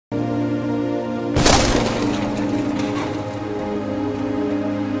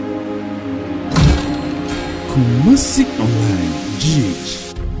Kumasi Online GH.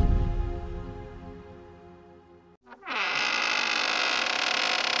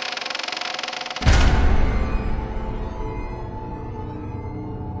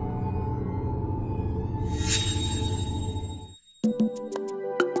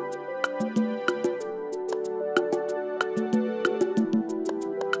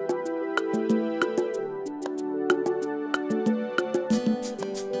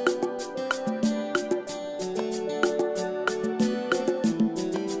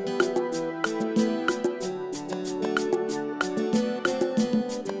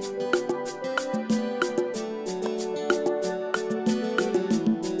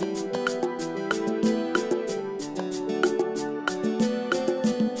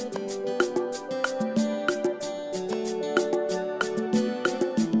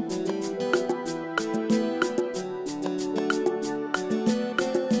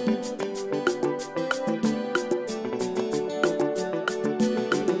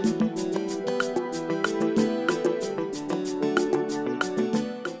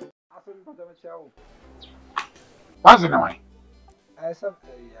 What's the name? I said,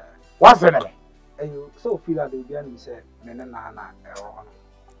 What's the name? And you so feel that the Bian said, Nana,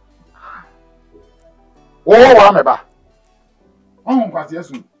 Oh, I'm a oh, because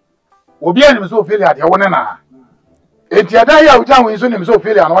yes, will be any so feel at your one. It's your day out down with him so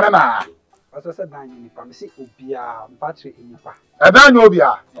feel on one. As I said, dying if I'm sick, Ubia, battery in Nipa. A dan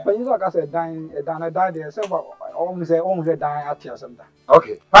Obia. But you look, I said, dying, a died there, so almost dying at you sometime.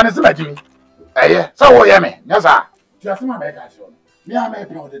 Okay, Fanny like me. Eh, so yummy, yes, sir. Just my make action. Me, I may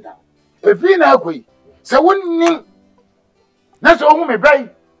proud it down. If we now quit, so wouldn't that's all me bay.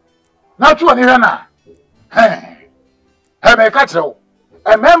 Not to an Irana. Hey, have a catcher.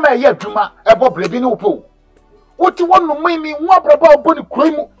 A man may yet to my above Lebino pool. What you want to make me one about putting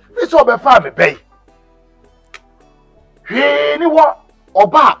cream? This over farm bay. He knew what, or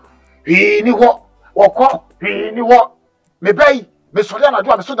bar, he knew what, or call, he knew what, me bay. Miss Solana,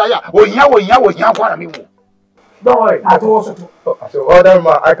 do I'm so dire. Oh, yeah, don't worry, I also do. So,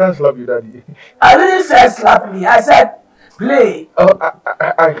 I can't slap you, Daddy. I didn't say slap me, I said play. Oh,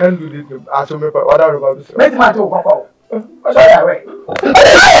 I can't do this. I should make what I remember. Make my two go. Sorry, wait.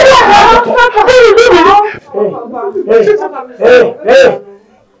 Hey.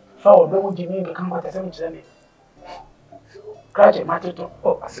 So, don't give me the come at the same time. Crash it, Matito.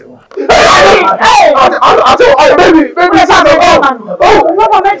 Oh, I see. Oh, baby, baby.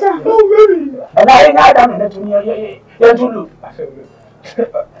 And I ain't got them to me. You're too low. Hey,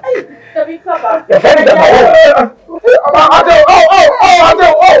 the cover. The friend of my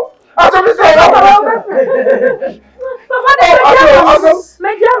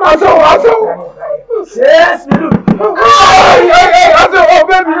yes, me do.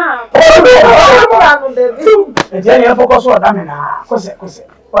 Focus on that.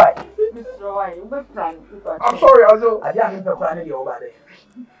 Why? I'm sorry, Azo. I didn't even cry any over there.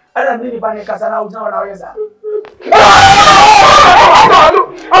 I don't need panic because I know yes.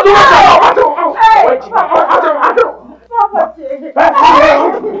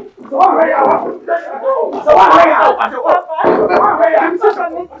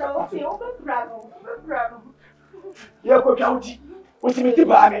 You're going to what's me to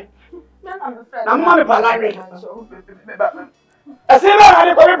buy? I'm not a palari. I say,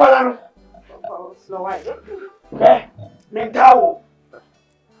 I'm going to palano. Okay, mental.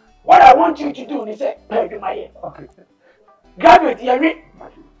 What I want you to do is say, pay my ear. Okay. Graduate, Yami.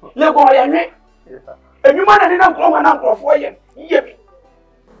 Lego, Yami. And you man, I didn't come and uncle for you. Yemi.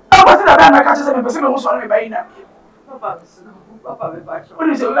 I wasn't a man, I can't say, but someone was on me by now. What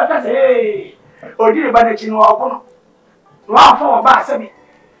is it? Like I say, or did a bandage in our one for a bass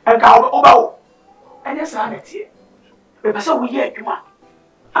and cow over. And yes, I'm it here. But so we hear you, man.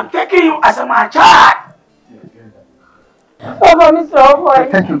 I'm taking you as a my child. Oh, Mr. O'Boy.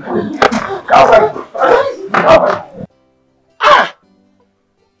 Thank you. Ah!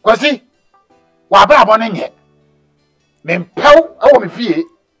 Kwasi, wa bra bonin ye. Me mpaw awo me fie.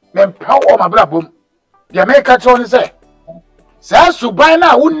 Me mpaw o ma bra bom. Dia me ka cho ni se. Sa suban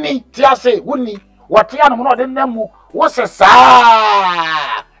na wonni ti ase, wonni. Wote anu no de namu, wo se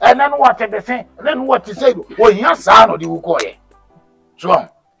saa. Ena no wote de sen, ena no wote se do. O hia saa no de wo koye. So.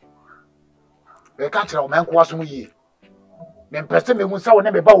 Me ka kira o men ko aso mu yi. Me mpese me hu sa wo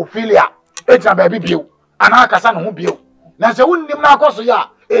ne me ba wo filia. Etia ba bi bio. Ana akasa no ho bio. Na se wonnim na akoso ya,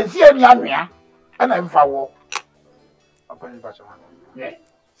 ensi ani anwea. Ana mfa wo. Upon the batch. Yeah.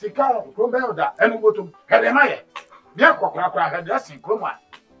 Sika krombe oda enu botum. Hele ma ye. Bia kokra he dressing kroma.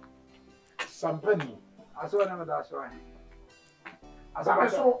 Sampani. Aso na me da so.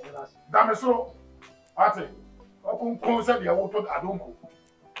 Dameso. Ate. Close up your water. I don't go.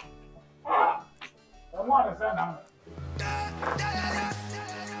 I want to send them.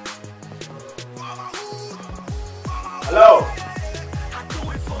 Hello.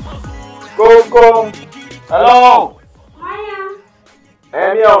 Go. Hello. Hiya.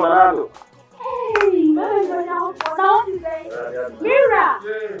 Hey, me on Manado. Hey, now today. Mira.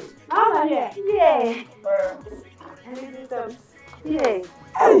 How are you? Yeah. Yeah.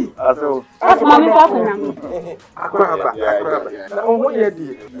 Aso. That's mommy papa now. Akwaba. Na omo ye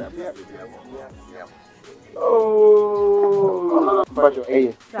di. Oh. Bajo,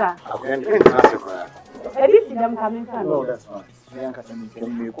 hey. Sir. Akwende nasema. Have you seen them coming from? No, that's fine. Me anka sema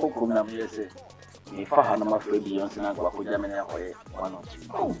me kokko na me yese. Me fa ha na ma fa bi yonse na gwa ko jamene akoye 1 or 2.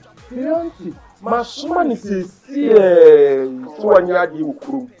 Oh. Beyonce. Masuma ni sisi so anya di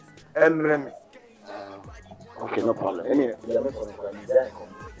ukuru. Emreme. Okay, no problem. Anyway, ya me ko ni there.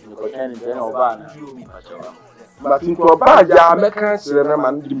 Ko tani there oba na. Ma tinto oba ya me kan sire na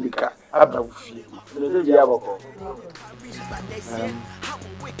man di mbika aba ufie. Le je ya boko.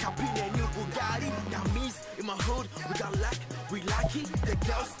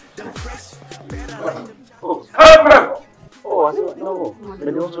 Oh, I said no.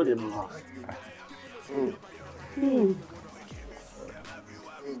 But also the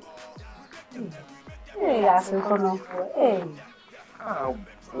Hey, I said, come on. Hey. Ah,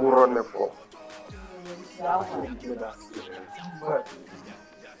 run me for.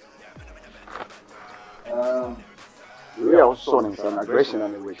 We are showing some aggression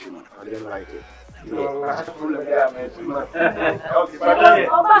on the way, I didn't like it. Yeah.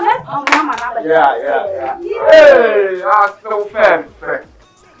 Hey, that's so fair.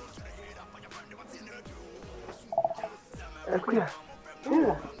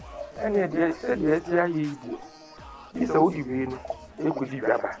 And they said, yes, yeah, you it's all you mean. You could be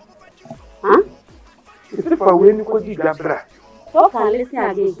grabber. Huh? It's for when you could be grabber. Talk and listen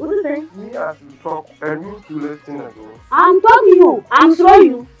again. What do you say? Me as you talk and you to listen again. I'm talking you. I'm showing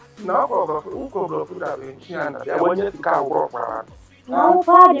you. Now, who could have that in China? I want you to go work. No,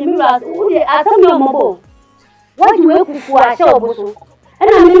 pardon me, I tell you, Mobo. What do you cook for a show, Bosso? And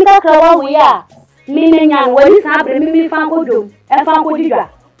I'm in the car we are. Meaning, and when it's happening, me found good and found good.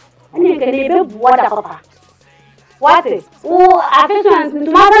 And you can even water, Papa. What is? Oh, affection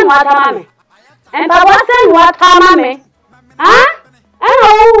to my water, and Papa said, what time, huh?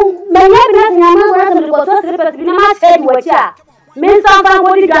 Oh, may I be not to go to the mass head with ya. Miss Papa,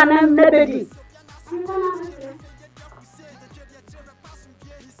 what you done, baby?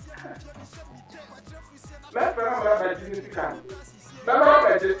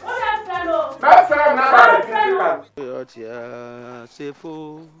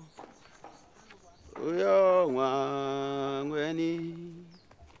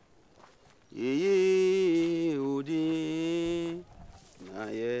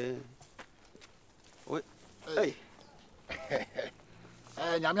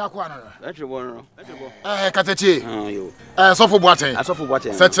 Nyame akwa no. Let's go. Katechi. Sofo Boaten.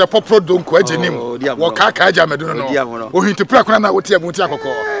 Setre popro donko agenim. Wo kaka aja medono no. O hinti pra kona na wotie abunti akoko.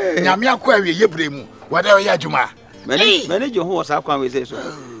 Nyame akwa awie yebremu. Wada we adwuma. Manage ho was akwa we say so.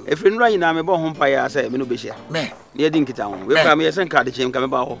 If you run na me bo ho mpa ya say me no be hia. Me. Ne di nkita ho. We kwa me yesen card chem ka me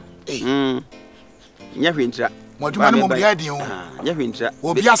ba ho. Nya hwintira. Mo adwuma no mo bia din ho. Nya hwintira.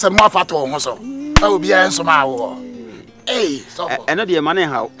 Obi asem ho afato ho so. Obi enso ma wo. Sofo. Eno de mane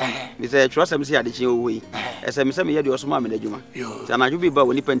haw. Me say trust say ade chen owi. Ese me say me ye de osoma me adwuma. Say na bi ba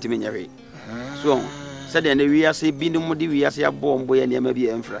woni pantime nya hwe. So said the we are say binom de we are say abombo ye nema bi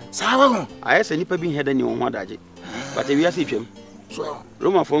emfra. Sawa ho. Aye say nipa bi heda ni ho adaje. But we are say twem. So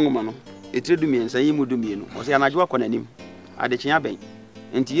Roma fongoma no. Etredu mi ensa yi mudu mi no. O say anajo akọ nanim. Ade chen aben.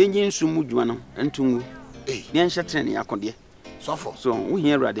 Enti yenyi nsu mu dwuma no entungu. Ne enhye trene yakode. Sofo. So wo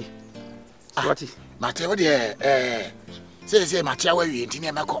hia Awurade. What is? Mate wo de say matia wa wi ntini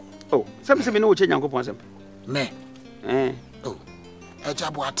emeko. Oh, some no che Nyankopon sem. Me. Oh.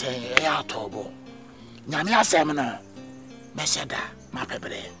 Eja Boaten ya tobo. Nyame asem no. Me sheda ma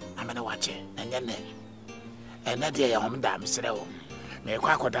pebre. Amene wache enye ne. Ene de ya homda msere wo. Me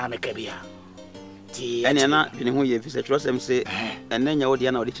kwa akoda me kabia. Ti ene na twene ho ye fi se trosem se ene nya wo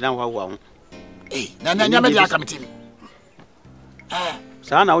de na wo de kina ho ho. Na nyame de aka metim.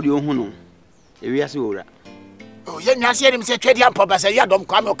 Sa na wo de ohun no. Ewi ase owura. Oh, ye nyase enim se twedi ampo ba se ya dom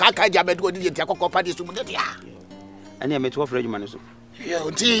kwa me kaka ja medu odi ti akokọ pa de su mu de ya. Ene me to afra djuma ne so. Ye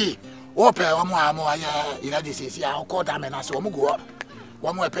nti wo pe wo mo amo aya ira de sesi a ko da me na se wo mu go.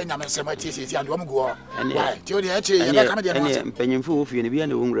 Wo mo pe nyame se ma ti sesi and wo mu go. Why? Ti o de eche ye be ka me de no. Ene mpanyimfo wo fie ne bia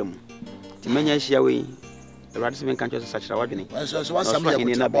na wo nwura mu. Ti manya hia we. Awurade se me kan cho se sachira wadwene. So wasam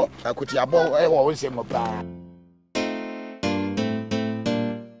ya kuti abo e wo nsem mo pa.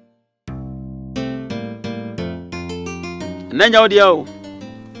 Nanya audio.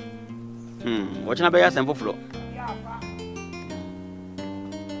 Watching a bear sample floor.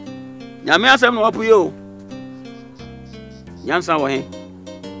 Yamia Sam no Puyo. Yansa way.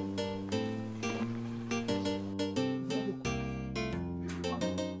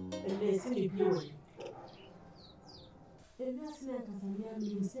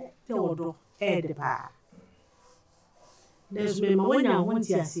 There's me when I want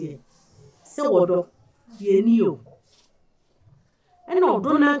to see. So what ye knew. And no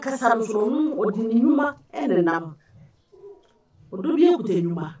don't castle from or the Numa and a numb. Or do be a good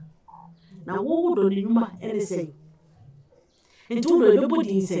Numa. Now what would Numa and say? And told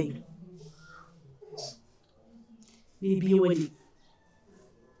everybody say. Maybe wedding.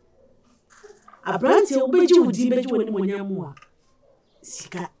 A brand will be you would debate when you're more.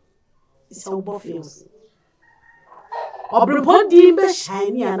 Sika is all buffaloes. Obropon di be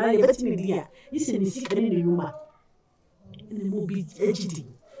shiny and I bet me dear. Is in the secret in the Numa. In the movie agity.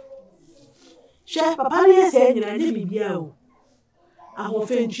 Share Papa said, and I didn't be out. I will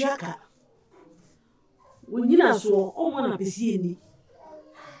offend Jacka. When you are so all one of the sea.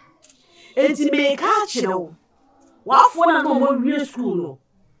 And to make catch you. What for no more real school?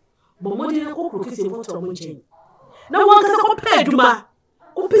 But more than a cook is a water chain. Now one can compare to my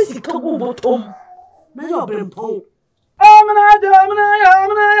Opisi Kobokobo Pt2. Now you're brain pole. I'm not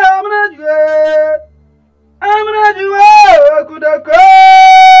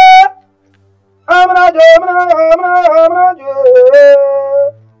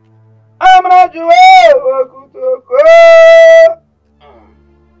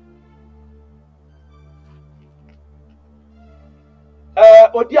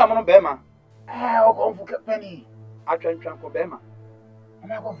Odi amono bema. O ko fu kapani. Atwantwan ko bema.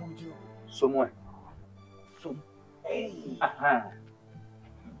 Ama ko fu ju. Somo. Hey. Aha.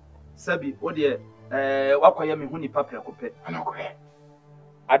 Sabi odi wakoya me hu ni papra ko pe. Ana ko he.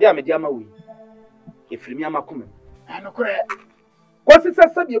 Ade amedi ama wi. Efirimi ama ko me. Ana ko he. Kwasi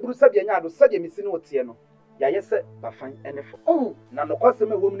sabi eburu sabi anya ado sabi misi ne otie no. Ya yese bafan enefo. Oh, na no kwase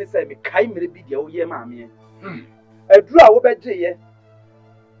me wom ni sai me kai mere bi dia wo ye maame. Aduru a wo beje ye.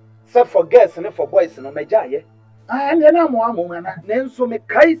 Say for girls and for boys no meja ye. And then I'm one woman. Nenso me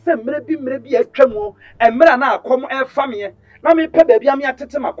kai se mere bi atwam e mere na akom e fam ye. Na me pe baabi am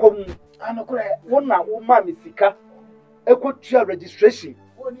atete makom. Ano kure wo na wo ma me sika. Ekotua registration.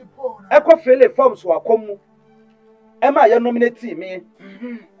 Oni po na. Eko fill forms wa akom mu. E ma ye nominate me.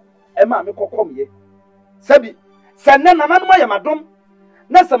 E ma me kokom ye. Sabi, sanne na nanoma ye madom.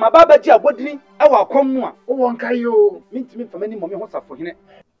 Na sama baba ji abodini e wa akom mu a. Wo won kai yo. Mintimi famani mo me ho safo hene.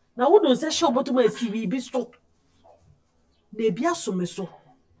 Now, what don't say show but my CV be stop. They be a so.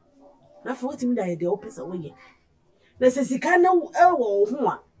 Now, for what him that the opens away. There's a sicana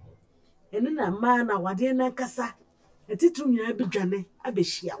one. And then a man, a wadiana cassa, a titunia be jane, a be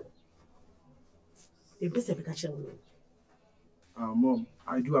shiao. A best of a Mom,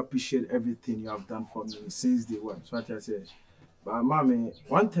 I do appreciate everything you have done for me since day one. So I said, but mommy,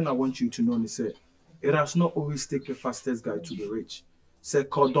 one thing I want you to know is that it has not always taken the fastest guy to the rich.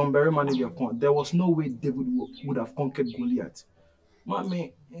 Said Cordon Berry man in your con. There was no way David would have conquered Goliath.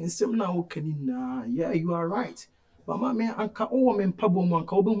 Mommy, in some now can yeah, you are right. But mommy, anka oh men pabo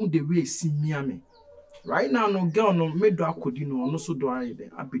manka oben who the way see me. Right now, no girl no me do akodino no so do I then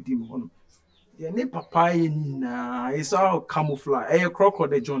abedim hono. Yeah, ne papa na it's all camouflage.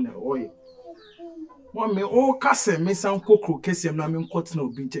 Crocodile John oil. Mommy, oh kase me san kokro kese na me nkot na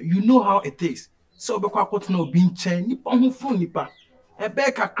obinche. You know how it is. So be kwa kot na obinche nipa hu fun nipa.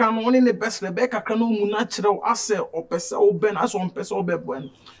 Ebeka kran one ne best Rebecca kran mu na kire ase opese oben aso opese obebo.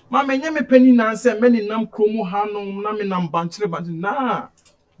 Mama nye me pani na say me ni nam kromo hanom na me nam banchire na.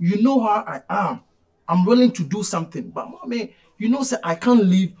 You know how I am. I'm willing to do something, but mommy, you know say I can't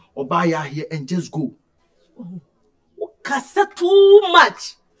leave Obaya here and just go. Kasa too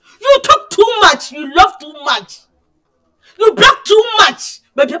much. You talk too much. You love too much. You brag too much.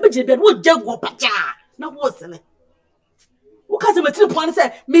 But you be wo jago pacha. Na what's it? Because I'm a trip one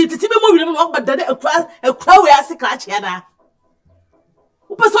say, me to Timmy Moon walk, but then a crowd where I see catch here.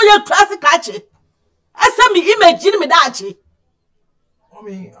 Who saw your classic catch it? I said me imagine me that.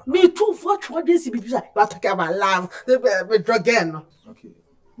 Me too, what this be? But talking about love, the again. Okay,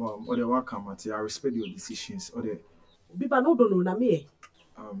 Mom, or the welcome, I respect your decisions. Or the Biba no don't know me.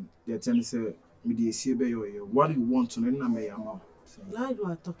 The attorney say, me the CBO, what do you want to know? Now you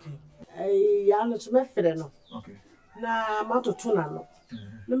are talking. I am not my friend. Okay. Na mato tuna no.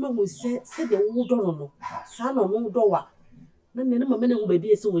 Number we say the wood no. Son or no door. Na ne ma mene wo ba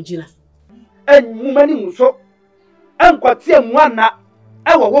bi ese wo gina. En mani muso. En kwatie mu ana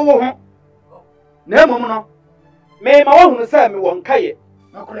e wo ho. Na emom no. Me ma wo hunu say me won kaye.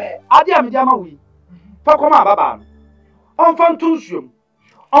 Nokure. Ade a me dia ma wi. Fa koma baba no. Onfa ntunsuom.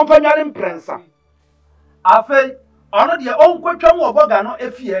 Onfa nyale mprensa. Afei, ono de onkotwam oboga no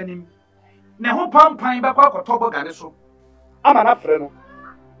efie anim. Ne ho pampan be kwa akoto boga ne so. Ama na frɛ no.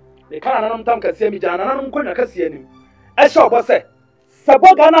 Me kana nanom tam kase mi jana nanom konwa kase anim. Ehye obo se. Se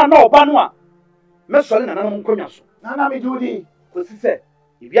boga na oba no a. Me sɔre na nanom konwa so. Nana me judi. Kosi se,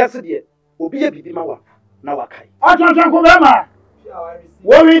 ewiase de obi ye bibi ma wa na wakai. Atwantwan ko be ma.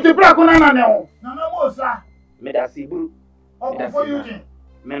 Wo wi ti pra ko na ne ho. Nana mo sa. Me da si buru. Okofo yuji.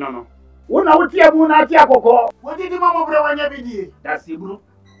 Me no. Wo na wo tie mu na tie akoko. Wo di mama bre wanya bidie. Da si buru.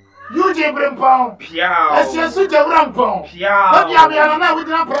 Yuji bre mpon. Piao. Asiesu je bre mpon. Piao. Ba bia bia na we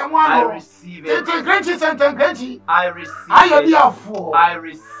dina pra mu ano. I receive it. Tete granchi senten granchi. I receive it. Ayo di afo. I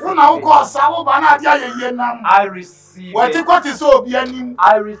receive. Wo na wo ko sa wo ba na ade ayeye nam. I receive. Wo ti kwati so obi anim.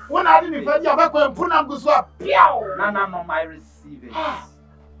 I receive. Wo na ade ni fa di abakwa mpuna mguso a piao. Na no I receive it.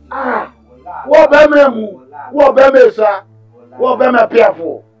 Wo ba memu. Wo ba mesa. Wo ba me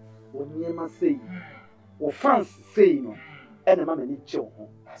piafo. Onyema sei. O fans sei no. Ene ma me ni che ho.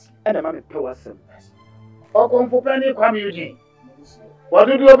 Ene ma me pe wasem. Okonfo pani kwa mi uji.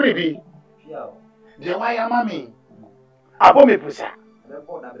 Wadudu obribi. Je wa ya mami. Abo me pusa.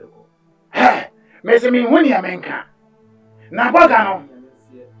 Me se mi huni ya menka. Na boga no.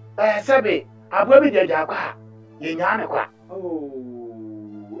 Sebe abo bi je jakwa. Ye nya ne kwa.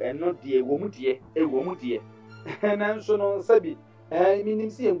 Eno die wo mu die. Na nso no sabi. Mi nim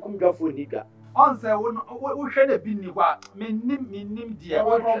si enkum dwafo ni ga. Onse wo hwe na bi ni kwa. Me nim die.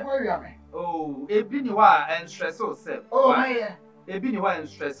 Ebi ni wa en stress yourself. My. Ebi ni wa en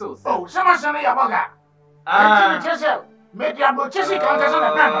stress yourself. Sama ya boga. Chese. Me dia bo chese kan ka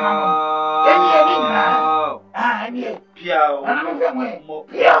na plan na mo. Eni na. Eni. Piao. Ana me fwe Mo.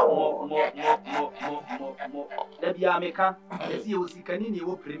 Da bia meka. Esi o sikani ni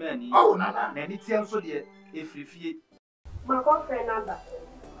wo premier ni. Nana. Na ni tie nso de efrifie. My girlfriend number.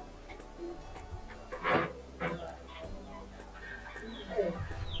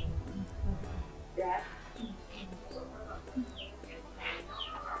 Yeah.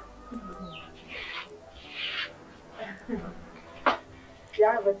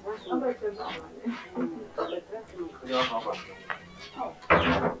 Yeah, but I'm going to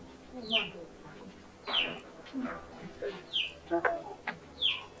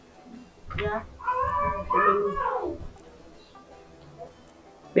yeah.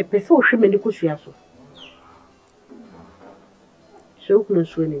 Me pese o hwe me ni kosua so. So kunu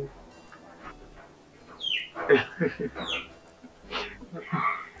so ni.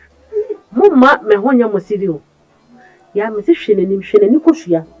 Mumma me honya mo siri o. Ya me se hwe ni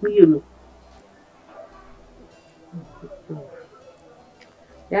kosua me yenu.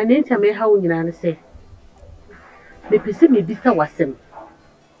 Ya ne ntia me ha wo nyina ne se. Me pese me bisa wasem.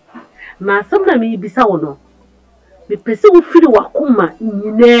 Na asem na me bisa wo no. Me pese wo firi wakoma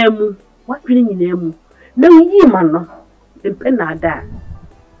nyinaamu. Wadwene nyinaamu. Na yi ma no. Mpe na ada.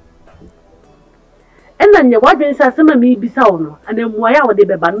 Ena nya wadwene sa asem na me bisa wo no. Ana muaya wo de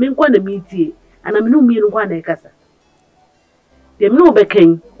beba me nkwa na me tie. Ana me no mienu nkwa na ekasa. De me no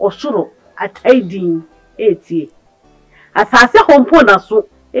beken osoro ataidin etie. Asase hompo na so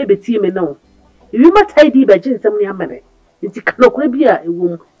ebetie me no. Ewi mataidi ba jinsem ne amane. Nti kanokora bi a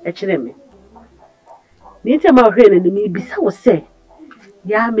ewom ekire me. Ni nti ma hwe ne me bisa wo se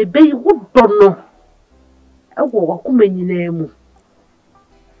ya me bei wo dono. Ewo wakoma nyinaamu.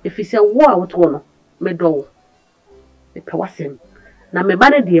 Efise wo a woto no me do. Me pe wasem. Na me ba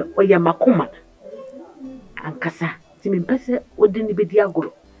ne de oye makoma. Ankasa ti me pese odi ni bedi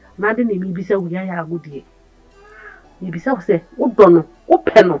agoro. Na de ne me bisa wo ya agodie. Me bisa wo se wo dono, wo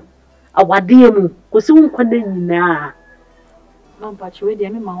pe no. Awade mu kosi wo nkwa na nyinaa. No, but you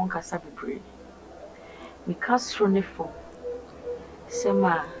me ma won kasa bebre. Me kasro ne fo.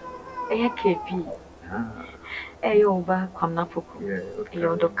 Sema eya KP. Eyo ba kwamna poku.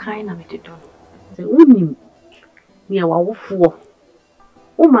 Eyo do kind na me de do. Se unim ni awawofo.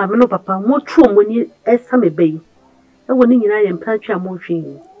 O ma me no papa mo tuo mo ni esa me bai. E woni nyina ye mpatwa mo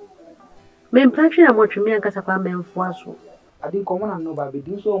twi. Me mpatwa na mo twi me ankasa kwa me mfo aso. Adi komo na no ba be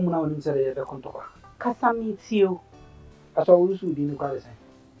din so mu na woni sere ye be kontoka. Kasa mi tio. Aso wo su di ni kwa lesen.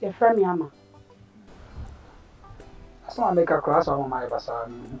 Ye fra mi ama. Aso ameka class o ma e basa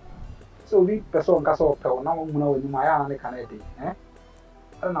mi. So we person ka so pe o na mo mu na woni ma ya na ne kana de.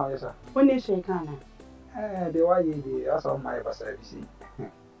 Na o yesa. Woni she kana. De wa ye de aso ma e basa bi si.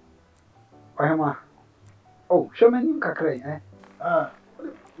 Ohema. Oh, show me nim kakrai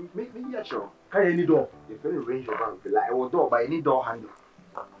Me ya cho. Kai any door. The very range of bank like I door by any door handle.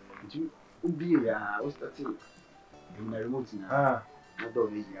 Did you ubi ya o start na remote na do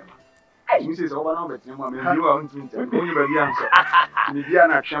ni ya ma ai mi se so ba na be tin mo me bi wa ntun tin ko ni ba bi an so ni bi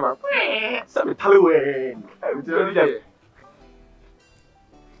na hwe ba sa me tale we mi te ri ja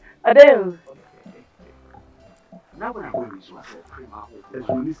Adele. na bana ko ni so ase prima ho e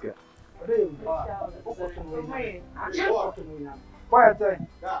so ni ska Adele ba Quiet time.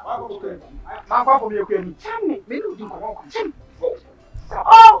 Ma kwa for me ko ni chame me no di ko chame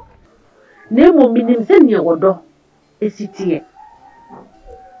Oh! Nemo minim se ne wodo esitie.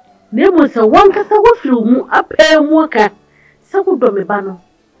 Nemo se wankasa wofiri mu apemu ka se wodo me ba no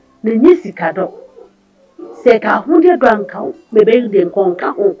na nyi sika do. Se ka hunde do anka me be de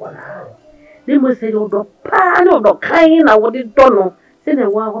nkonka honkona. Nemo se wodo pa no do kan na wode do no se ne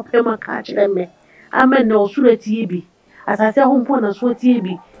wa hopema ka kire me. Amen na osurati bi. Asase hompo na so tie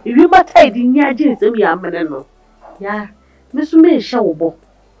bi. Ewi batai di nya je nsem ya amene no. Ya mesu me hya wo bo.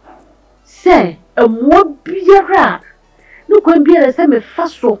 Se emwo biara no kwan biara se me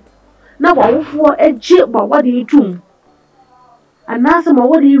faso na wawofo eje ba wade etum anase ma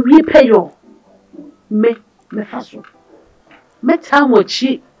wade wie peyo me faso me tamo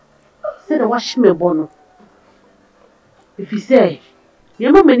chi se da washi me bono if you say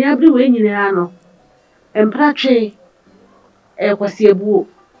ye ma mani abri we nyina no empratwe kwasi ebuo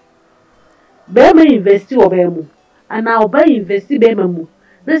be me investi oba mu ana oba investi be mamu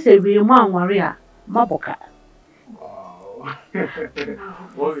na se wie mu anware a maboka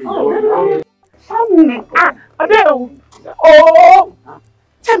Adele. Oh.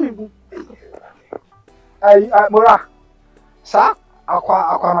 Tell me. Mora. Sa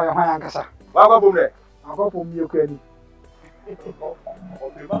akwa no yo hwan ankasa. Ba kwa bom le. Akwa bom mi ekwa ni.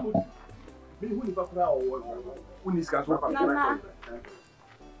 Okay, ba mu. Mi hu ni ba kura o wo ni ska so pa. Nana.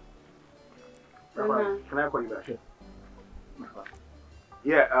 Can I call you back?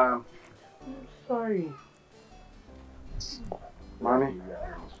 Yeah, I'm sorry. Mommy.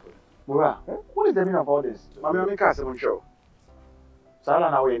 Mura, what is the meaning of all this? Mommy, I'm in Castle show. Sala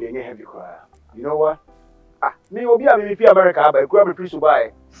na we dey heavy cry. You know what? Me obi a me fi America, but I me free to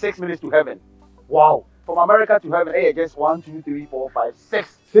buy 6 minutes to heaven. Wow. From America to heaven, just 1, 2, 3, 4, 5,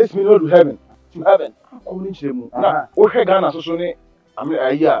 6. 6 minutes to heaven. To heaven. Come in chemu. Na, o he Ghana so ne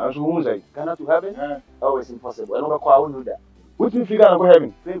so who say Ghana to heaven? Oh, it's impossible. I don't know how I know that. What you figure go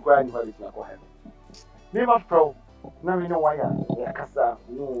heaven? Think why you have it go heaven. Me ma pro. Na me know why ya kasa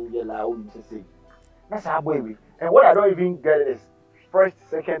no ya la o you say. That's how boy we. And what I don't even get is first,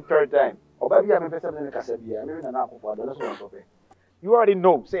 second, third time. Or baby I'm person in kasa bia. Me na akofo do. That's what I'm talking. You already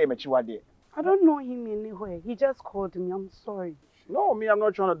know say me chiwa there. I don't know him anywhere. He just called me. I'm sorry. No, me I'm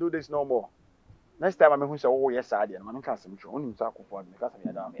not trying to do this no more. Next time I'm who say oh yes I did. Man can say me try. Only talk akofo me kasa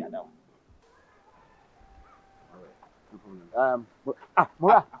me down me down.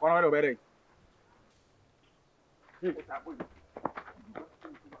 Mura, I want to know better.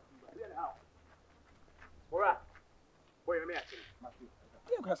 Mura, boy, me ask you.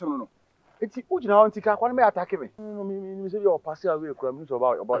 No. It's who you know antika. Why me attack me? No, me say you pass away.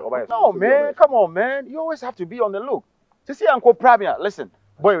 About. No, man, come on, man. You always have to be on the look. To see Uncle Premier, listen,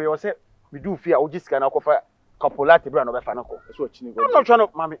 boy, we say we do fear. We just can offer couple lati brand of fanako. That's what I'm not trying to,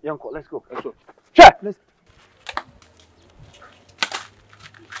 mommy, uncle. Let's go. Let's go. Sure. Let's.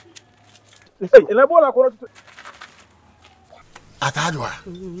 Atadwa.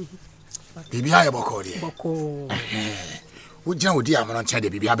 Bibi aye boko de. Boko. Wo jina odi amono nche de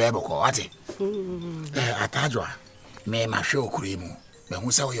bibi abe boko ate. Atadwa. Me ma hwe okure mu. Me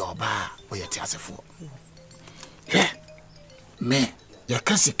hu se wo ye oba, wo ye tiasefo. Me ya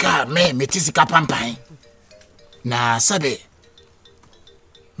kasika me metisika pampan. Na sabe.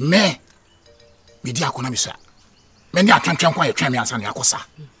 Me di akona bisa. Me ni atwantwan kwa ye twa me ansa ne akosa.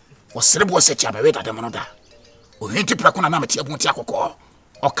 Osrebo se tia be weta dem no da. O henti prakona na meti abunti akoko.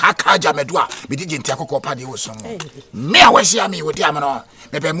 O kaka aja medua me di genti akoko pa de wo so. Me a wahia me wodi am no.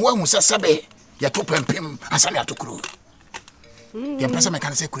 Me be mo ahu se sebe ye to pempem ansa ne atokuru. Ye pese me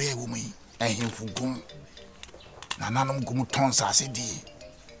kan se kure e wo mu yi. Ehimfu gum. Na nanom gum ton sa se di.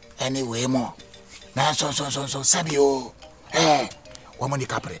 Anyway mo. Na so sabi o. Wo mo ni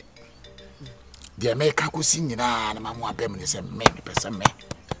kapre. De me ka ko si nyina na mamu abem ne se me pese me.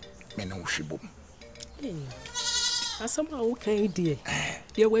 Me no hwibom. Asama wo kan die.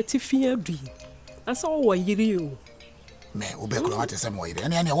 Ye wati fia dui. Asa wo yiri o. Me wo be kro wate se mo yiri.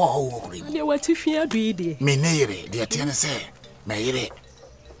 Ene wo ho wo kro. Ye wati fia dui die. Me ne yiri, de tie ne se me yiri.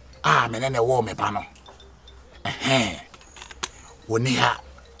 Me ne wo me ba no. Woni ha.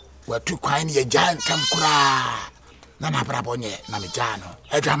 Watu kwan ye jan kam kura. Na na bra bonye na me jano.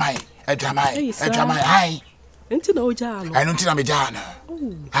 Edramai. Hai. Enti na o jano. Ai nti na me jano.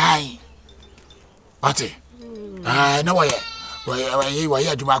 Hai. Ate. Ah, no way. Why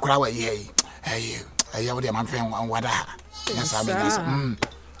you do my crowd? Hey, I would have my friend what I. Yes, I mean,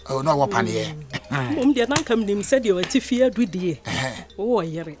 oh, no, what panny. Dear Nankum said you were Tiffy with the oh,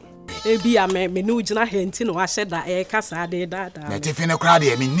 Yeri. Maybe I may know Jana Hentin, I said that a casa de that. Tiffin crowd,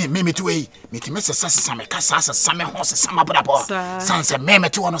 I mean, me to way, meet Mr. Sassam, Cassas, Summer horses, Summer Brabo, Sans a meme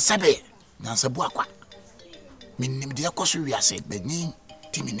to on a Sabe, Nancy Boaqua. Minim dear Cossu, I said, Benin,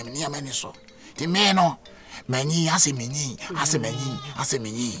 Timmy near Maniso. Timeno, Many, as a mini, as a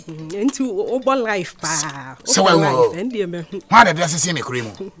mini. Into over life, pa. So I will. Mother doesn't see me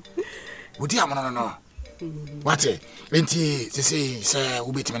cream. Would you no? What a plenty to say, sir,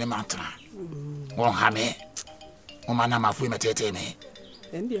 will be to many mountain. Won't have me. Woman, I'm a free material me.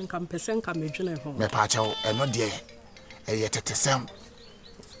 Indian campesson come to home. My pacho, and not dear. A yet at the same.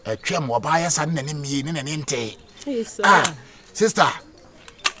 A trim will buy us and me in an inte. Ah, sister.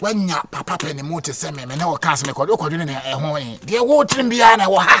 When your papa penny motor send me, no can't make or in a home. Dear water and Biana,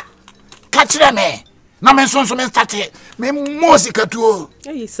 catch them, eh? No man so men started. Me musica too.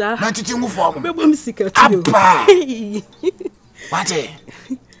 Hey, sir. Manti move for me. Musica too. What eh?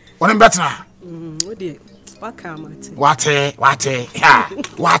 One better. What dear? What come at? What eh? What eh?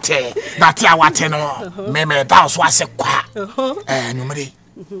 That ya what no. Me that was a qua. And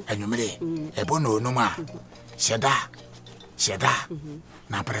you made a bono no ma. Sheda.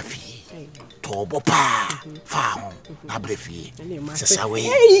 Na brefi tobo pa fa ho na brefi sesa we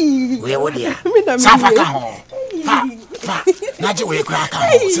wo dia safa ka ho fa na je we kra ka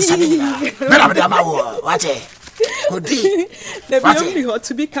ho sesa ni na me na me ma wo wache kodi the be hot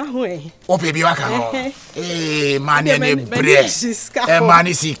to be ka ho o pe bi wa ka ho mani ne bre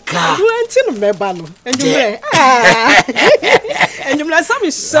mani sika wanti no meba no enjumre enjumre sam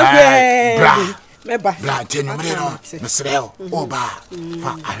so bra Meba. Bla tenumre no. Mesreo. Oba.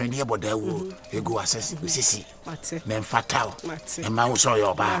 Fa ahwene bodawo. Egu asesi sisi. Me mfatao. E ma wo so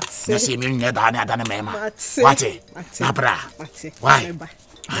yo ba. Na se me nya da na adana mema. Wate. Na bra. Why?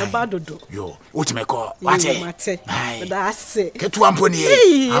 Meba dodo. Yo, uti ko. Wate. Da ase. Ketu amponi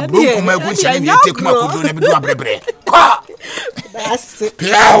e. Abronku ma egu chene ne teku makodo na bidu abrebre. Ko. Da ase.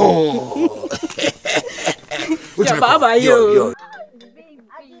 Piao. Ya baba yo.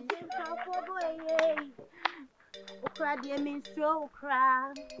 Okra dear means so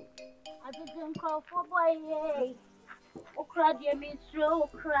cry. I didn't call for boy. Okra dear means so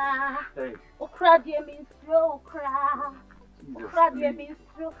cry. Okra dear means so cry. Okra dear means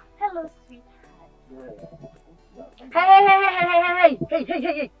so. Hello, sweet. Hey.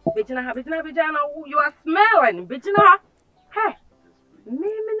 Bijina, you are smelling. Bijina. Hey. Me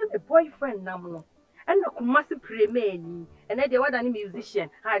a boyfriend namuno. And the Kumasi pre-made. And then they were a musician.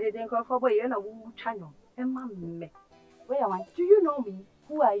 I didn't call for boy and a woo channel. And mamma. Where am I? Do you know me?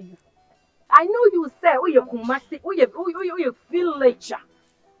 Who are you? I know you say, oh, you Kumasi, oh, you villager.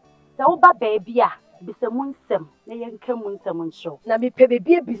 So, baby, be some some. They come on someone show. Now, me baby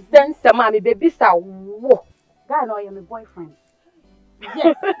be sent some, mommy, baby, so whoa. God, I am a boyfriend.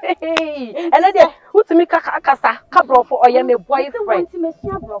 Yes. And then, who to me, Cabro for I am a boyfriend.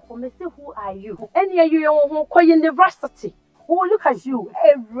 Who are you? And you won't call university. Oh, look at you.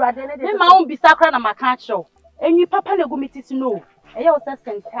 Rather than my own be sacred and my can't show. And you papa go meet to know. And you also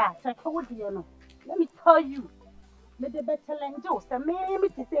sent cat. Let me tell you. Let the better land jokes and maybe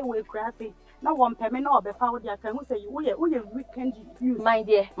to say we're crazy. No one permit or be found there can say you weekend use. My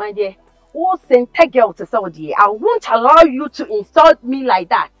dear. Oh, sent a girl to Saudi. I won't allow you to insult me like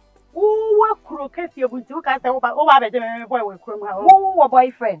that. Oh, croquet you would do cast over the boy with chrome. Oh,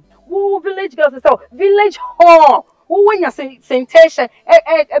 boyfriend. Oh, village girls so village hall. Oh, when you say sensation,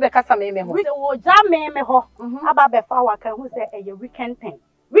 casa me with the jam me ho about the flower can who say a weekend thing.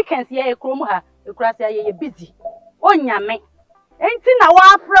 Weekends here, chrome her, the grass are busy. Oh, yammy. Ain't in a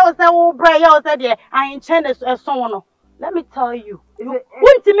while, frozen old braille said, I ain't changed a song. Let me tell you,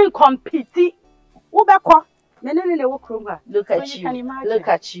 won't you mean compete? Ubaqua, men in the work room. Look at you. Look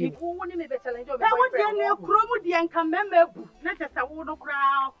at you. Let us a water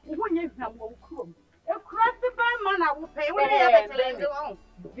crowd. When you have no room. A crusty man, I will pay when I have I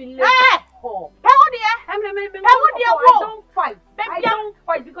don't fight. I don't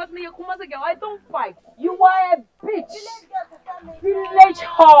fight because me a Kumasi girl. I don't fight. You are a bitch. Village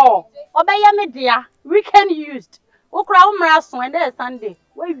hall. Obey me, dear. Weekend used. Okra umra when there's Sunday.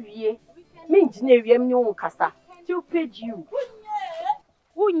 Where we means near you casa. Stupid you.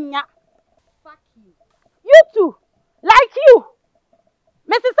 Unya. Fuck you. You too. Like you.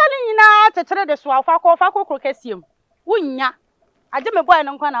 Mrs. Salina to trade the swallow for crocasium. Unya. I did my boy and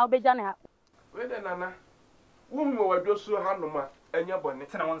Uncle Albejana. Where then, Nana? Whom you were just so handlema and your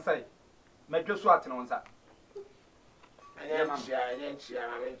bonnet on one side. Make your swat on one side.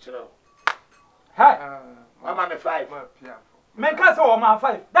 Hi. Mama me 5. Men ka say o ma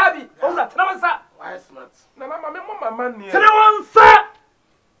 5. Dabi, owura tnamansa. Why smart? Na mama me mama ni. Tnamansa.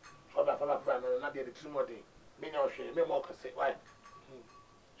 Oba na dey the 2 more day. Me no hwe, me mo kase. Why?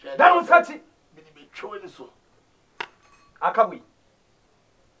 Down sachi. Me be chowing so. Akawi.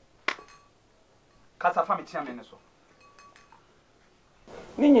 Kasa fa me tia me ne so.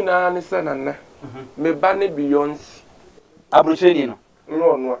 Ni nyina ne se nana. Me ba ne Beyonce. Abroche ni no.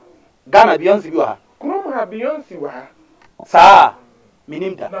 No. Ghana Beyonce bi wa ha. Kuma ha Beyonce wa ha. Saa.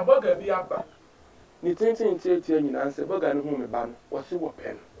 Minim da. Na boga bi aba. Ni tintin tie nyina nse boga ne hu me ba no. Wo se wo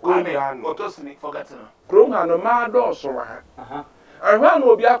pen. Otosini forget no. Krom ha no ma do so wa ha. Aha. Ahwa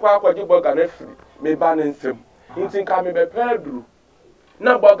no obi akwaje boga na firi. Me ba ne nsem. Ntin ka me be pedru.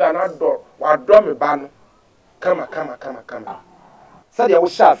 Na boga na do wa do me ba no. Kama. Sadia wo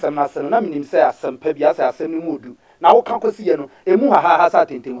sha asem na asem na minim se asem pa bi asa asem ni modu na wo kan kwasi ye no emu ha sa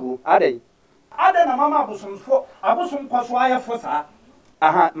tentengu adai Na mama abosomfo abosom kwaso ayefo saa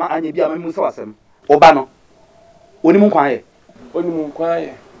aha ma anya bi amamu se asem oba no onimu nkwan ye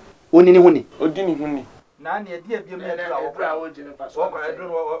onini huni odini huni na ne edi abiem na bra wo gine fa so kwa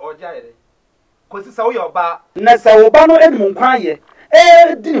edru oja ye kosi sa wo ye oba na sa oba no enimu nkwan ye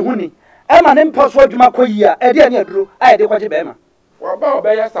dini huni e ma ne mposo adwuma koyi a edi ani aduro aye de kwaje be ma waba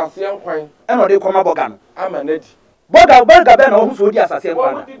obeya sase nkwan e no de koma boga no ama nadi boga be na ohun so di asase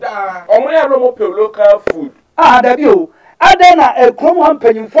nkwan omo ya no mo pe local food da bi o ade na ekrom ho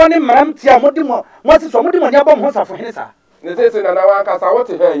mpanyimfo ne maram tia modi mo siso modi mo nya bom ho safo hene sa ne sese na wa kasa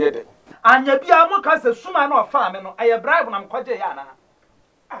wote he ye de anya bia mo kasa suma na ofa me no aye bribe na mkwaje ya na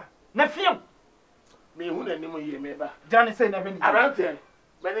na fiam me hu na nimu ye me ba jani say na hwani arante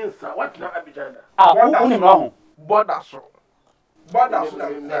menin sa what na abijanda uni no ho border so na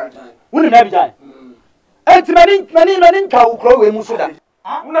uni na abijai enti mani nka ukro we mu so da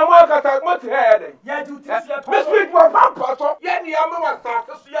na mo kasa mo te he de ya ju tisia to me speak wa papa so ye ni am wa sa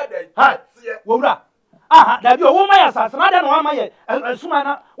so ye de ha wowura da bi o wo ma ya sa na da na wa ma ye suma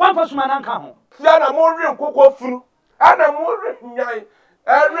na wan fa suma na nka ho ya na mo ri nkokọ furu ana mo ri nyan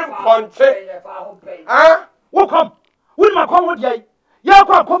ri ponche wo kom woni ma kom ho dia ya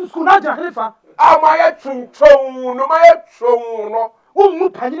kwa kom school na ja helefa ama ya tuntum no ma ya trum no mu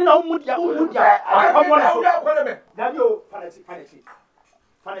panyin na mu dia akomo na so da bi o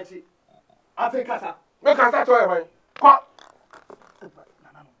fanati Africa sa me kasa to e hwan ko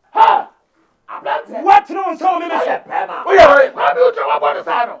ha ablante what no so me say o ya hwan ma bi o to wa bo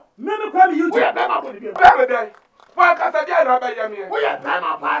sa no me kwa mi you o ya be ma bo ni bi be me dai wa kasa dia na be yam ye o ya be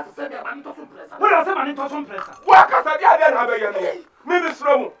ma pa se be ma ni to so presa wo ya se ma ni to so presa wa kasa dia na be yam ye me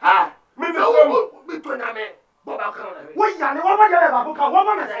sromu me sromu mi to na me bo ba kan na wo ya ne wo ma ya ba ko ka wo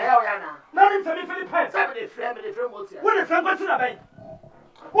ma me say o ya na ni se mi Philippines se me de frame mo ti wo de frame ko tu na ben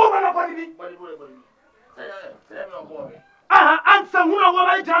wo ma na ko ni bi se me no ko me ansa hu na wo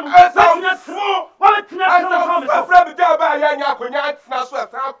ma ja no asa so wo be tina so so fra bi da ba ya nya akonya atina so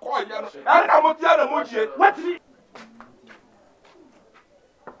asa ko ye no ana mo tia na mo jie what ni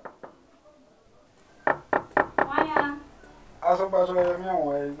Waya aso ba so ya mi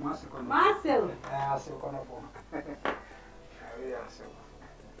awon Marcel aso kono fo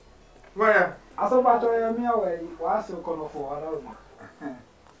Waya aso ba so ya mi awon wa aso kono fo ara mo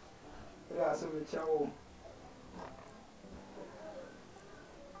aso me chawo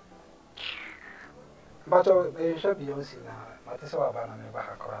Bato should be Beyonce now. But it's all about me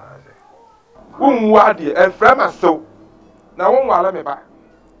back across. Wadi and Frama so. Now, one while me back.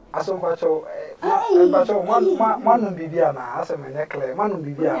 I saw Bato, one Bibiana, as a necklace, one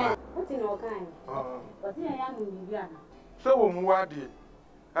Bibiana. What's in all kind? What's in a young Bibiana? So, Wadi.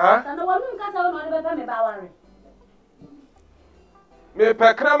 Huh? And the woman can't tell me about Me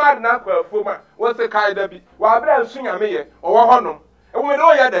Pecrama na kwa fuma. What's the kind of be? While I'm swing a me or honor. And we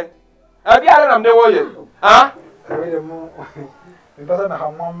know yet then. Abi ara nam de wo ye ha we dem mo because na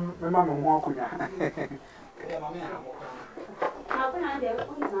hamam me ma me ho akunya ya ma me ha mo na ko na de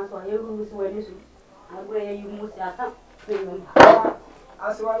ko na so ye ru so we su agbo ye yu mu si ata pe mo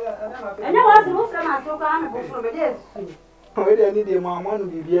asiwari ana na pe ene wa si mo fra na so ko am bo fro me de su we de ni de ma ma no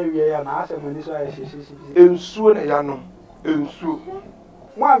bibia wie ya na ase mo ni so aye hyehyehye ensuo na ya no ensuo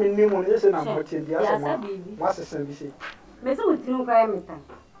mo ami ni mo ye se na mo tie dia so mo asesa bi se me so utinu kwa me tan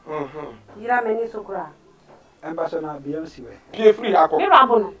Ira meni sokura. Embassy na Beyonce we. Pie free akọ. Me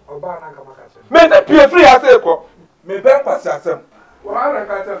rabo no. Oba na kama ka se. Me se pie free ase ko. Me ben kwasi asem. Wa na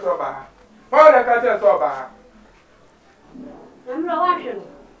ka te so ba. Wa na ka te so ba. Amro wa hwe no.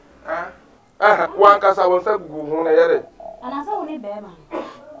 Wa nkasa won sa gu hu na yere. Ana so wo ni be ma.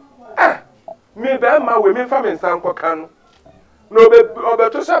 Me be ma we me fa me nsan ko kan no. No be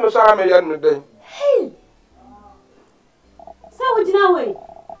to say no sara me yan no den. Hey. Sa wo jina we.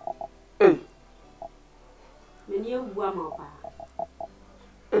 Hey. Me ni ewu ama pa.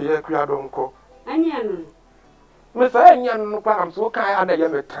 Ye kwa donko. Anya no. Me sa anya no pa am so kai ana ye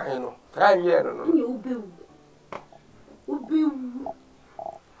me tan no. Sa anya no. Ni ubewu. Ubewu.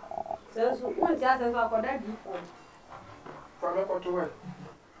 So wọ́n ti ase so akoda di fo. Fa me ko to we.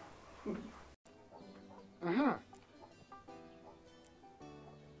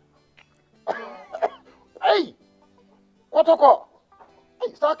 Hey! Kotoko.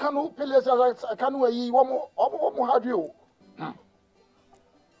 Hey, sa kanu pele sa kanu yi wo mo hadu o.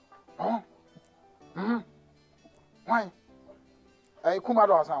 Why? Hey, kuma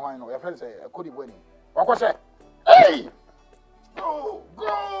do asan why no? Your friend say kodi boni. Wako say, "Hey! Go!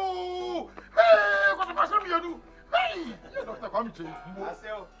 Go! Hey, Kotoko say me adu. Hey! You Dr. Kwamiti.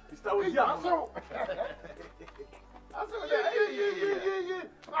 Asel, Mr. Odia. Asel. Yeah.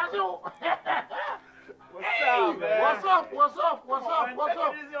 Asel. What's up? What's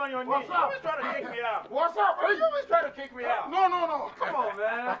up? Easy on your knees. You always trying to kick me out. What's up? You always trying to kick me out. No. Come on,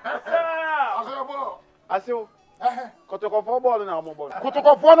 man. Asel. Kotoko for ball na mo ball.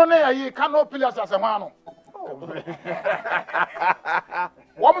 Kotoko for no na yi kano pillars asema no.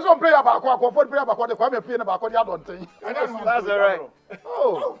 One more player back, for player back, the Kwame P. Back on the other thing. That's all right.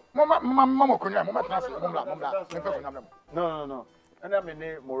 Oh, Mama, no. And I'm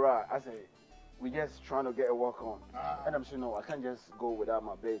in Mora. I say, we just trying to get a work on. And I'm saying, no, I can't just go without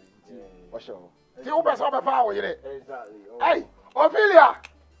my baby. What's your? Exactly. Hey, Ophelia,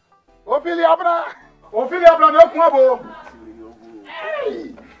 no Kwabo.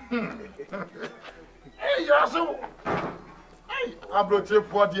 Hey, you're so. I'm not here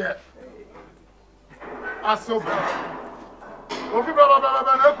for the I so bad. Ofi baba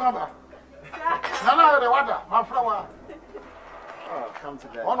no kwaba. Nana the water, my flower. Oh, come to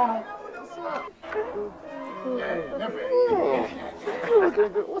that. Oh no.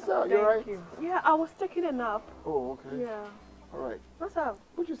 What's up? You alright? Yeah, I was taking a nap. Oh, okay. Yeah. Alright. What's up?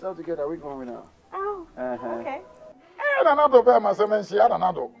 Put yourself together. We're going now. Oh. Okay. I don't know about my semen. I don't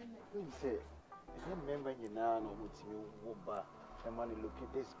know. Let me say. Remember you now no much the money looking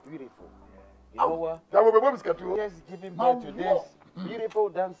this beautiful. You know what? That will be what we just giving birth to this beautiful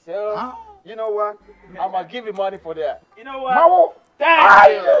damsel. You know what? I'ma give you money for that. You know what?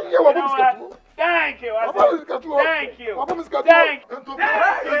 Thank you. You know what? Thank you. Thank you. Thank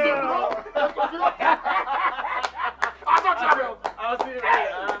I'll see you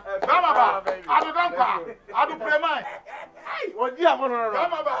later. I do pray mine. Hey, what do you have on?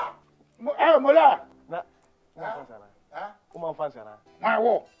 Mola. Come fancy na. My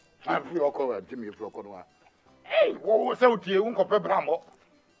wo. I'm free oko and Jimmy Floko no. Hey, wo say utie unko pe brambo.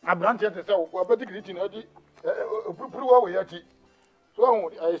 Abrante te say wo be dignity na di puru wo we yati. So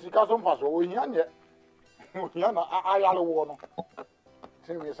sika so mfa so wo hia ne. Wo hia na ayale wo no.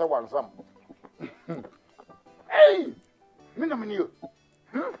 Say we say wansam. Hey! Mina mini.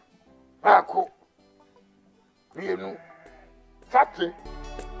 Ako. Mienu. Sate.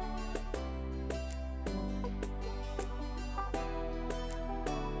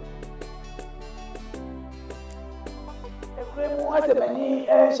 What's the money?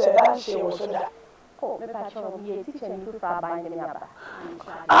 That she was so that. Oh, the patron will be a teacher to far by the number.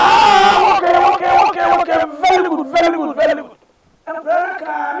 Ah, okay. Very good.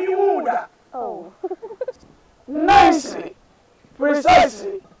 America, me would. Oh. Nicely.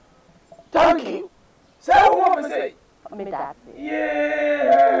 Precisely. Thank you. Say what I say. Me that.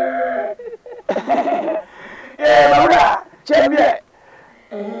 Yeah. Yeah, Champion.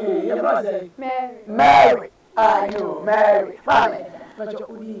 Your mother. Mary. I know, Mary. Mommy. But your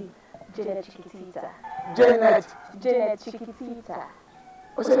Uni. Janet Chiquitita. Janet Chiquitita.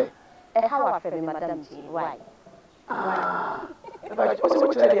 What's it? How I feel, Madame Jean. Why? But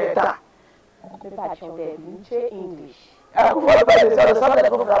what's that? The patron there, English. I could follow by the subject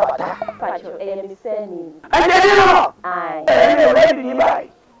of the patron, and Miss Annie. And then you know, I am ready to buy.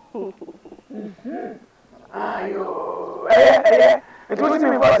 It was me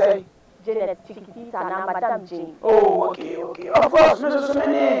for say. Janet Chiquitita and Madame Jean. Oh, okay. Of course, Mrs.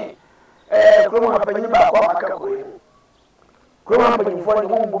 Many. Come up and you back on my cacoy. Come up and you find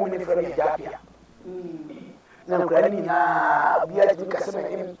one woman in front of Japia. Now, Granny, be at the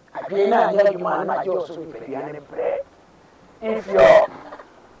Casamanian. I gain a young man, my jaw so if your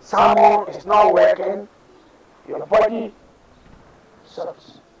salmon is not working, your body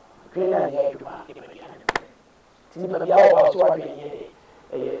sucks. Clean and hair, you are.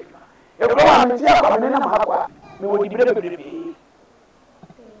 If you want to see a common number, we will be able to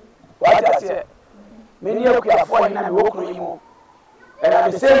what I said. Many of you are falling and walk with you. And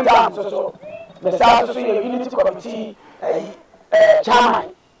at the same time, so the South Unity Committee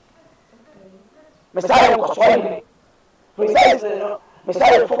chairman. Messiah was following precisely.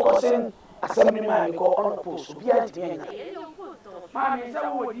 Messiah focusing assembly man go on the post. Be at the end. Mammy, is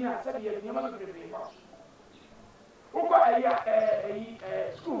that what you have said? You must be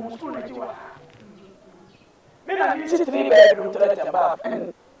school that you are. Men are using 3 bedroom toilet above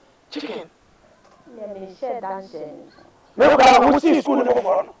and chicken. Let me share dancing. No, I will see school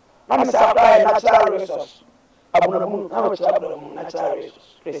for. Mamma supply natural resource. Abunabu, how much natural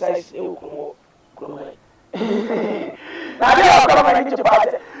resource? Precisely, now they are coming into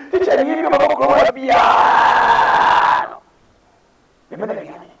party. Teacher, you come up with piano.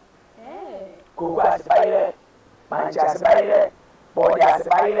 Go as by Manchester by body as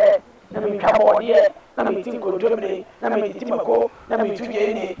by Nami come on here, Nami think of Germany, Nami Timako, Nami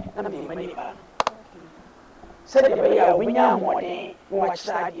Tuye, Nami Manipa. Said the way I win your money, watch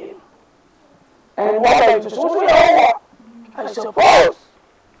that year. And what I suppose I suppose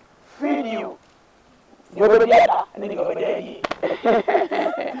feed you. You're the other, and then you're daddy. I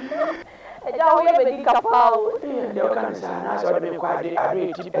don't have any capao. You can't say, I saw them quite a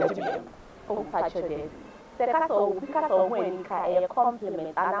rich petty. Oh, Patrick. The castle, because of when a compliment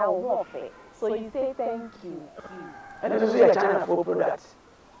and our warfare. So you say thank you. And this is a channel for products.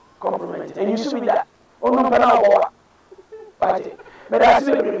 Compliment. And you see that. Oh, no, but Patty. But I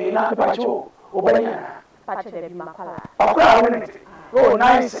see the not Pacho. Patrick, oh,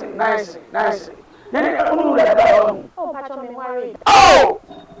 nice. Then I don't know. Oh, Patrick, me worry. Oh!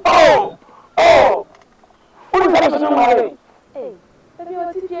 What is that? No worry. Hey, if you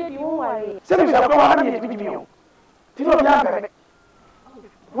are TPA, you won't worry. Send me a problem with you. Tino Bianca.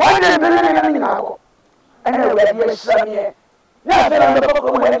 One day, now. And I will be a son here. Now, I'm the book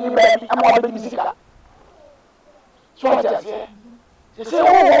when you baby, I'm on the music. So I just say,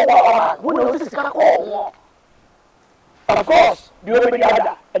 oh, who knows this? Of course, you will be the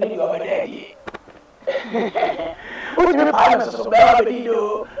other, and then you are there. Who's the pilot? So bad,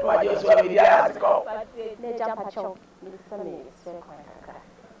 you what you saw with the other go.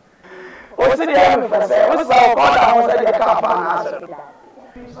 What's the name of the what's our God? I the car.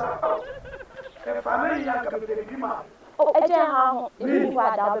 Family, oh, how you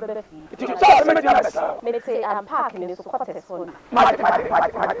are double let's say I'm parking in the phone. Not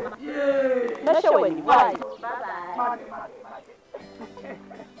sure when you are.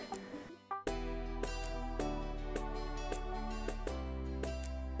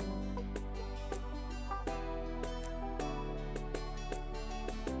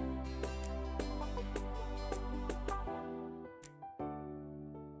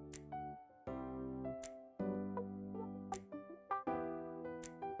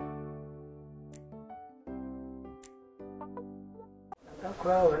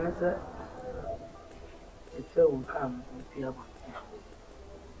 Crowd and it's so calm with the other.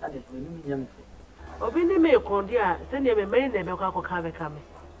 And it's really young. Obini me kondia send you me na me kwa kame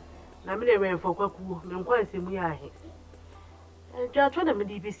na me we for kwaku me nkwa nsemu ya he dwa to na me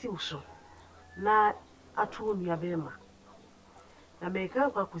di besi uso na atu nua bema na me ka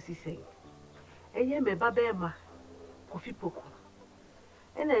kwa kusisen eye me ba bema kofi poku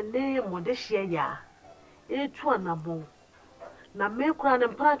ene ne mo de hia ya etu anamo na me kura na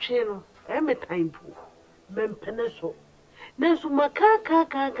mpatwe no e me taimpo me mpene so na so maka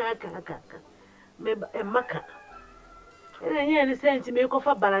me maka ene ni senti me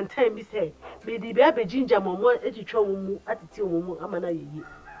kofa valentine bi say me di be abejinja momo etitwa mu atiti mu amana yeyi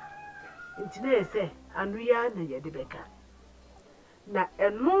ntine ese anu ya na ye de beka na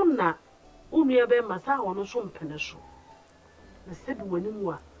enu na unu ya be masa hono so mpene so na sebi wani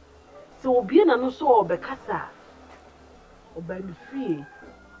mu a se obi na no so obekasa oba mi fie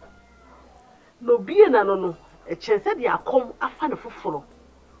no bi na no e chense de akom afa ne foforo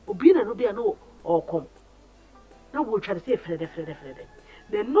obi na no bia no okom na wo twa se frede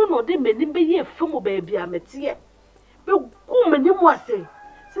na no de mani be ye femu ba bia metie be gu mani mu ase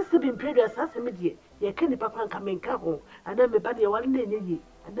sese bi mpredwa sase me de ye ka ni papa nka menka ho ana me ba de wale na enye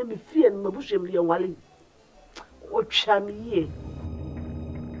ana me fie no mabuhwem de wale o twa me ye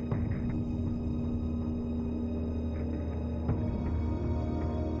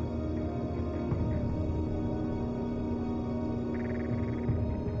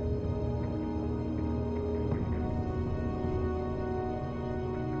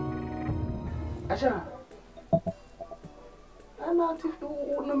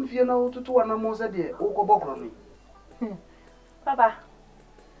I'm fear now to 2 and more said, oh, Kobokobo. Papa,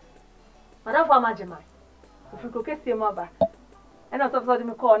 Madame Majima, if you could kiss your mother, And also for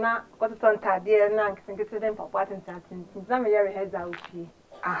the corner, got to turn dear nanks and get to them for what and satin. Some of your heads out here.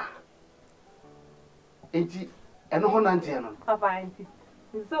 Ah. Auntie, and no Nantiano. Papa, auntie.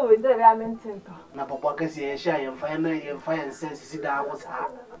 So in the lamenting. Na papa can see a shy and fire and sense see that was her.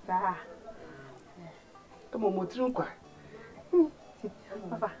 Ah. Come on, Mutruka.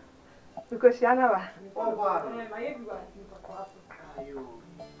 Papa, because she never.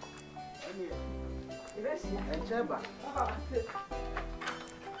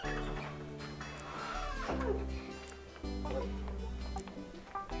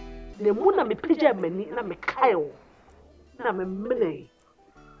 The moon me pija many na me kayo na me mene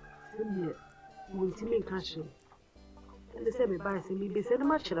sɛ wontimi nka hye ɛne sɛ me baa sɛ mebe sɛ no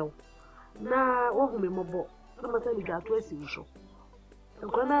makyerɛ wo na wohu me mmɔbɔ na masa ne dwato asi wo so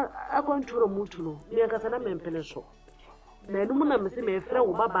nkora na akɔntoro mu tu no meankasa na mempene so na ɛnom na mese mefrɛ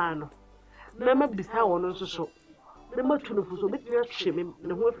wo babaa no na mabisa wɔ no nso so na matu no fu so bɛtumi ahwɛ me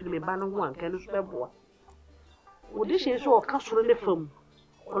ne ho afiri me ba no ho anka no so bɛboa wode hyɛ so ɔka soro ne fam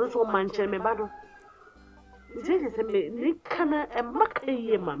ɔno so ɔma nkyɛn me ba no nti sɛ me ne kana ɛmaka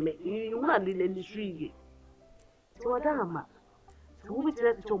yie ma me wura ne n'ani so yie nti wada ama sɛ wobɛtumi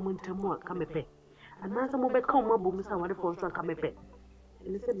atete ɔmo ntamu a ka mepɛ anaasɛ mobɛka ɔmo abɔ mu sɛ awadefoɔ nso anka mepɛ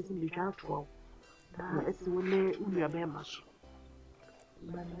ɛne sɛ me sɛ metwa atoa wo na asi wo ne nnua bɛɛma so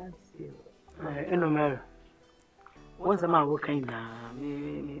ɛno mɛrɛ wɔn sɛm a wɔka nyinaa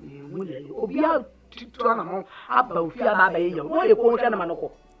mu yɛ obiara tutu na mo aba ofie aba abɛyɛ yɛ wɔn yɛ kɔn hwɛ na ma no kɔ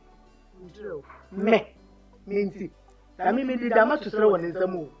mɛ nti na me di dama to sere wɔ ne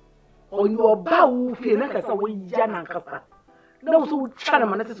nsɛm o ɔnyɛ ɔba wo fie na kasa wɔyɛ na nkasa na wo so wotwa na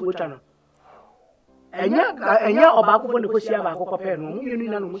ma na sɛ wotwa no ɛnyɛ ɔbaako fo ne kɔ hyia baako kɔpɛ no ɔmo yɛnu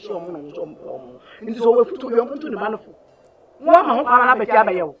na no mo hyia ɔmo na ɔmo hyia ɔmo nti so wɔfutu yɛ ɔmo to ne ba no fo wɔn ama ho kwan na bɛti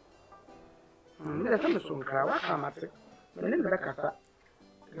abɛyɛ wo ne sɛ me so nkra waka mate me ne bɛ kasa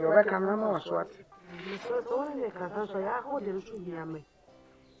yɛ ɔbɛka na ma waso ate so wɔn ne kasa so ya ho de so hia me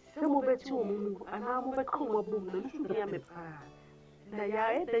sɛ mo bɛti wo mu ana mo bɛka wo abom na so hia me paa na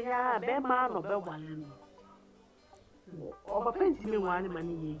ya ɛda ya bɛma no bɛwale no ɔba pɛnti me wane ma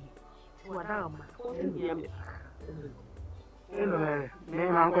ne yɛ yi wada ama hia me me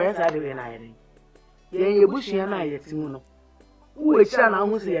man ko yasa de we na yɛ yɛ busua na yɛ ti mu no wo ekyira na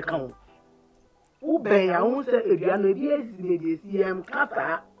ho se yɛ ka wo wo bɛn ya ho se edua no ebi esi yɛm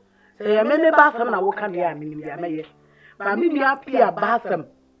kasa sɛ yɛ me ba asɛm na wo ka de a minim ya mɛyɛ ba me bia pia ba asɛm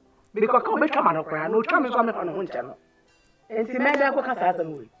because ka obetwa ma no kora na otwa me so me fa no ho nkyɛ no enti me da ko kasa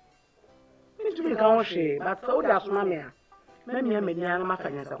asɛm we me tumi ka ho hwe but so wo da soma me a me me me nya na ma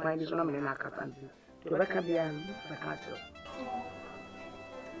fanya sa kwan bi so na me na kasa nti to bɛka bia na ka kyerɛ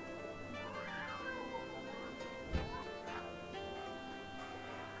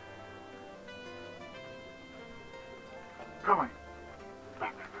Come on.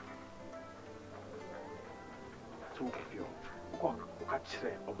 So if you go catch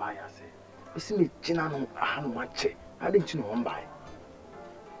or buy us, you see me chinano a hand much. I didn't know one buy.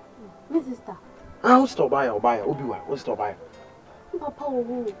 My sister. I'll stop by or buy Obi-Wan. What's stop by? Papa,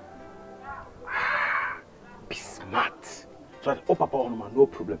 who? Be smart. So that Papa on man, no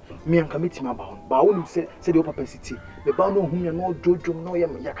problem. Me and committee my bound. But I wouldn't say the Papa city. The bound no whom you know, Jojo, no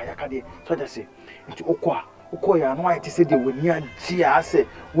yaka de. So that say into Okwa. Okoya no I say the when you chia say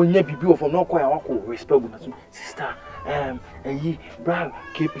when you be from no koya wako respect una sister yi bra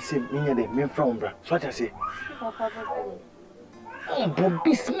keep say me dey me from bra so what I say but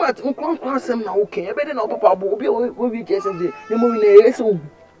be smart nkwan asem na okay e be dey na papa bo obi we just say dey mo we na ese o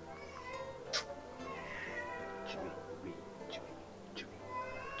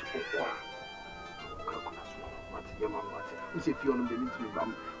Ise fi onu be mi ti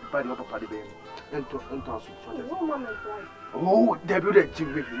bam pa de papa de be Ento oh, debut de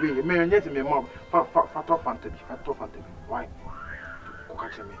TV. Me nyet me mom. Fa top fantasy. Why? Ko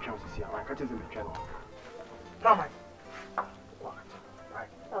catch me chance see. Why catch me chance? Mama.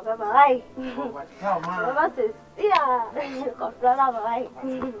 Baba bye. Baba says, yeah. Baba bye.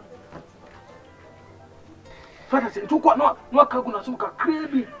 Father say, "Tu ko no ka guna so ka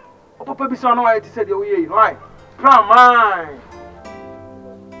krebi." O papa bi so no why ti say de we why? Pramai.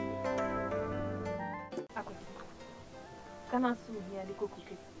 Kana su here the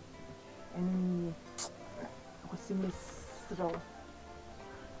cookie. And I see Miss Row.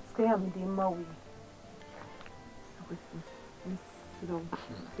 Stay am the Maui. Miss Row.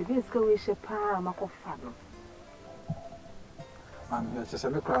 The best go we shepa makofa no. Man, yes, say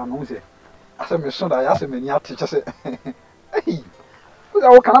me cry no say. Asa me so da ya say me ni ate say. Hey.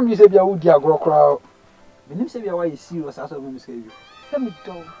 Wo kan am say bia wo di agro kra. Me nim say bia why serious asa me say you. Say me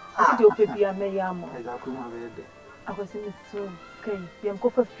do. I see the opepia me yam. Exactly ma be there. I was in the soul. sky, be go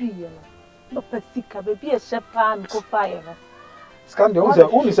for free. No pasika, baby a shepherd go fire. Scandal,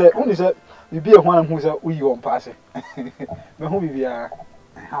 only say, we be a one who's a we on passing. No, who we are.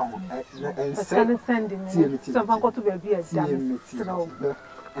 And sending someone got to be a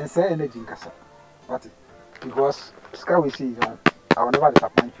and say energy in Casa. What? Because Sky we see, I will never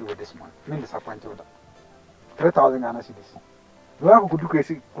disappoint you with this one. Me disappoint you. 3,000 Ghana cedis. You are good to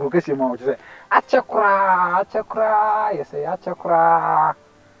crazy, more to say, Achakra, you say, Achakra.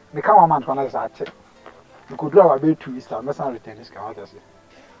 Become a man for us, Ache. You could draw a bit to Easter, must not return this car.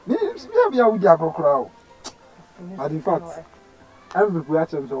 Maybe I would go crowd. But in fact, every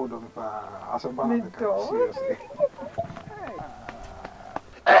person is old as a man.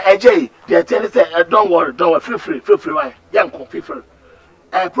 Jay, the tell us, don't worry, feel free, why? Young coffee free.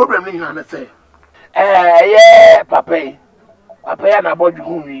 Problem in Hannah say. Yeah, Papa, and I bought you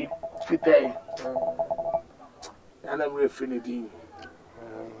home, fit there. And I'm refinity.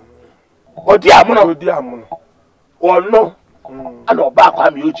 Oh, dear Mono, or no, and no back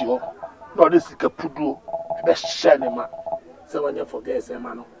on you, no, this is a pudu, best shanima. So when you forget, a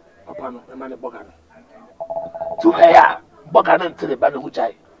man, upon a man, Bogan. To her, Bogan to the banner which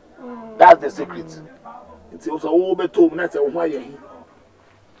I. That's the secret. It's also over 2 minutes and why you.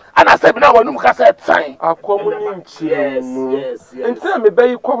 And I said, now, when you can say, time. I come yes. And tell me,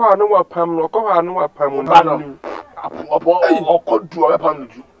 baby, come on, no pam, no come on, no pam, or could do a pam.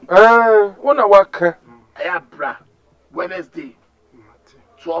 When I work, Bra, Wednesday,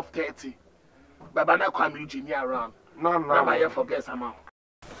 12:30. Babana come Eugenia around. No, I here forget somehow.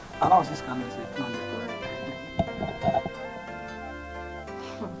 I know this can say.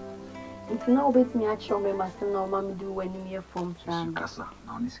 If you know me, I show me myself now, mommy do when you hear from Casa.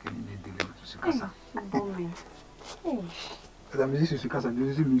 Now, this can be delivered to Casa. Hey, the musicians, Casa,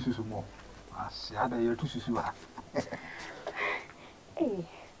 this is music more. As I had a year to Susua. Hey,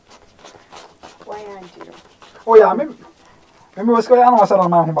 why aren't you? Oh, yeah, maybe was going on was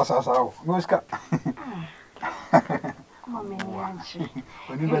around my home, Bassao. Muska. Mommy,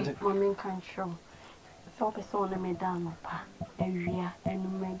 can't show. So, I saw them down, pa, area,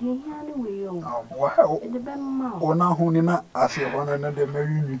 and my dear, oh, wow, the Bemma, or now, who not as you one another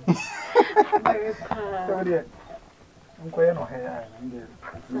marry me. I'm quite no hair,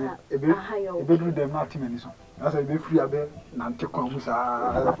 a bit with them not too many. As I be free a bit, not to come.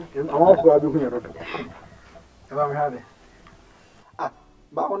 I'm all for a here. If I'm having. Ah,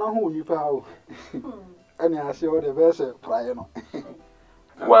 but when I hold you power, and I see all the vessel prior.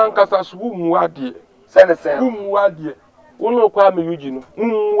 One Casas womb, what dear. Send a sale. What dear. One no crime, Eugene.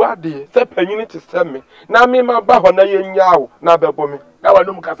 What dear. Say penny to send me. Now me my bahona yen yaw, now bebomi. Now I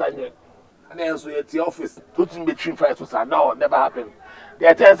don't Casanya. And then so at the office, putting between 5 to 7. No, never happened. They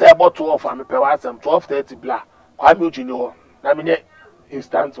attend about 12 and per hour, 12:30 blah. Quite Eugene. I mean,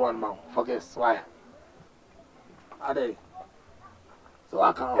 instant one man. Forget why. Are they? So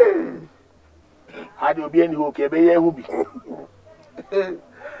I can't. How do you be any okay? Be here who be?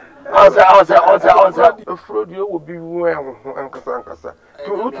 Answer. Afraid you will be well, Uncle Sankasa.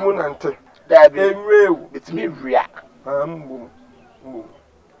 To look moon and that be real. It's me react. Now,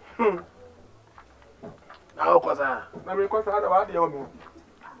 because I had the other.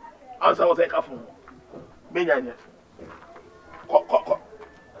 Answer was a careful. Benjamin.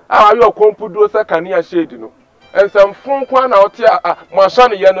 How you computer second year shade, you know. And some phone quan out here, my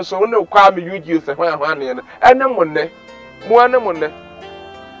son, yen, so no crime you use a one and no money. One money.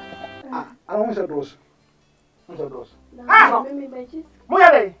 I don't say those. Ah,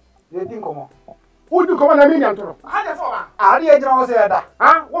 Moyale, they think come on. Who do come on a million? I didn't know that.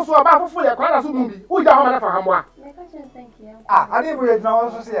 Ah, what's about for your quite a movie? Who don't have for Hamwa? I didn't know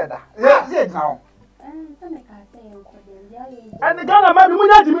also say that. Yes, now. And the Ghana man, we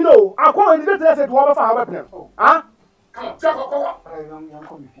not even know. I call it the said one of our weapons. Ah, come,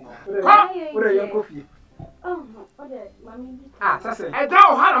 ah, that's it. And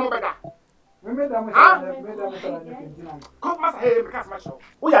now, Hannah, come, Master, because my show.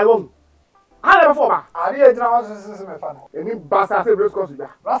 We are alone. I never former. I didn't know this is my fun. Any bastard risk of you.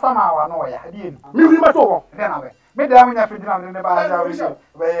 Last time I know I didn't. Me, my talk. Then I made the army of Fidram in the bar.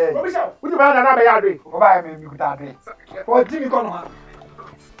 Would you buy another yard? Buy me, you could have for Jimmy Conner.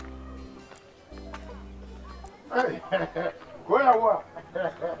 Go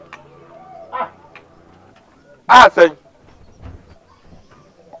Ah, say.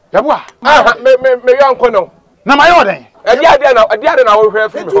 Yabwa. Ah, me uncle no. Na my order. A dear now will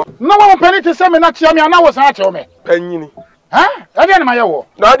have no one penny to send me not to me, and I was not your me. Penny. Huh? I didn't my own.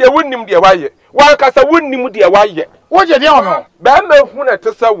 Now they wouldn't him dear why. One cast a wouldn't him dear why. What you don't know? Bambo Funa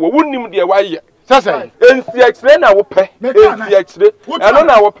to say, wouldn't him dear why. Sasa. Ensi explain na wo pe. Ensi explain. Eno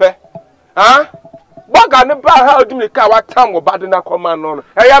na wo pe. Ah? Boga ne ba ha odi me ka wa tam wo bade na koma no.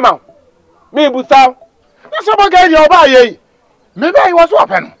 Eya ma. Me busa. Na so boga ye oba ye. Me be yi wo so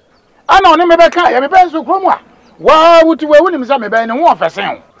ope no. Ana oni me be ka ye me be nso kromu a. Wa wuti we wuni me sa me be ne ho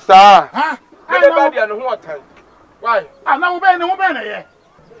ofesen o. Sa. Ha? Me ba dia ne ho otan. Why? Ana wo be ne ho be na ye.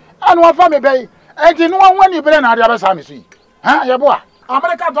 Ana wa fa me be. Enti no wani be na ade abesa me so yi. Ha ye bo a.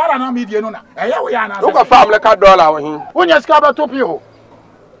 America dollar na me die no na. Eye wo ya na. Wo ka fa America dollar wo hin. Wonya ska ba to pi ho.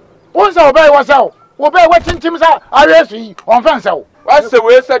 Wonsa obey wasao. Obey what chinchim sa aresu on fansa. Wa se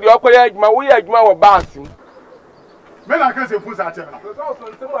we se de okoya adwuma wo ya adwuma wo bansim. Me na kan se fu sa che na. So so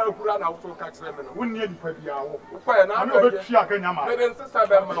ntem wa kura na wo so ka kire me no. Wonni edi pa bia wo. Wo kwa na na obe twa kan nyama. Me den sisa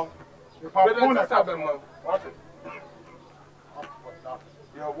be ma. Me den sisa be ma. What?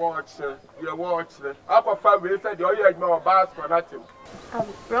 Your watch. Apa fa we se de oya adwuma wo bas for nothing.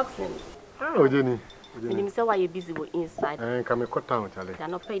 Roxanne. Oh, Jenny. When you say why you busy with inside. Come cut down, Charlie.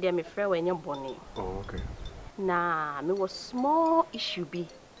 Can not pay them a fair when you're born. Oh, okay. Nah, me was small issue be.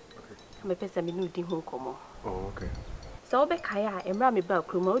 I'm a person me new home come. Oh, okay. So be kaya e mra me ba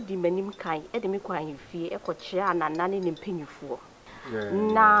kroma odi manim kan e de me kwan fie e ko chia na nane ne mpanyufo.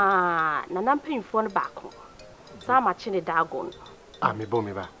 Na na mpanyufo no ba ko. Sa ma chi ne dagon. Ah, me bo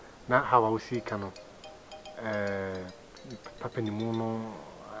me ba. Na how I will see kano. Papa ni mu no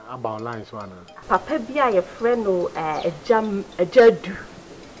about line so ana. Papa bia ye friend no ejadu.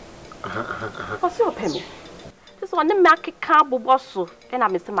 What's your penny? This one na makeka boboso e na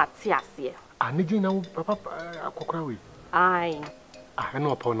me se mate ase. Ani gi na papa akokra we. Ai. Ah,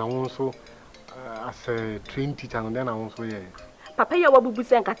 no pa na won so as a train teacher no then na won so ye. Papa ya wabubu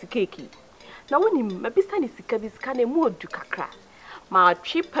se nkate keki. Na woni mabisa ni sika na mu odu kakra. Ma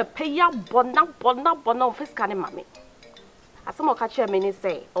twi papa ya bona ofiska ne mame. Asamo ka che me ni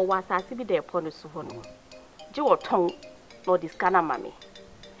say o wa asase bi de po no so ho no. Je wo ton no diska na mame.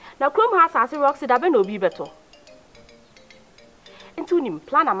 Na krom ha asase Roxy da be na obi beto. Enti unim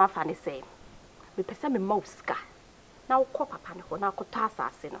plan ama fa ne say. Me pesa me mauska. Na wo ko papa ne ho na ko ta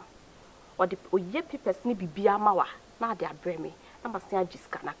asase no. O de oye pipes ni bibia mawa na de abre me na masen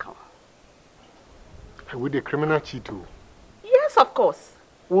agiska na kan. With the criminal cheat too. Yes, of course.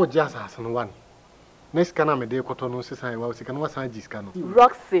 Wo just as one. Next kana me de koto no sesan wa sika no wasan agiska no.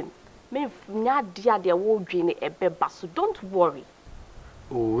 Roxin, me nya dia de wo dwene ebeba so don't worry.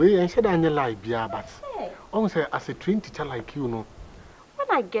 Oh, we and said I lie bia but. On say as a train teacher like you no. When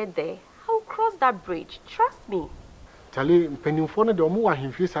I get there, I'll cross that bridge. Trust me. Charlie, penny for the omu wa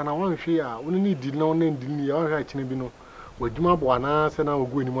himfi and I want to fear. We need did no name didn't you right chinebino. We do my boana send I will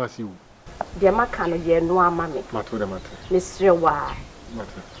go in was you. Dear Macano, ye no mammy. Matu the matter. Monsieur, why?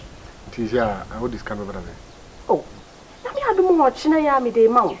 Matter. Tis ya, I would discover brother. Oh, let me have the more chinayami de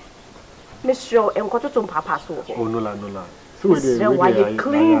mount. Monsieur, and Cototum Papa so. Oh, no la. So why you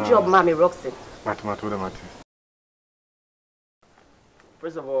clean job, Mammy Roxy? Matu the matter.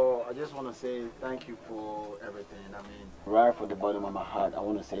 First of all, I just want to say thank you for everything. I mean, right from the bottom of my heart, I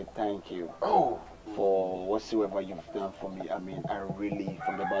want to say thank you for whatsoever you've done for me. I mean, I really,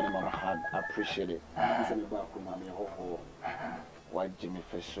 from the bottom of my heart, appreciate it.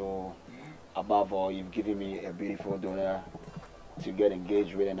 Above all, you've given me a beautiful daughter to get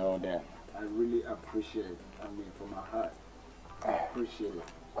engaged with and all that. I really appreciate it. I mean, from my heart, I appreciate it.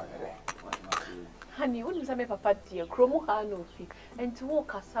 Honey, wouldn't say papa dear, Chromo no fee, and to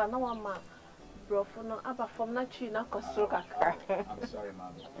walk a son, no ma, bro, for no other from that tree, not Costroka. I'm sorry,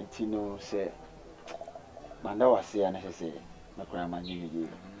 Mama. And Tino said, Mandawa say, and I say, my grandma knew you.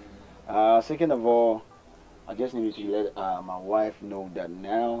 Second of all, I just need to let my wife know that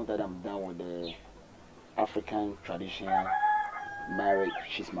now that I'm done with the African traditional marriage,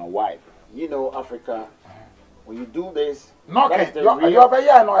 she's my wife. You know, Africa, when you do this, no, no,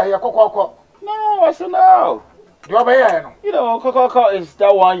 I said no. You know, Coco is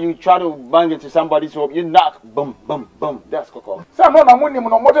that one you try to bang into somebody's home, you knock, boom, boom, boom. That's Coco. Someone no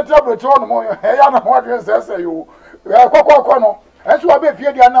more trouble to on more. Hey, I know what you say. You Coco. And so I be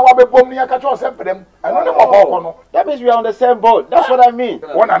feared and now I be bombing a catch or them. I don't know. That means we are on the same boat. That's what I mean.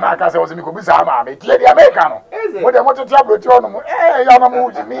 One and I was in Kubisama, the American. What I want to trouble to on more. Hey,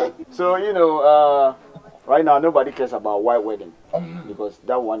 Yana me. So, you know, right now nobody cares about white wedding because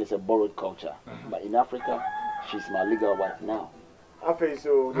that one is a borrowed culture. But in Africa, she's my legal wife now. After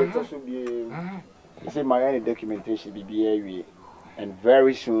so, there should be you see my any documentation be and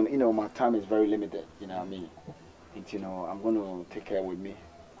very soon, you know, my time is very limited. You know what I mean? You know, I'm going to take care with me.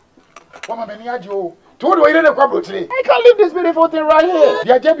 I can't leave this beautiful thing right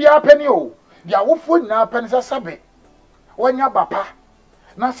here. There be a penny. There will food now pennies a sabbath. When your papa,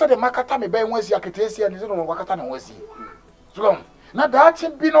 na said the makata me ben wasi aketesi and no wakata na wasi so na da chi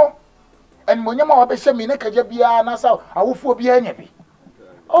bi no en monyama wa be hye me ne kaja bia na sa awofo bia nya bi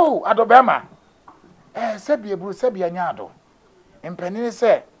oh adobema said be buru said be anya ado empani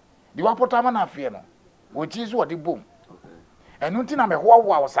se di wapota ma na afie no wo chi so de bom enu nti na me ho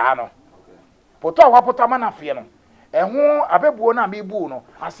wo sa no poto wapota ma na afie no ehu abebuo na me bu no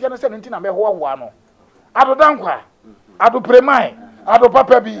ase no se nti na me ho wo ano ado dankwa ado premai ado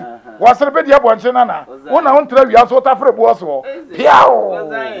papa bi wasere be dia bonche na wona won tra wia so ta fre bo so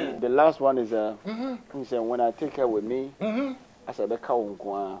piao. The last one is he said when I take her with me I said be ka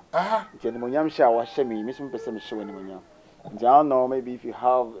wonko a nti mo nyam sha wa hye me sim pese me hye wani mo nyam nti I don't know, maybe if you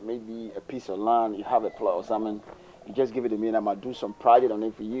have maybe a piece of land, you have a plot or something, you just give it to me and I'm gonna do some project on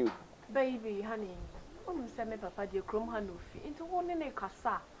it for you. Baby honey say me papa de krom ha no fi into won ne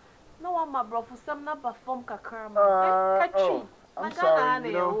kasa na wa ma brofo sam na perform kakrama kachi I'm sorry,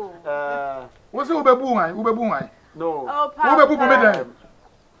 you know, what's it ubebu ngai? No. Oh, papa. Ubebu me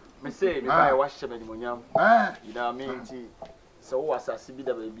me say me buy wash them anymore nyam. You know what I mean? So what's a sibi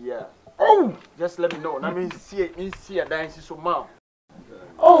da baby? Oh, just let me know. Na me see a dance so ma.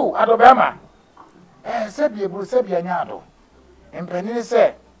 Oh, adobema. Said be buru said be anya ado. Empani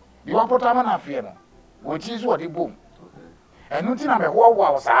say, di wapota ma na afie no. Wo chi so de bom. Enu nti na me ho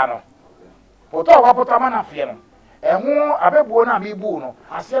wo sa no. Poto wapota ma na afie no. Ehu abebuo na me bu no.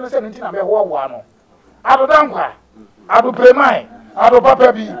 Ase no se nti na me ho wo ano. Ado dankwa. Ado premai. Ado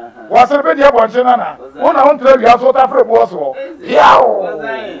papa bi. Wasere be dia bonche na. Wona won tra wia so ta fre bo so.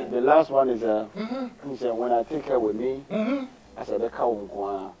 Piao. The last one is he said when I take her with me I said be ka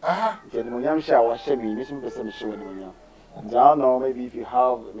wonko a. Nti mo nyam sha wa hye me sim pese me hye wani mo nyam. I don't know, maybe if you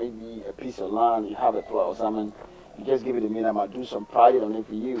have maybe a piece of land, you have a plot or something, you just give it to me and I'm gonna do some project on it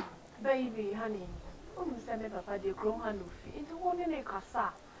for you. Baby honey say me papa de krom ha no fi into won ne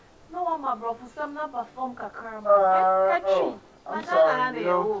kasa na wa ma brofo sam na perform kakrama kachi I'm sorry, you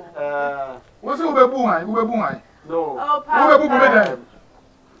know, what's it ubebu ngai? No. Oh, papa. Ubebu me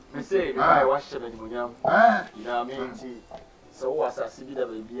me say me buy wash them anymore nyam. You know what I mean? So what's a sibi da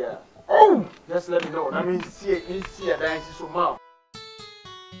baby? Oh, just let me know. Na me see a dance so ma.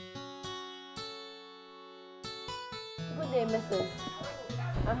 Good day, Mrs.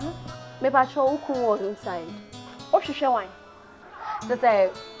 Me patrol who was inside. What you share wine? They say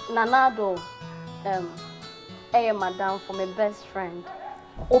Nanado madam for my best friend.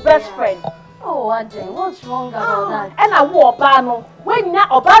 Oh, best friend. Oh, Aden, what's wrong about that? And I walk bano. When na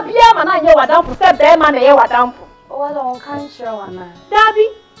oba bia man na ye wadam for say be man na ye wadam for. Oh, I don't can't show one. Dabi.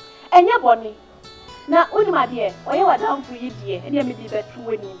 Enye boni. Na unu ma de o ye wadam for yi de. E de me di betu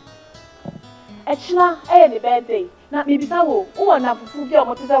wani. Echina the birthday. Na me bisa wo na fufu bi o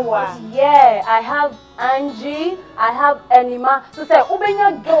mo tese wo a. Yeah, I have Angie, I have Enima. So say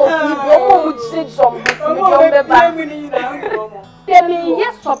ubenya girls ni bi o mo chire some There be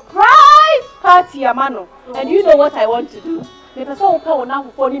a surprise party amano. And you know what I want to do? Me person wo pa wo na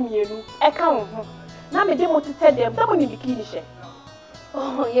fufu ni mienu. E ka wo ho. Na me de mo tete dem. Da mo ni bikini she.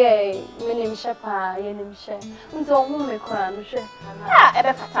 Oh yeah, me name Shepa, ye name She. Unto hu me kra no hwe. Ah, e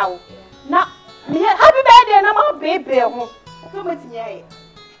be fata wo. Na me happy birthday na ma baby ho. So metinye ye.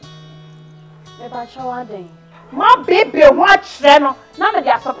 Me ba chawa den. Ma baby ho a kire no. Na me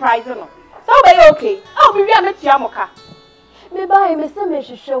dey surprise no. So be okay. Oh me wi a metia moka. Me ba me se me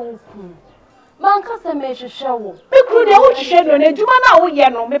hwehwe wo ku. Man ka se me hwehwe wo. Me kru de wo hwehwe no na djuma na wo ye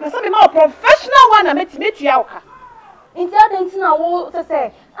no. Me pese me ma professional one na metia woka. Inti adenti na wo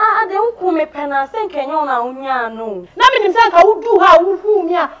say ade nku me pena se nkenyo na unya no. Na me nim se nka wo du ha wo hu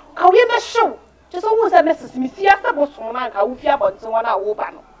mi a ka wo ye be hyew. Je so wo se message mi si asa bo so na nka wo fi abonte wona wo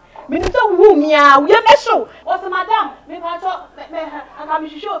ba no. Me nim se wo hu mi a wo ye be hyew. O se madam me pa cho me aka mi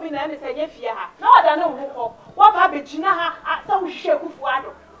hwehwe obi na me se ye fie ha. Na oda na wo ko. Wo ba be gina ha sa wo hwehwe kufu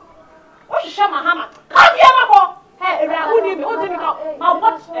ado. Wo hwehwe mahama. Ka fie ma ko. Hey, era hu ni mi o ti mi ka ma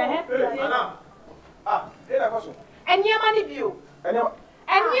what madam. E da ko so. Enyama ni bio.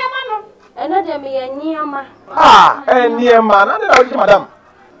 Enyama no. Ena de me enyama. Enyama na na o madam.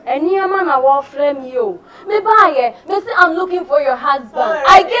 Enyama na wo frame you. Me buy me say I'm looking for your husband.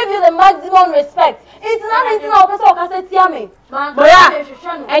 I gave you the maximum respect. It's not anything na person o ka say tia me. Boya.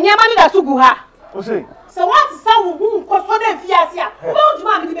 Enyama ni da sugu ha. O say. So what is how who ko so dem fiase a. Wo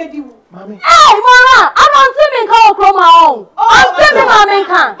juma mi be di wu. Mami. Hey, mama, I don't see me call chroma on. I'm telling mama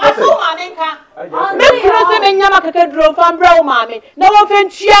can. Aso mama can. Me kuro se me nyama keke dro fan bra wo mama. Na wo fe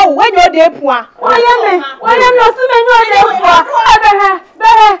ntua wo when you dey pua. Why am no see me no dey pua. Be.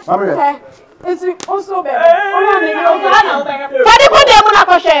 Mami. It's also be. Oya me no. Fadi ko dey mu na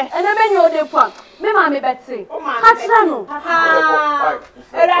ko hwe. Ene me no dey pua. Me me mama beti. Katra no. Ha.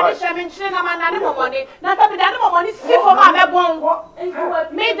 Era ni shame nchire na manane momoni. Na sabi dane momoni si fo ma me bon.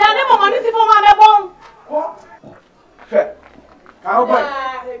 Me dane momoni si fo ma me bon. Fe. Ka boy.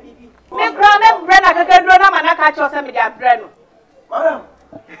 Me kra me bre na keke dro na mana ka cho se me dia bre no. Madam.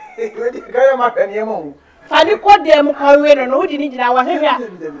 We di ga ma pe ni mo. Fani ko dem ka we no wo di ni gina wa hwehwe a.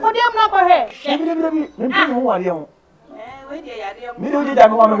 Ko dem na ko hwe. Me bi mo wa de mo. We di ya de mo. Me do di da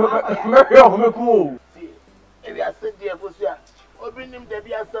me wa me hwe o me ku o. If you are sitting there, Fosia, open him the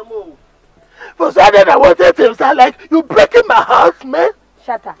Biasamo. Fosia, then I wanted to sound like you breaking my house, man.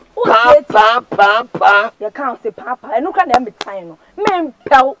 Shut up. Pam. You can't say papa. I no can be time. Men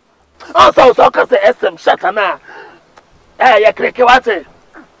pal. Also, so can say SM shut up now. You click what it.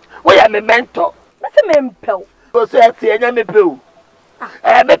 We are my mentor. That's a men pal. Fosia, see, me poo.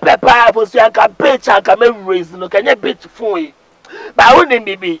 Me papa, Fosia can pitch and can raise no can you bitch for you. Ba woni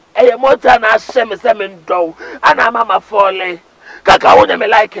bibi eye mota na ahye me se me ndo ana mama fole kaka woni me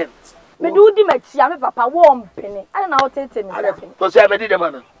like him me do di matia me papa wo mpene ana na wotete me se to say me di dem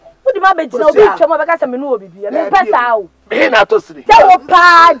ana wodi ma be gina obi twemo be ka se me no obi bia me pesa o me na to siri te wo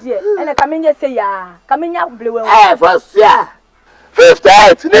pa de ene ka menye se ya ka menya blewe for sia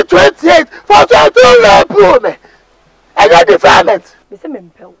 58 ni 28 for 22 level me I got the farmers me se me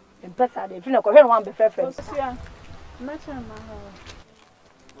mpel me pesa de fi na ko hwe no wan be frefre sia macha ma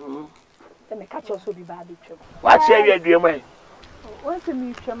ho me catch us obi ba be twem what share you do man what's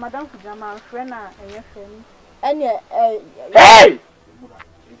me twem madam kujama friend na enye friend ene hey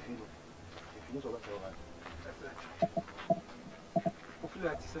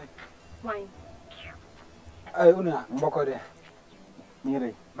why una mboko de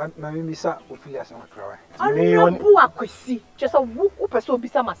mire mami misa ofilia se wakra me bu akwesi just wo person obi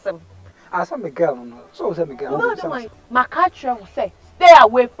sa masem asa me girl no so say me girl no my catcher will say stay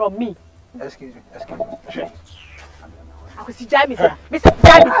away from me. Excuse me. Akwesi jai me say jai me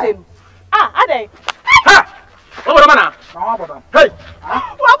say ade ha obo mana na obo hey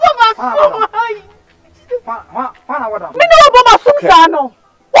wa bo ma so fa na wada me no bo ma so sa no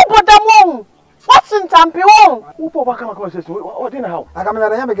wo da mo what's in tampi wo wo ba kama say o dey na how aga me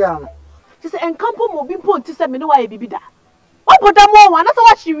na me girl no she say enkampo mo bi mpo nti say me no wa e bibida oboda mo wa na so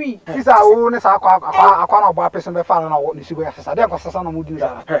wa shiri sisa wo ne sa akwa na obo apese be fa na wo ni sibo ya sisa de ko sasa na mo di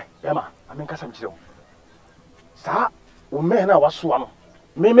sa he ema amen kasa mkire wo sa wo me na waso ano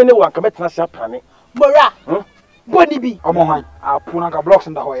me ne wa nka metena sia prane mora boni bi omo han apuna ka blocks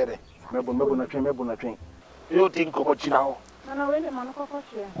nda ho ye de mebo na twen you think ko china ho na we de man ko ko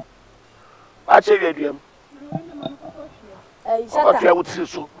hwe a che we duam shata o wo tiri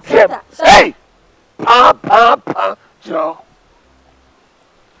so hey pa Joe.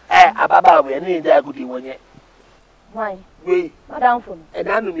 Ababa we ni da gudi wonye. Why? We. Madam phone. E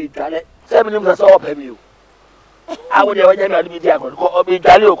da nu mi dwale. Se me nim so so pa mi o. A wo de wonye mi adu bi dia ko obi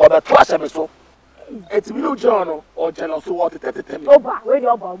dwale o ko be to asem so. Eti mi no John no o jealous so what tete mi. Oba, we dey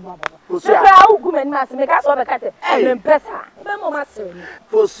oba. Sebra u gu meni ma se me ka so be kate. Me mpesa. Be mo ma se ni.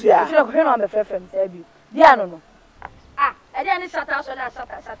 Fosia. Fi na ko hwe no be frefrem se bi. Dia no. E dey ni shata so da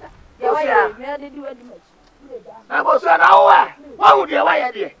shata. Ya wa ya, me dey di we di match. Na bo so na wo wa. Wa hu de wa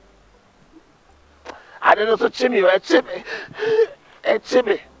ye de. Ade no so chimi e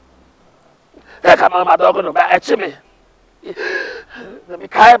chimi. E kama ma dogo no ba e chimi. Me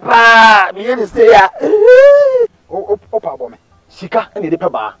kai pa, me ye stay ya. Opa bo me. Sika ene de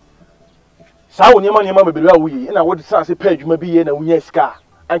peba. Sa wo nyema beberu a wuyi, na wo de sa se pa adwuma bi ye na wunya sika.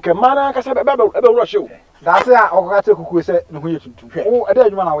 Anka mana ka se be rush o. Da se a okoka te kuku se ne ho ye tuntum. O ade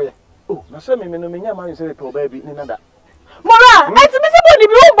adwuma na wo ye. Oh, na se me no menya ma se pe oba bi ni nada. Mora, enti me se boni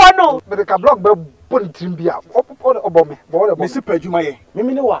bi wo bo no. Be ka block be boni trim bia. Obo me. Bo de bo. Me se pa adwuma ye. Me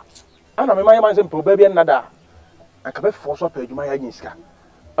ne wa. Ana me ma se pe oba bi nada. Anka be fo so pa adwuma ye anya sika.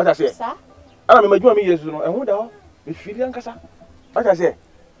 Ota se. Sa? Ana me madwuma me yesu no ehun da ho. Me firi ankasa. Ota se.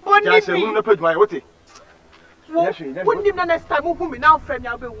 Boni bi. Ja se hu na pa adwuma ye wote. Boni na next time hu me na frame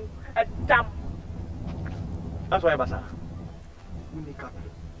ya be hu. E dam. That's why basa. Uni ka.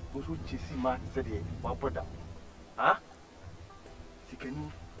 Bo so chesi ma se de wa boda. Ha?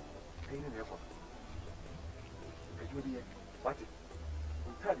 Sikeni. Kaine ne ko. Ajudi ye. Wati.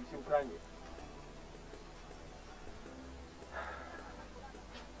 Untadi si ukranie.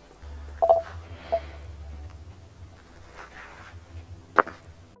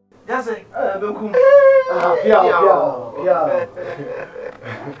 Jase, benkum. Pia.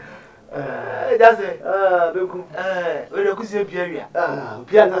 Jase, benkum. We do kusie pia wi.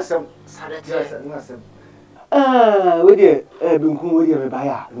 Pia na sem. Sadete. Na sem. We de benkum we de me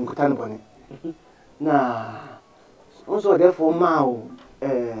baya, benkuta no bone. Na. Also therefore ma o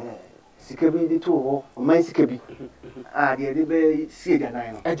Sikabi the two, or my sikabi. Ah, the other see the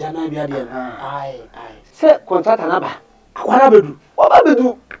nine. A jana be adian. Aye. Say, contract anaba. What abedu? What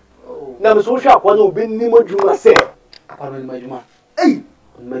abedu? Now, the social one will be Nimo Juma say. Upon my Juma. Hey,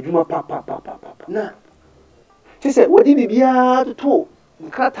 my Juma papa. Nah. She said, what did he be to two?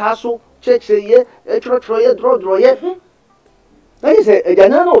 Cat hassle, church a year, a troye, draw yet. Now you say, a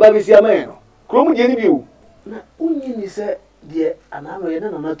janano, baby, see a man. Chrome Jenny. Now, only said, dear, and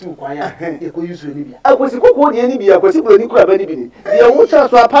I'm not too quiet. You could use Libya. I was a cook on the Libya, was a good crab anybody. The old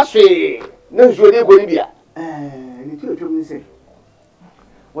chance were passing. No, sure, they go Libya. And it will say,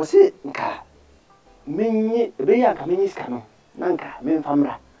 was it Nka? Many, Beya Kaminis Cano, Nanka, men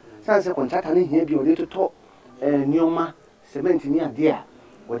famra. Sans a contract and here be a little talk, Nioma, cement near dear,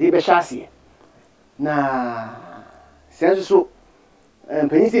 or they be chassis. Na, sense so, and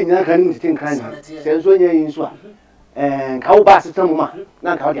Penny Nanka think kind, sense when you're in Swan. And cow basset some woman,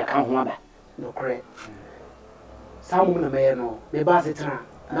 not how they account mother. No credit. Some women may know, they basset.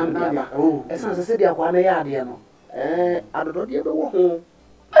 Oh, as I said, I want a yard, you know. I don't know home.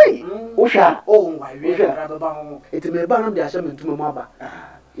 Hey, Usha, oh, my reader, it may burn the assembly to my mother.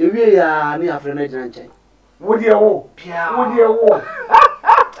 You really are near French. Would you all? Would you all?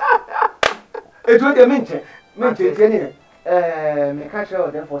 It would be minted. Me catch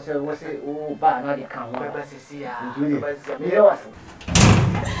out there for sale was it oh bad not the count. This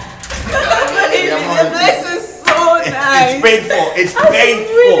is so nice. It's painful. It's painful.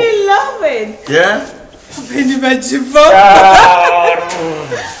 I really love it. Yeah?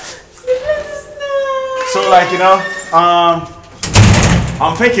 So like, you know,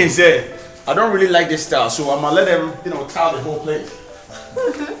 I'm thinking say I don't really like this style, so I'm gonna let them, you know, tile the whole place.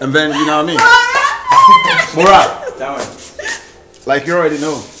 And then you know what I mean? Murat, that way. Like you already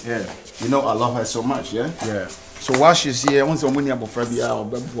know. Yeah. You know I love her so much, yeah? Yeah. So while she's here, once I'm winning about Fabia or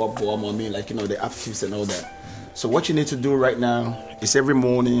mommy, like you know, the actives and all that. So what you need to do right now is every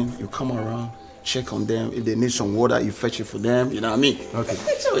morning you come around, check on them. If they need some water, you fetch it for them. You know what I mean? Okay.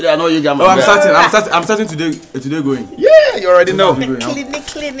 So I know you got my I'm starting today going. Yeah, you already know.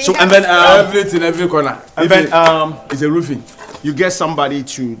 Clinic. So and then everything, every corner. And then it's a roofing. You get somebody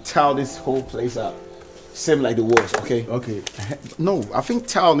to tile this whole place up. Same like the walls, okay? Okay. No, I think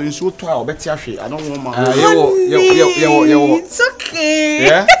tile is so tile, but I don't want my It's okay.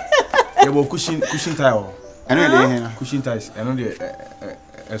 Yeah? Yeah, cushion tile. I know they cushion tiles. I know they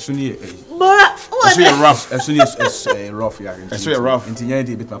as soon as rough. As soon as rough, yeah. As soon as rough.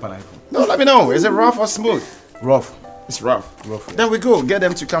 No, let me know. Is it rough or smooth? Rough. It's rough. Then we go. Get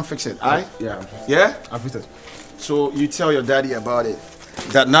them to come fix it. Alright? Yeah. Yeah? I'll fix it. So you tell your daddy about it.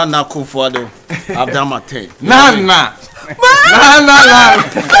 That now cool for though. I've done my thing. Nah.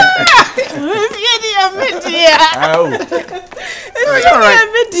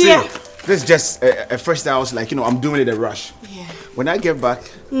 This is just a first I was like, you know, I'm doing it a rush. Yeah. When I get back,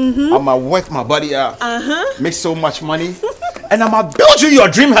 I'm gonna work my body out, make so much money, and I'm gonna build you your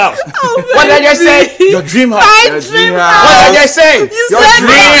dream house. Oh, what did I just say? Your dream house. Your dream house. What did I just say? Your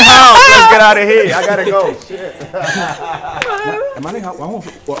dream house. Let's get out of here. I gotta go.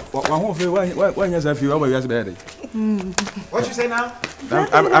 What you say now?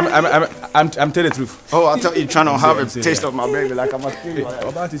 I'm telling the truth. Oh, I thought you're trying to have a taste of my baby like I'm a kid.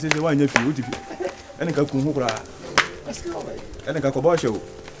 About to say the one you feel. And I come home. And I come show.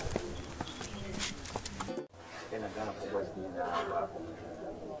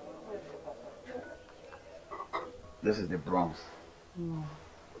 This is the Bronx.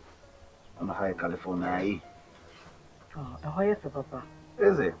 I'm a high California. Oh, how is it, Papa?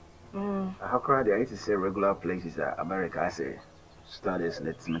 Is it? How crowd I need to say regular places at America. I say studies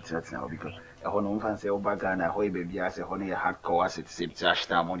let's now because I don't know if I say over Ghana, how baby I say honey hardcore as it said trash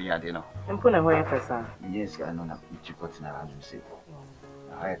time money I don't know. I'm putting away for some. Yes, I know that you put in a say.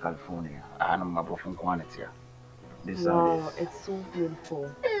 High California. I know my from quantity. Wow, it's so beautiful.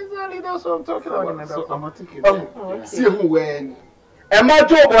 Exactly, that's what I'm talking about. So I'm not thinking. See who when. Emma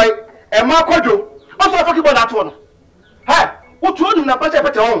Joe boy, Emma Kojo. Also talking about that one. Hey, what you do na pacha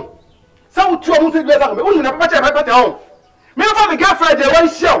pacha on? So what you want to do that? We na pacha pacha on. Me no for the girlfriend dey one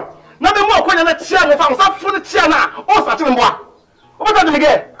show. Na be more kwanya na chair me fa so for the chair na. O sa chim boa. What about me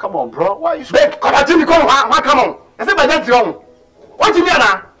again? Come on, bro. Why you so? Come on, Jimmy, come on. I say by that on. What you mean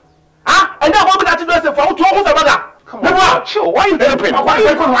na? Ah, and then what would that do say for what you want to come on, chill. Why are you helping? Why are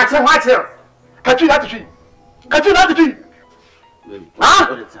you going to watch here? Catch you that tree.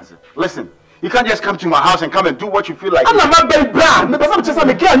 Huh? Listen, you can't just come to my house and come and do what you feel like. I'm not very bad. Me person just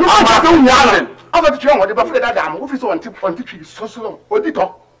me care. You can't do nothing. I'm not trying to be that damn. What is on tree so long?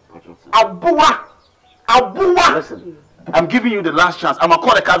 Odito. Abuwa. Listen, I'm giving you the last chance. I'm gonna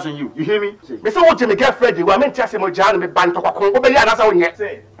call the cops on you. You hear me? Me say what you get Freddy. We meant to say mo jana me ban to kwakon. Obe ya na sa wonye.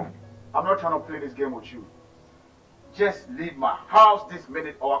 Say, I'm not trying to play this game with you. Just leave my house this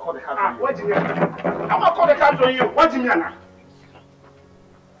minute or I'll call the cops on you. What do you mean? I'm gonna call the cops on you. What do you mean?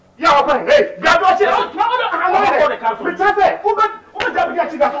 Yeah, okay. Hey, you are not here. I'm gonna call the cops on you. Me say, Obe jabi get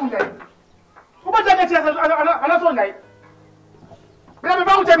chiga so wonye. Obe jabi get chiga ana so wonye. Me na me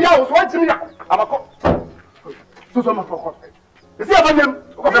ba uche bia o so what do you mean? I'm gonna call. So much for court. You see about them?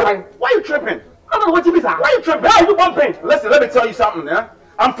 Why are you tripping? I don't know what you mean, sir. Why are you tripping? Why are you bumping? Listen, let me tell you something, yeah?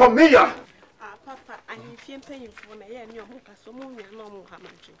 I'm familiar. Papa, I ain't paying for me. Yeah, no, so no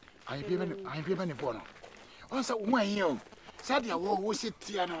I ain't paying for no. Also, when you said you will sit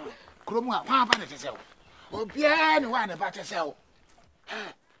here, no, Kroma, one about to sell. Oh, bien, one about to sell.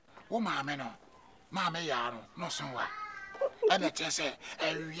 Oh, mamma, no, mamma, yano, no, somewhere. And it is a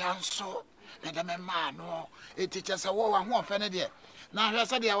young so. Madam man, no, it teaches a war and one fanny dear. Now, I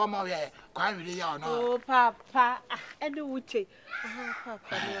said, I want more quite really, no. Oh, Papa, I do what you. Oh, Papa,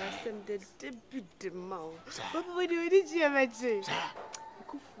 I send the deputy mouth. What would you do? You say,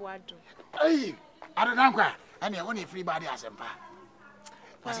 hey, I don't know, and you only free body as a pa.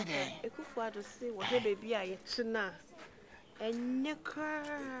 What's it? A good father say, what baby I yet now. And you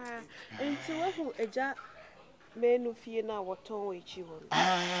cry. And so, who a jack men who fear now what all you want.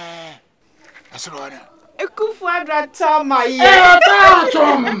 That's right. A good father, Tom, my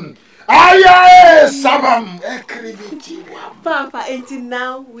Tom. Aye, Sabam, Papa, until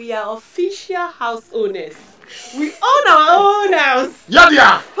now we are official house owners. We own our own house.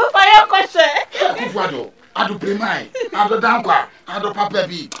 Yadia. Papa, your question. Kufado, Adu Primai, Adu Dankwa, Adu Papa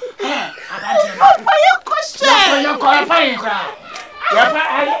B. Papa, your question. You're qualifying.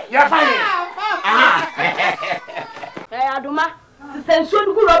 You're fine. Hey, Aduma, sensual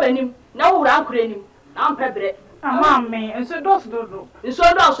good Robenim. Now we're anchoring. I'm prepared. Mamma, and so does do. And so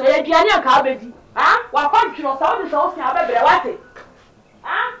does a piano carpet. Ah, what country or South is also a baby? What?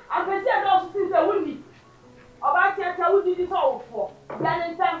 Ah, I can say those things are windy. About what did this all for?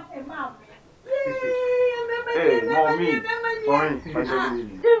 Then in time, a mouth. Hey, mommy.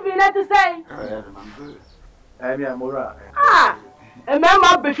 Didn't be let to say. I'm alright. Ah, a man,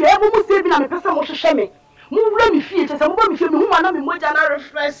 but you ever was saving a person was a shame. Move let me feel just a woman feel who are not in what I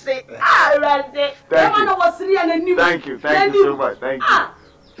refresh say. Ah, right there. Thank you so much. Thank you.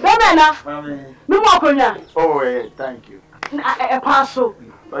 Mommy. No more. Oh, thank you. A parcel.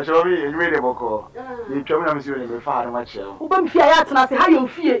 But show me in reading book. You tell me I'm seeing the father much. Open fear and I say how you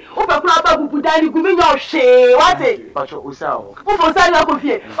fear. Open proper who put down the your shame. What it? But you saw. Who for sign up of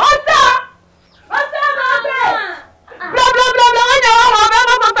fear? Blah blah blah blah.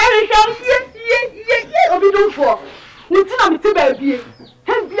 Obi do for. We tina me ti baby.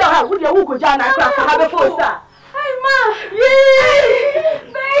 Hem bia ha wo de wo ko ja na kra ha be for sa. Hey ma. Yay!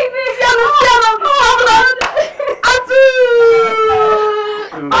 Baby, Atu.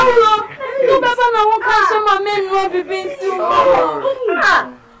 Oh, you baba na won kan so ma men no bibi nsi. Ah.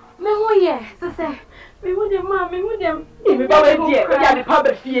 Me ho ye, so say. Me wo de ma, me wo de. Me ba we die, we dey pa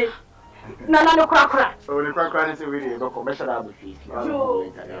be fie. Na no kra. Oh, the crack is really no commercial abu fee.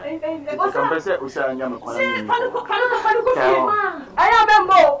 Yo. What's up? Person who say anyam kwa. I am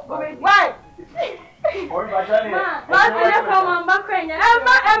Bembo. Why?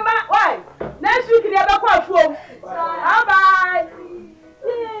 Emma, why? Next week they are back home. Bye.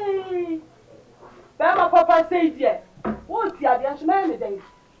 Bema Papa said yeah. What's the idea? She made me day.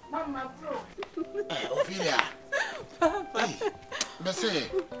 Mama, Ophelia. Bese,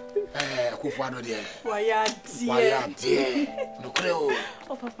 Kufano dear. Why, dear. No creo.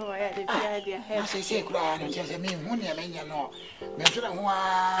 Oh, Papa, why are they? I say, cry, and just a mean money, I mean, you know. Mention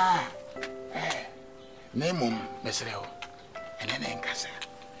Name Messero, and then Casa.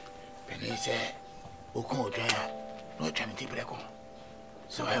 Penny said, Oko, no charity breako.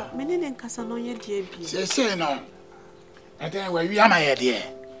 So, Menin and Casanonia, dear. Say no. And then where we are, my dear.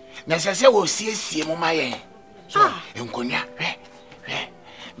 Necessary will see my so, Unconia,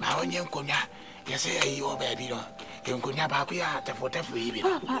 my own Unconia, yes, you baby. Unconia Bakia, the photo for you.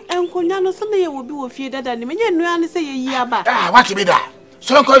 Papa, Unconia, no Sunday will be with you that I mean, say a year back. Ah, what to be that?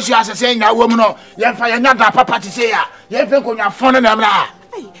 So, because you are saying that woman, you fire not that papa to say, you think on your phone and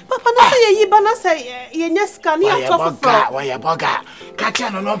Papa, no say ye, but I say, yes, can you talk? Why a bugger? Catch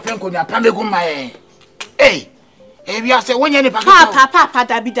no think on your pamegum, my hey, if you are saying when you're Papa,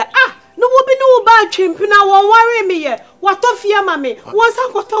 Dabida, ah. No will be no bad chimp now, won't worry me. What of your mammy? Was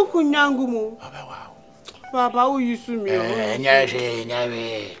Uncle Tonku Yangumu? Baba, who you to me? Never.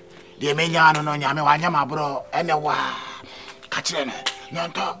 The Miniano no Yama, Yama, bro, and a wa. Catching,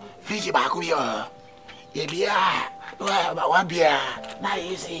 non talk, Fiji back with you. Yebia, Well, one beer, now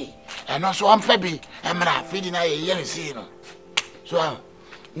you see. And also, I'm Fabi, and I'm feeding a yellow scene. So,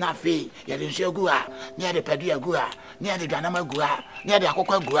 not fee, you didn't show Gua, near the Padua Gua, near the Ganama Gua, near the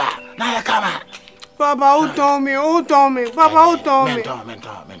Akoko Gua. Now you come out. Papa, who told me? Who told me? Papa, who told me?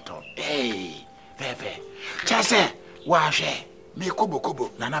 Mentor. Hey, Pepe. Chase, wash it. Me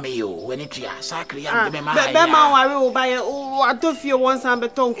Kobokobo, Nana me you, when it's ya, Sacri, and the Bema, I will buy what to feel once I'm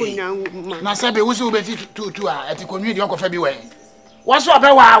beton. Nasabe, who's over to at the community of February. What's up,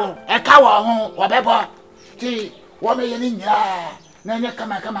 a wow, a cow, or pepper? Tea, what may you need? Nanya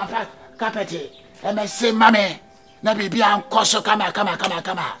come, carpet, and I say, Mammy, Nabi Bian, Cosso, come.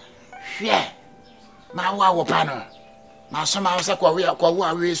 Yeah, my wow panel. Now, somehow, we are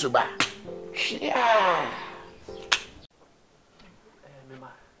Kawa, we so bad. Yeah.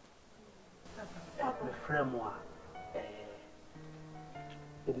 Moi,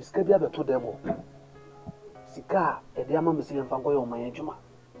 it is Cabia to them. Sika, a diamond missing and Fangoy on my Juma.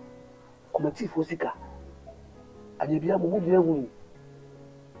 Committee for Sika. And you be a movie.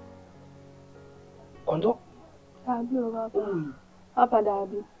 Condo? Papa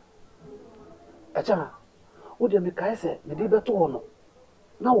Darby. A chana. Would you make I say, the dear to honor?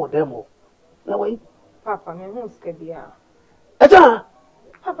 Now what demo? Now wait. Papa, me who's Cabia. A chana.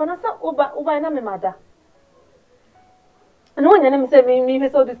 Papa, Nasa Uba, and my mother. And when your name said me,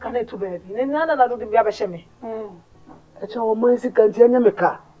 so disconnect to baby. And none of the Yabashemi. A child, my sick and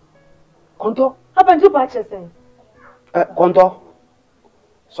Yamaka. Conto? Happen to patches, Conto?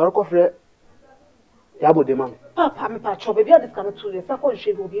 Sorco Fred Yabo de man. Papa, me patch, baby, I disconnect to the second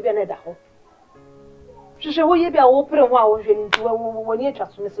she will be another. She shall be a open while when you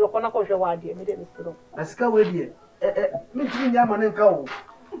trust Miss Loconaco, your idea, Madame Stone. I scour with you. Meeting Yaman and go.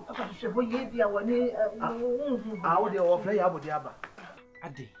 She will be a one. I would play Abu Diaba.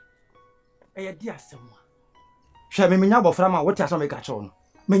 Ade. Eh, dear someone. Shall me nyabo frama what has make a chon.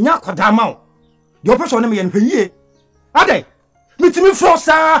 Me nyako damao. Your person me and ye. Ade. Meet me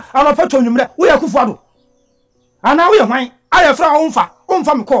frosa, and a photo you we are kufado. And now we are mine. I have fra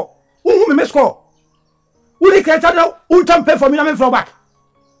umfa me call. Whom me score. Would you catch out? Won't pay for me and from back.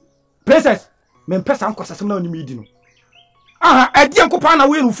 Princess, men press and cost some meeting. Aha, edianko pa na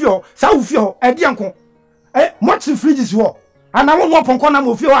we no fio, sa wo fio, edianko. Much fridges wo. And I won't want na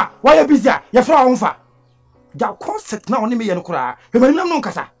mo fio a, why you busy a, ye fra wonfa. Ja concept na oni me ye no kura. E mani nam no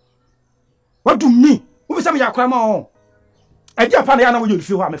nkasa. What do me? Wo be say me ya kura ma on. Edian pa na ya na wo ye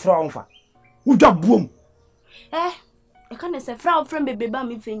fio a me fra wonfa. Wo dwa buom. E kan say fra friend bebe ba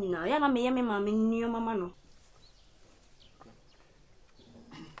me fe nyina. Ya na me ye me ma me nyo mama no.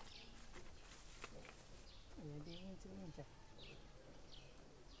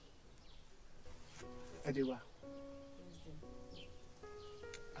 Adewa.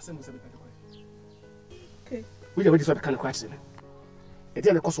 Asem go say be kwai. Okay. We dey so be kan kwai tene. E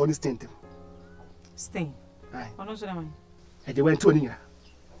dey na cause one stain. Stain. Ai. Ono so na man. Adewa nti oni nya.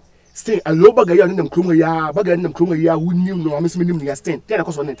 Stain a low baga ya nam krom ya, baga nam krom ya wunim no amesi nim ya stain. Dey na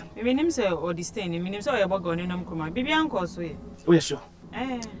cause one ntam. Me nim say o di stain, me nim say o ye baga oni nam krom. Bibi anko so ye. Oh yes sure.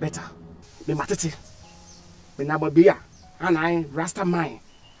 Better. Me matete. Me na ba bia. Anai rasta mine.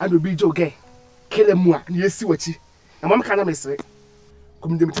 Ado bi joge. Kele mua ni esi wachi na mama kana mesre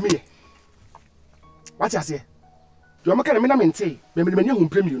komindem timi ye what you say do mama kana me na mente me me hu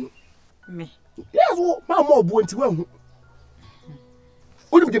premium no me yes wo ma mo obu nti wa hu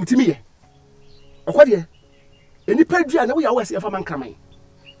odum dem timi ye okwade eni padua na wo ya wase efa man kraman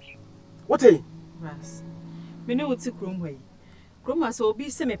what eh ras me no wuti krom hwa yi krom aso obi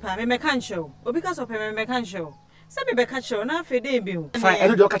se me pa me kan show obi ka so pe me kan show. Sabi be catch you na fe dey bi o. Fine,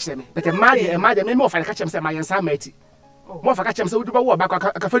 I do catch them. But a mad me more fa catch them say my yansa mati. More fa catch them say we do ba wo ba ka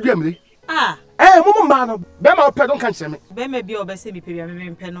fa duamri. Ah. Mo ma no. Be ma o pe don catch them. Be ma bi o be say bi pe bi me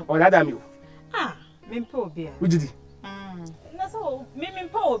mpe no. O dada mi o. Ah, me mpe obi a. Ujidi. Na so me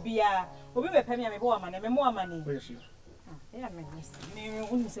mpe obi a. Obi be pe me me bo amane, me mo amane. O yes. Ya me miss. Me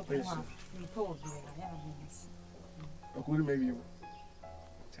unu se ko ma. Me mpe obi a. Ya me miss. O ko me bi o.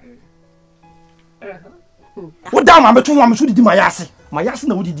 What down my betu am so didi mayase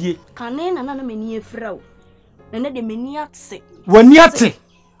na wodidie kane na na mani efra o na de mani ate wani ate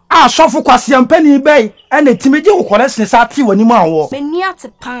a sofo kwase ampani bei na timeje wo kolesen sa ate wani mu awo mani ate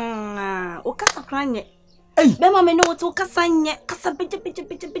pan o kasa kranye be ma me no to kasa nye kasa beje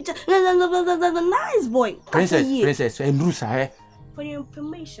nice boy princess Bruce for your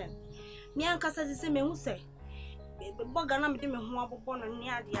information me an kasa se me hu se boga na me de me ho abobo na ne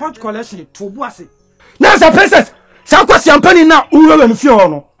ade hot collection to buase na sa princess sa kwase ampani na uwe no fie ho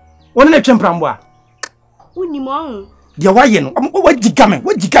no woni na twemprambo a woni mo de waye no wajigame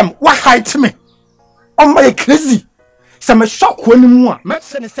wa height me o my crazy Some shock when you met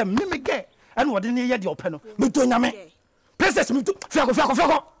send some mimic gay, and what in the yard your panel. But do not make Princess me to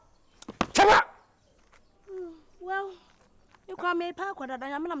Flago. Well, you call me Park, what I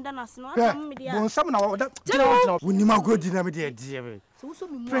am done as no. Some of that. When you might go dinner, dear. So,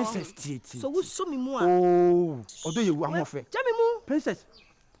 Princess Titi. So, who saw me more? Oh, although you want more fair. Princess.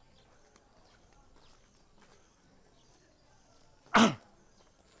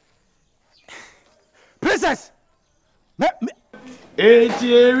 Princess.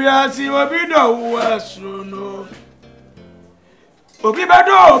 Area see what be no was no. Obi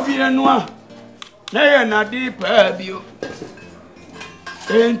bado obi enwa. Na na deep abio.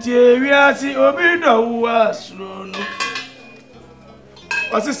 Area see obi no was no.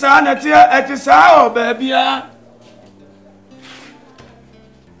 What's the sound at here at the sound, baby?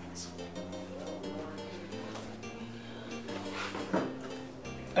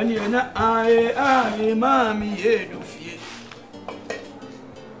 And you're not I, mommy, head of you.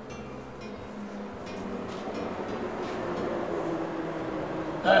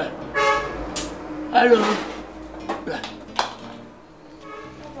 Hello.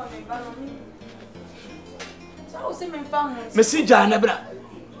 Messi Janabra.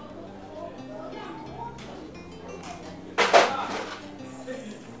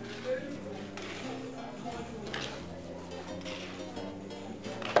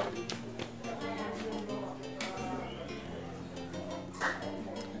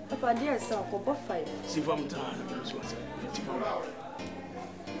 Papa, dear sir, Kobo 5. See from town.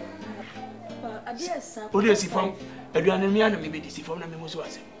 Papa, dear sir. What do you see from? Adriana, maybe see from the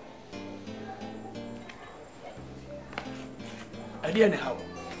Mimoswas. I didn't know how.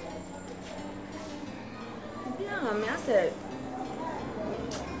 I said,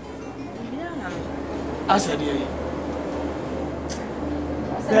 I said,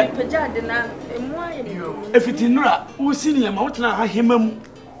 if it is not, who seen him out now, him.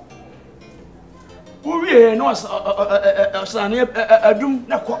 Who really knows a son, a doom,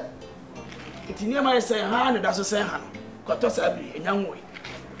 not quite. It's near my say, hand, that's a say, hand. Got us a young way.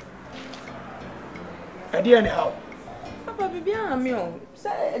 I didn't know how. Papa, be a meal.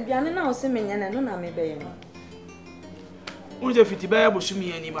 Say, Diana now, Simeon, and no, I'm a baby. Who's a 50 bear was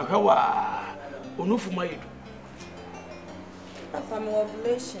me any Mahawa or no for my. Papa, I'm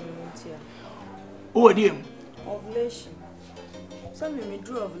ovulation. Oh, dear. Ovulation. Some me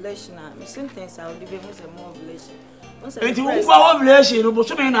drew ovulation. I'm sometimes I'll give him more ovulation. And you want ovulation, but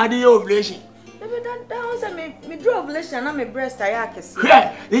so many idea ovulation. That was me draw ovulation and I'm a breast. I can see.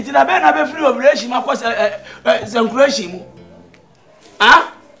 Yeah, it's a bad have free ovulation. My course, some crashing.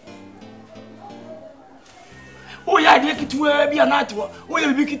 Ah? Oh, yeah, I think it will be an art. Oh,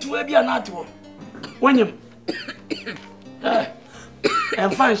 you make it will be an art. When you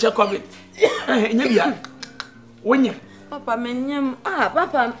and find shall come it. When you Papa, menyam,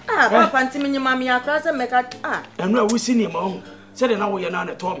 Papa, Timmy, mammy, I can't make it. And no, we see him home. Said an hour, you're not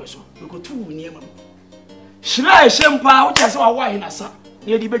a Thomas. We go too near him. Shry Shampa, which I saw why in a son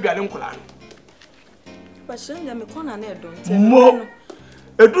near the big Uncle. But send them a corner near don't more.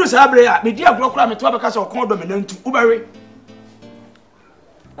 A Bruce Abrea, me dear Blockram, 12 cast of condom and to Ubery.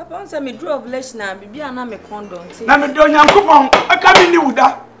 Papa wants me draw ovulation and be an army condom. Now, me don't young coupon, I come in with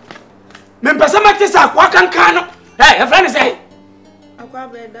that. Mempersamati are quack and cano. Hey, a friend say, I'll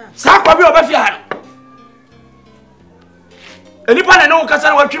grab it. Sakwabi of Bafia. Anyone know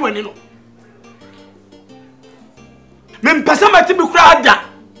Cassan what you want to know. Mempersamati be crowd that.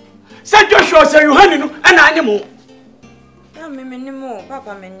 Said Joshua, say you honey and animal.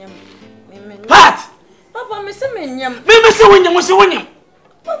 Papa, menyam. Pat! Papa, Miss Menyam. Maybe so when you must win him.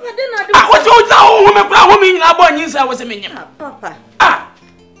 Papa, then I do. What you tell woman, brown in our boys, I was a minion. Papa.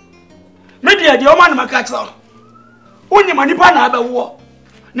 Maybe the woman, my catch on. Only money pan have a war.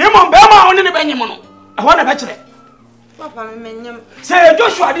 Name on Bama only the Benjamin. I want a bachelor. Papa, menyam. Say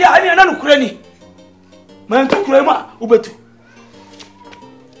Joshua, dear, I need another cranny. Man to Crema, Ubetu.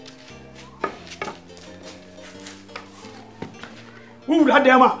 Who had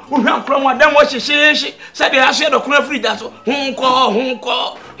them? Who have from what them was she said they are said of free that's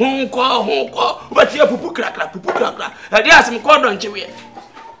honko, but you pupu crack, and they ask me called on Chiwi.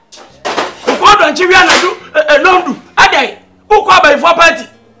 Who called on Chiwi and do a non do a day? Who called by 4 party?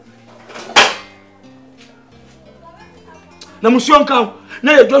 Namusion come,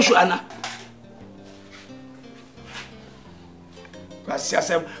 nay, Joshua.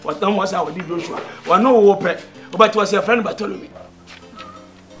 Gracias, what no was our Joshua. One no open, but was your friend Bartholomew.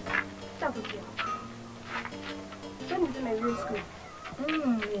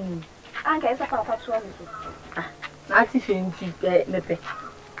 Anche essa fa sua Ati fenti mepe.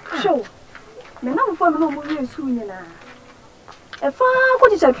 Show. Me não foi no mulher suína na. If I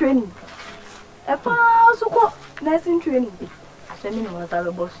go to training, if I also go nursing training, I send me no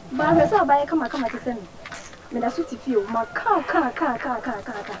other boss. But I saw by come to send me. Me da suti feel my car.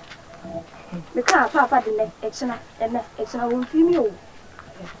 Me car papa the next action and action won't feel me.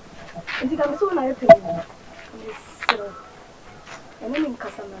 And think I'm so like pain. So, and then in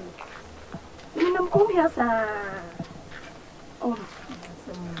Casaman. You know, come here, sir. Oh,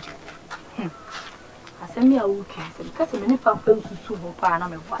 I send me a weekend because many papa to Pana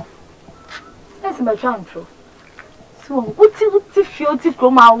me what. That's my chance. So, what you feel to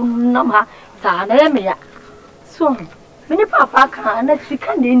come out, Nama, Sana, so, many papa can't see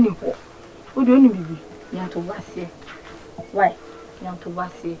anymore. Who do you mean? Young to was here. Why? Young to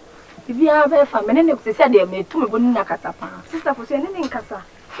was here. If you have a family, they said they made 2 good Nakatapa. Sister for sending in Casa.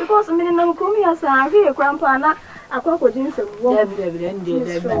 Because many non come here, sir, here, grandpa, I call for James and won't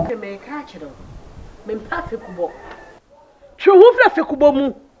be may catch it. Men perfect kubo. True, who fluffy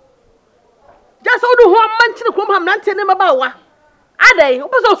kubomu. Just all the whole man to come home, not tell them about what. Are they? Who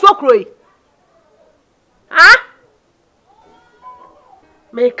was also croy? Ah?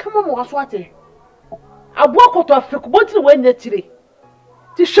 May come on, was what? I walk out of Fukubo to win the today.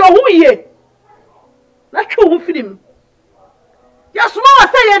 To show who ye. Not true who film. Yes, more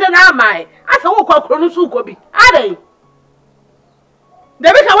say than am I. As I walk out Kronusukobi. Are they?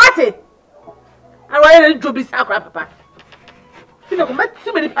 They make a what? I want to be sacred, papa. You know, but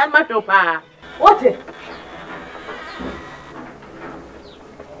too many pan my papa. What it?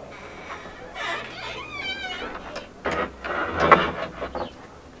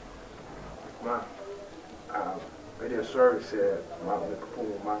 Sorry, sir.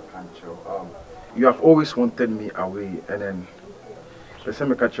 You have always wanted me away, and then the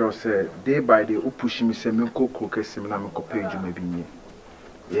same catcher said, day by day, who push me, say, Milko Cook, seminar, page, maybe.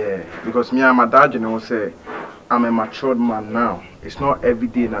 Yeah, because me and my dad, you know, say, I'm a matured man now. It's not every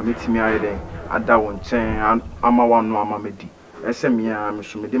day that meets me either. At that one time, I'm a one, no, I'm a medi. I say, me, I'm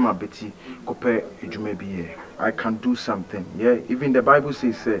so made my betty, compare, you may be here. I can do something. Yeah, even the Bible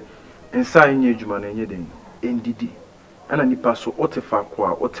says, inside you, Juman, and you did. And I need pass so otefa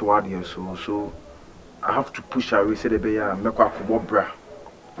kwa otewadi so I have to push away say the beya make kwa bra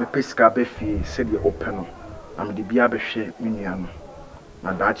me pesika be fie say the open am de bia be hwe me nua no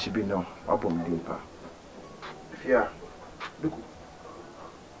na da chi bi no abom dimpa fia look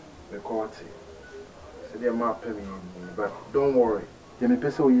the quality say the ma pay me but don't worry you me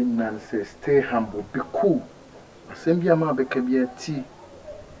pese oyi nan say stay humble be cool asem bia ma be ka bia ti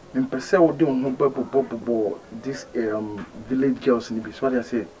in person would do no this village girls in the so I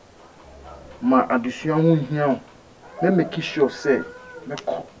say my addition here let me make sure say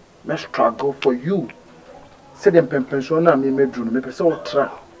me struggle for you say them pension na me do me person will try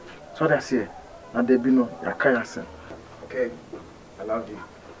so I say na there be no yakaya say okay I love you.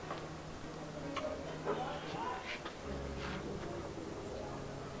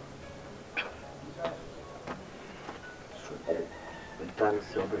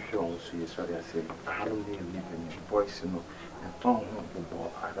 So sorry, I said, I don't really live in the voice, you know, and don't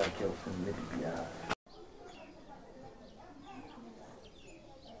want other girls and maybe be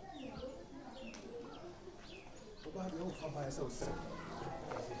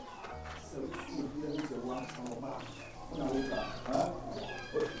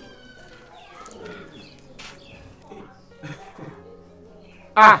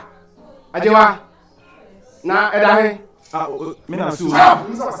Ah, Ajewa, na edahe. Mina su.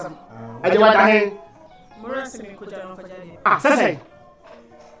 Ajewa dahe. Sese.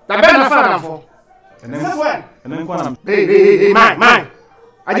 Na be na fa na fo. Enen kwa na. Hey, my.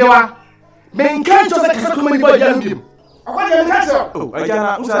 Ajewa. Men kan cho se kasa kuma ni boy ya ndim. Akwa je men kan cho. Oh,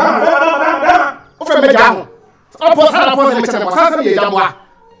 ajana usa. O fe me ja ho. O po sa na po se me chana. Sa se ye jamwa.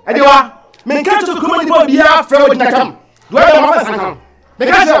 Ajewa. Men kan cho kuma ni boy bia fra o dinakam. Do I ma fa san.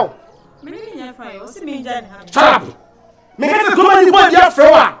 Men kan cho. Mini nya fa yo, si mi ja ni ha. Shut up. Me get the comedy boy there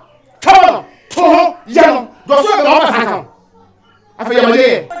frewa. Come on. Toho yano. Do so go ma san. Afa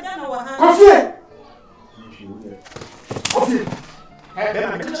yamade. Coffee.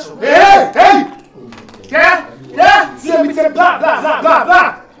 Hey. Yeah. See me say blah.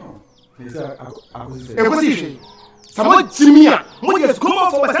 Ekosi. Samo jimia. Mo yes come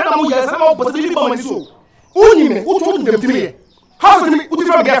on for say na mo yes na mo possibly be money so. Uni me, o to dem timi. How to me, o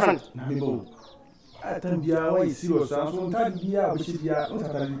to girlfriend. Na me go. Atambia why serious so ntadibia obechibia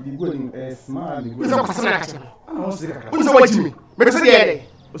ntadibia go ni smart ni go. Bisa kwasana kacha. Ah, se kaka. Unsa wajimi. Me be se yede.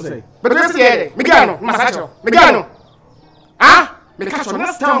 Osei. Me be se yede. Me gano, masacho. Me gano. Ah? Me kacho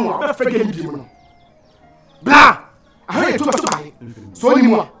na stam mo, be frege ni bi mo. Bla. Ah, hey, to ba so ni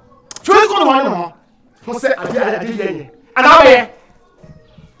mo. First one no. Mo se ade yenye. Anabe.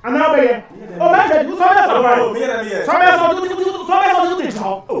 Anabe. Oh, man, you saw that. So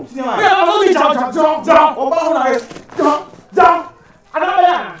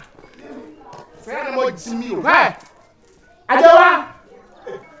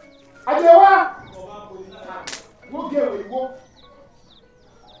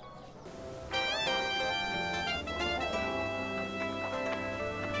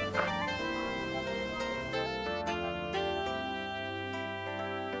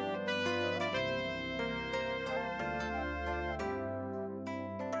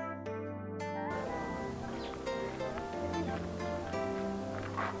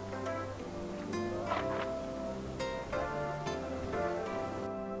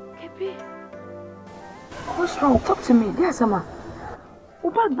What's wrong? Talk to me. Yes, Ama.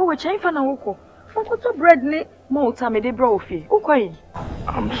 Ubag boy, chain for na woko. Uncle to bread ni mo time de bro fi. Ukoi.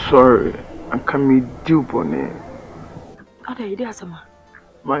 I'm sorry. I can't do it. Ada ide asama.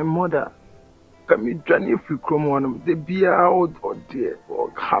 My mother can't journey free from one. They be out or there.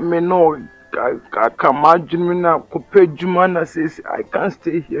 Or come no. I can't imagine me now. Compared to man says I can't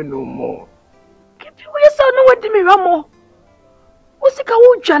stay here no more. Keep you son no what me ramo. Usika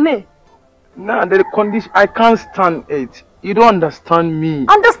wo jane. Nah, the condition I can't stand it. You don't understand me.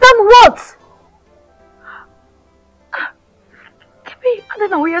 Understand what? Kepi, I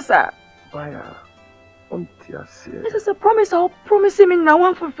don't know where sir. Baya, this is a promise. I'll promise him in now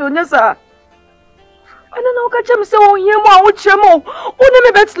one fulfill, yes sir. I don't know catch him so here more with chemo. Only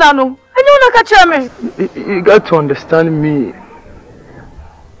me betlano. I don't know catch me. You got to understand me.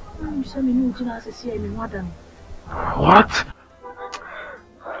 What?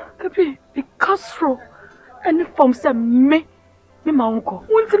 Kepi, because through any form say me my uncle.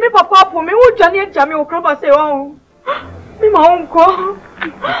 Won't me papa for me, who Johnny and Jamie will come and say, oh, me my uncle.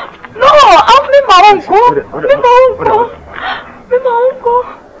 No, I'm me my uncle. Me my uncle. Me my uncle.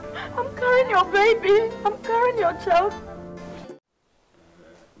 I'm carrying your baby. I'm carrying your child.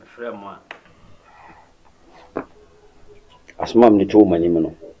 My friend, as mom ni told my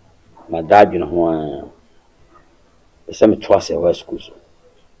name, my dad, you know, some twice a West School.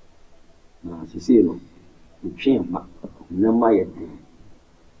 She said, you change my thing.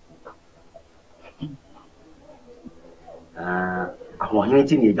 I want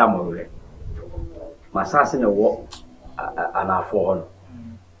anything you done already. My sass in a walk and I fall.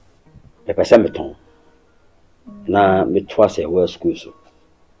 If I send me tongue, now me twice a West School.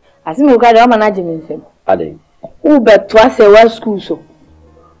 I think we got a management. I think. Who bet twice a West School so?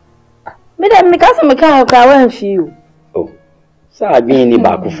 Me that me cast me can't go and feel. Oh, so I been in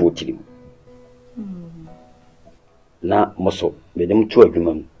back for 40. Na moso be dem to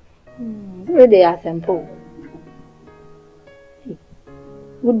adwuma mu we dey asempo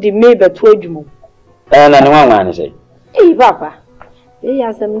would the maybe to adwuma na ne wan say papa e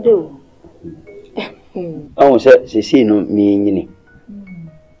asem do se se no mi nyini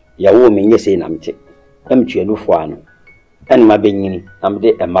ya wo mi nyese na mte am tuanufo ano en ma be nyini am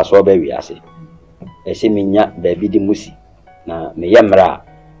de e maso ba wi ase e se mi nya da bi di musi na me yemra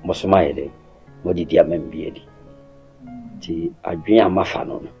mosoma yede modidi amambie di ti adwen amafa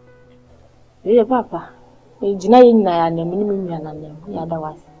no no papa e jina yin na ya na me ni nua na ya da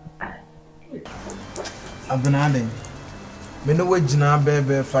wase abena den me no wajina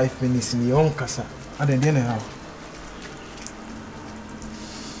bebe 5 minutes ni on kasa aden de ne ha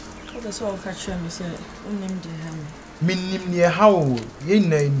o so catch me say unnim de ha me nim ne ha o yin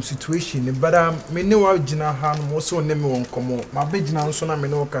na in situation but me ne wa jina ha no so ne me won komo ma be jina nso na me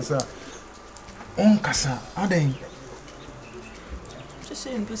no kasa on kasa aden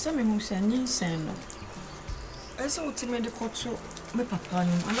say mpese me hu say nyinsen no ese ultimate koto me papa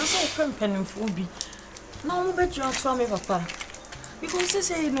no and ase opempenfo bi na wo be jua to me papa because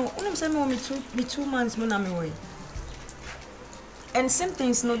say no unim say me 2 months me na me way and same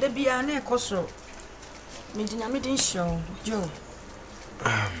things no dey bia na ekosro me didn't show Joe.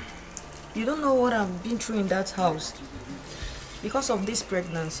 You don't know what I've been through in that house because of this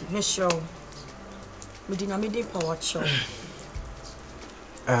pregnancy me show me didn't power show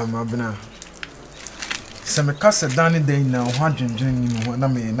abena se me kasa dani dey na ho adwendwen ni ho na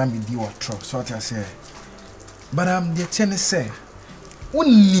me di watro so what I say but the thing is say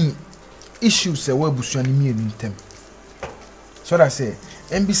wonni issues e wabusuani mi entem so what I say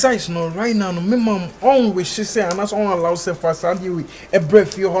and besides no right now no me mom on wish say and that's on allow say for Saturday we a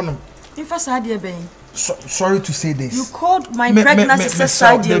breath you hono in for Saturday ben sorry to say this you called my pregnancy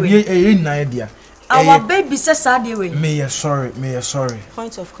Saturday our baby says Saturday way. May you sorry.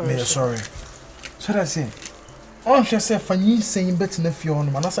 Point of correction. May you sorry. So that's it. On shall say fanny saying better na fie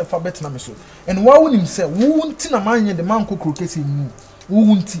on man as fa better na me so. And why would him say won't na man the man cook case mu.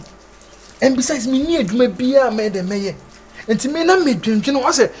 Won't. And besides me near do me bia made the mayor. And to me na me dwendwen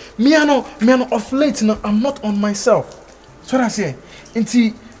I say me no of late no I'm not on myself. So I say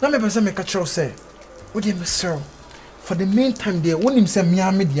enti na me person me catch say what dey me sir for the meantime there when him say me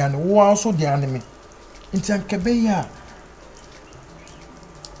am dia no wo also dia ne me. Enti ankabe ya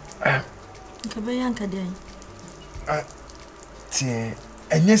ankabe ya ankade tie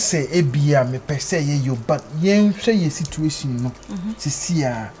enye say ebia me pese ye yo but yen hwe ye situation no sisi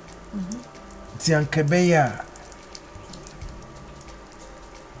a ti ankabe ya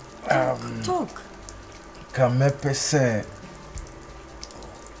talk come pese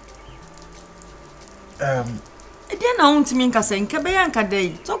then I want me nka say ankabe ya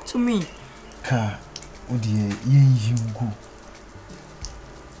ankade talk to me ka odie yen yugo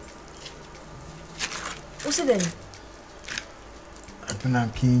what's it then apena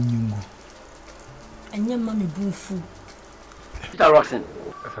ke nyungu anya mama bufu Peter Roxon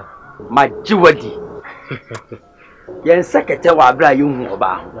ma jiwadi yen sekete wa abra yuhu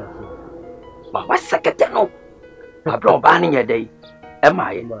oba ho ma wa sekete no abra oba ne yedai e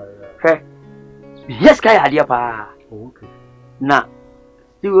ma ye he yes kai ade pa okay na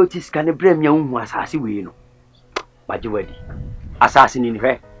you ti scan brem ya hu asase we no ma jiwadi asase ni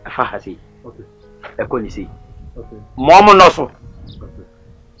he fa hasi okay e ko ni si okay momo no so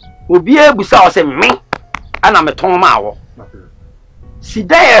obi ebusa o se me ana me ton ma wo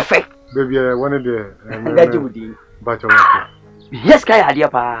sida efe baby one day ngaji wudi bacho yes kai ade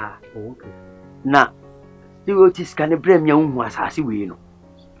pa okay na you ti scan brem ya hu asase we no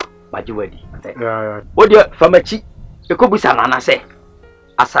ma jiwadi yeah odi famachi e ko busa na na se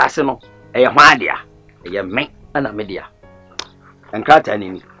asase no e hwa dia e me ana me dia enkrata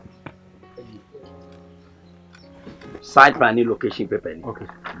ni site plan ni location paper ni okay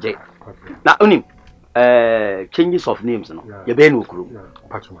j na unim changes of names no ye be no kuro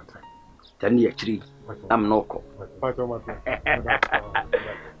pacho mata tan ye chiri am no ko pacho mata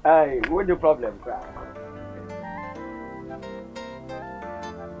ai what the problem cry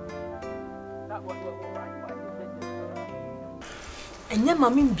enya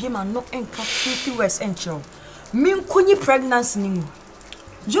mami mbie ma no enka 50 words encho min kunyi pregnancy ni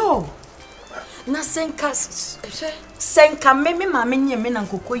yo na senka me mama nye me na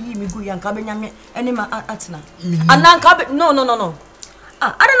nkoko yi mi gu ya nka benya me ene ma atena ananka no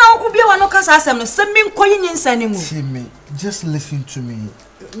I don't know who be one of us asem no se min koyi nyinsa ni mu see me just listen to me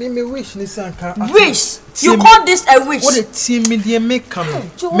me wish ni sanka wish you call this a wish what a team me dey make come me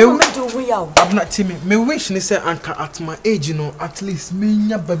do we yaw abna team me wish ni say anka at my age you know at least me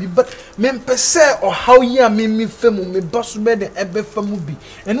nya baby but me pese or how ya me femu me boss be the ebe femu bi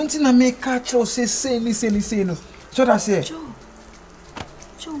eno nti na me catch o say ni no so that say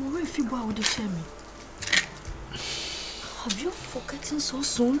Joe where if you boy would share me have you forgotten so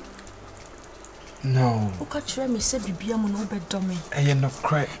soon no oka try me say bibia mo no be domi no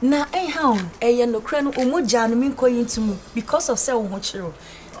cry na how no cry no omoja no min koyi ntimu because of say wo ho chiro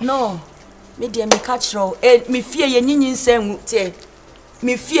no me dey me catch ro me fie ye nyinyin nsanwu tie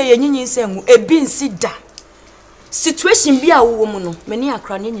me fie ye nyinyin nsanwu ebi nsi da situation bi a wo mu no me ne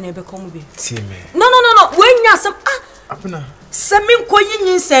akra ne nyina be kom bi tie me no wenya sam abna se min koyi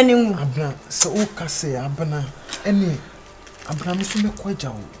nyinyin nsanwu abna se o ka say abna eni abna me so me kwaja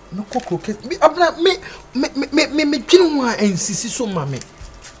wo no kokroket abna me dwinu a ensisi so ma me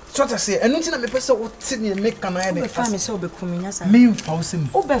so that say enu ntina me pese wo tini me kana ya de fa me se obekumi nya sa me mfa wo sem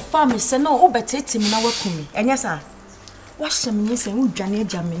obefa me se no obetete me na wakumi enya sa wa hyem nyi se wo dwane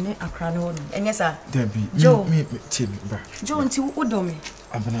agya me ne akra ne wo enya sa Debbie me timi ba jo nti wo do me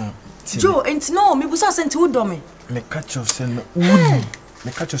abna jo nti no me busa se nti wo do me me catch you se no woni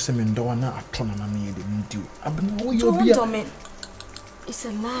me catch you se me ndo na atona na me de ndi abna wo yo bia it's a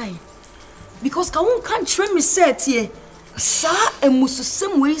lie because ka won kan try me set here sa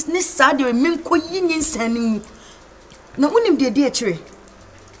emususem we ne sa de me nkoyi nyinsan mu na unim de de akire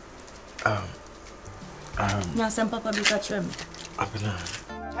nya sem papa bi ka try me abna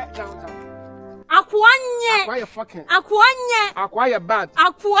Akwanye bad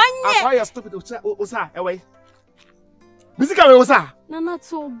akwanye stupid osa ewe Bisika we osa Nana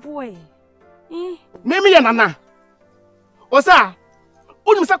to boy me ye nana osa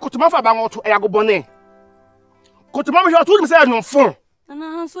unim se kotuma fa ba ngoto eyagobone kotuma me hwatu unim se anwonfo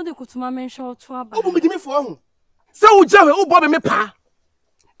Nana hanso de kotuma me hwatu aba obu midimi fo ho se wo jawe wo bo me pa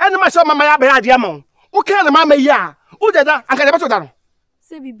ene ma sha mama ya ba ya de ama wo kan na mama yi a wo deda anka de beto da no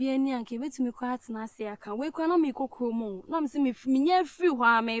se bibia ni anka betumi kwa atena ase aka we kwa na me kokoro mu na me se me nya free ho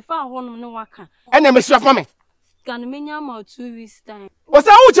a me fa ho no ne waka ene me hwatu me Can me nyama 2 weeks time. What's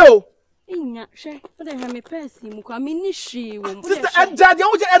that, Joe? Inya, she, but I have me person, Mukraminishi, Sister, and Daddy,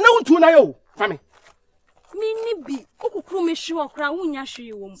 and no to Nayo. Family. Mini be, Okukumi sure, Crowunya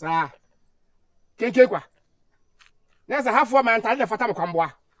she womb. Sir. Kekwa. There's a half woman and for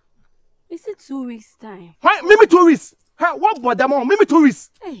Tamacomboa. Is it 2 weeks time? Why, Mimi tourists? What bought them on Mimi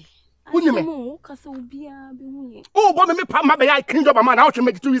tourists? Hey, what do you mean? Oh, but me put my baby clean up a man out to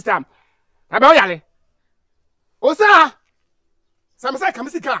make 2 weeks time. About Yale. Oh, sir. Some say, come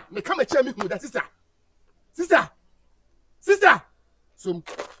see car, me come and cheer me with that sister. Sister. So,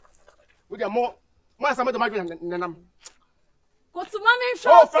 with your more some of the migrant than I'm. Go to mommy, show.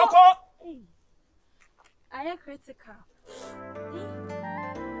 Oh, Falco. I am critical.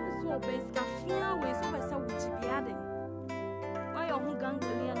 So, basically, fear ways over so would you be adding? Why are you going to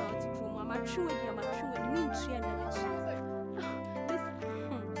be an out of room? I'm a true and you're a true and you mean she and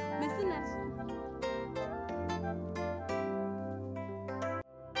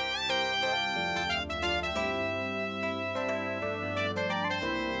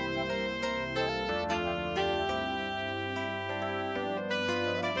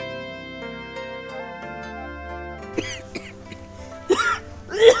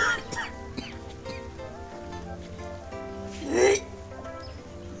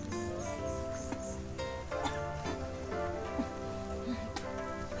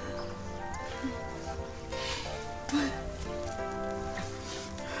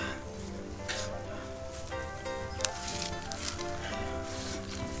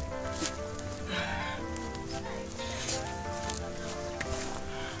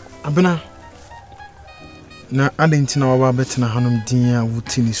Abena na adentina wa betina hanum din a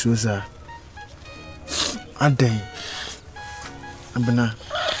wutini soza aden abena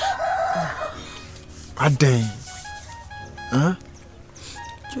aden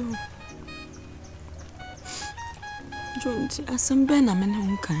Jo nti asembe na mene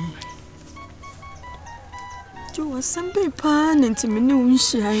hunkan Jo asembe pa nti mene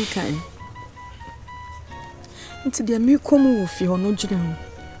hunshi hankan nti dia mi komu wo fi hono gire ho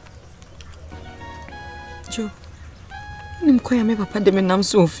Jo, nim koya me papa de me nam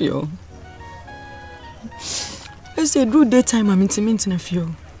so fio. I say do daytime am intimate na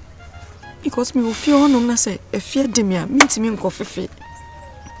fio. Because me wo fio no na say e fie de me a mintimi nko fefe.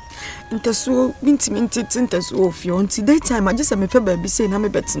 Nteso mintimi nteso fio nti daytime a just me pe ba bi say na me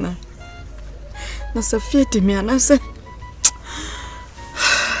betina. Na say fie de me na say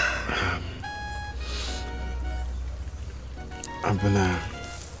Abena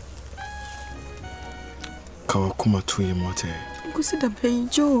Kawakuma to your mother. Consider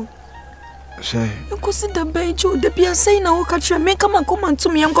Bejo. Say, consider Bejo. The Pia say now, catch me come and to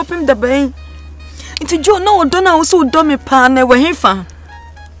me and copy the bay. Into Joe, no, Donna also dummy pan, where he found.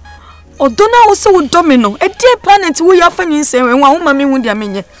 Or Donna also domino, a dear planet we are finding say when one mammy would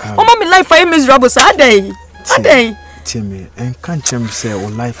yamine. Oh, mammy, life I am miserable, a day. Timmy, and can't you say, or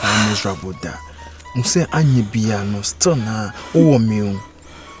life I am miserable that. Say, Annie Bia no stunner, oh, me.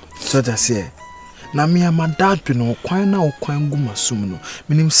 So that say. Na me ama dadwe no kwan na okwan guma sum no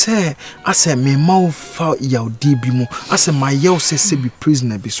minim se ase me ma fa yawde bi mu ase ma yew se bi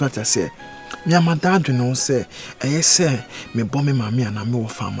prisoner bi so ata se me ama dadwe no se eye se me bo me ma me ana me wo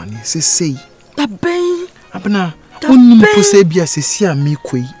fa amane se sei da ben abena onnim po se bia se si a me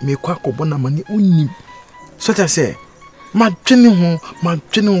koi me kwa kobo na mane onnim so ata se ma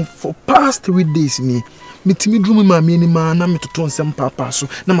dwene ho for past 3 days ni mitimi drum ma me ni ma na metoto nsem papa so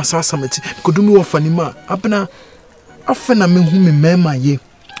na masasa mati kodumi wo fani ma abena afa na me hu me mema ye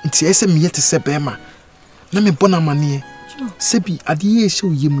nti ese me yete se bema na me bona mane sebi ade ye hye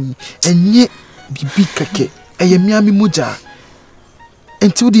oyem enye bibi keke eye miami moja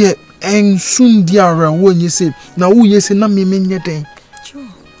enti wo de ensun diara wo nye se na wo ye se na me menye den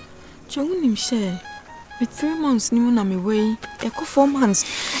jo unim share with 3 months ni na me way e ko 4 months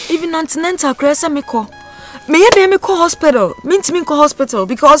even antenatal cresa me ko me ye me call hospital me call hospital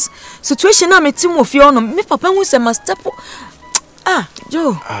because situation na me team of you no me papa hu se ma step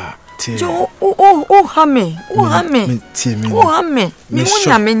Jo Jo hame me wonya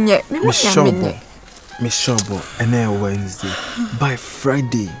menye me shobo and Wednesday by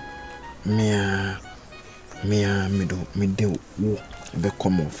Friday me do wo be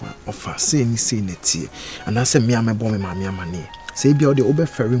come offer say ni say netie and I say me am bo me ma me amane say bia o de obe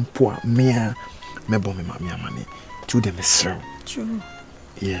ferry mpo a me bo me ma me amane to them sir true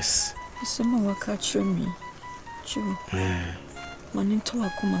yes some waka through me true maninto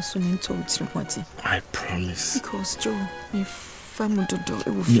akoma so ninto utirwati I promise because Joe me famu dodo e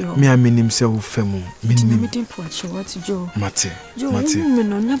wo fio me aminim se wo famu me din po achi what Joe mate me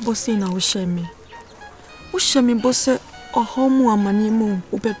no nya bossy na wo share me Ushami bose ohomu amanimu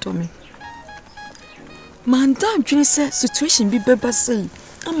ubetome. Manda dwene se situation bi beba sei.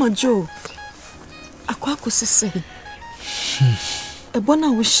 Ama Joe. Akwa kosese. Ebona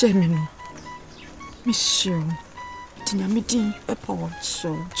wo shame no. Monsieur. Tinyamidin epawo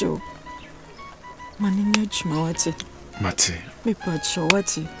Joe. Maninya dwuma wate. Mate. Me pacho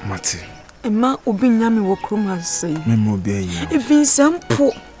wate. Mate. Emma obi nyame wo kroma sei. Memo obi ayi. Even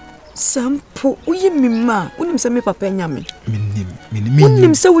sampo uyi mima. Unim se me papa nyame.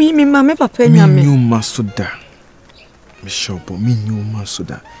 Unim se uyi mima me papa nyame. Minyu masoda. Mishopo minyu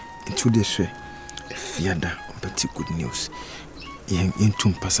masoda. Into the shwe. Fiada obeti good news. Yen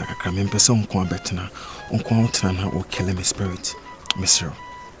tum pasa kakra me pesa onko abetena. Onko awtena na o kill me spirit. Monsieur.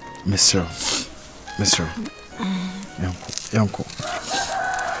 Yanko.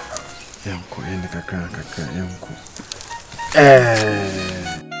 Yende kakra yanko.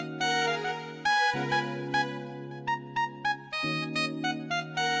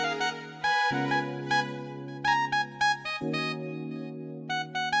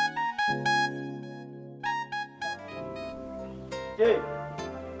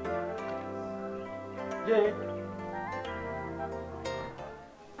 Jay.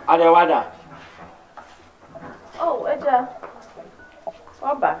 Adewada. Oh, Eja.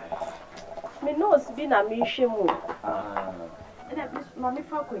 Oba. Me nose bi na me hwemu. Ena bi mami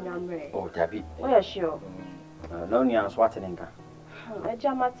fa konyanre. Oh, Dabi. Oh, yeah, sure. No ni answer teninka.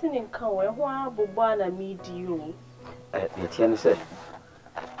 Eja mateninka we ho abobwa na me di o. Ye tie ni se.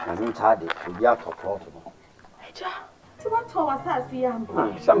 Na mi tade, obi atopot no. Eja, ti wa to wasasi ya mbo.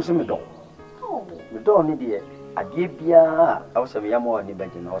 Samse me do. Oh. Me do ni de ade bia awsam yamo ni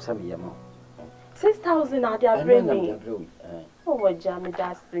baje na awsam yamo. 6,000 ade abremi. Oh, Eja me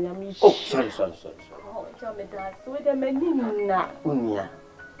das nyami. Oh, sorry. Oh, Eja me das. We de meni na. Unia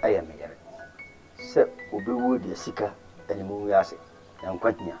aya me yare. Se obi wo de sika ene mu wiase. Ya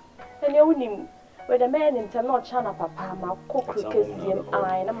nkwatia. Ene unim we de men ntem na chana papa ma kokru kesiem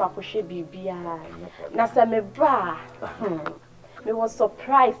ai na makohwe bibia. Na se me ba. Me was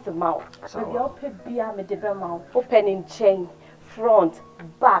surprised ma. Me dey open bia me de be ma. Open in chain. Front,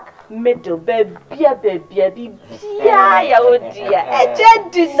 back, middle, baby, ya odia. Eja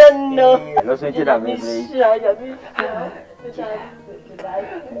didn't know. No say that me.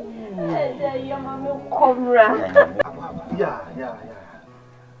 Yeah.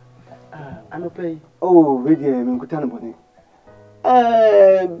 Anope. Oh, we dey me nkutana boni.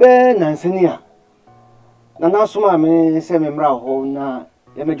 Be nansania. Na nasoma me se me mra ho na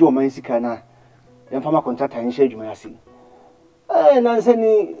ye meje o man sika na. Ye mfama contract an hye adwuma ase.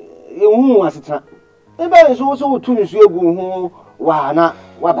 Nansani yehu asitra. Ebe so tu nsu egu ho wa na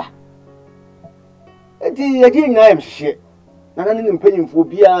waba. Eti ye nyina yem hye. Na ne mpanyimfo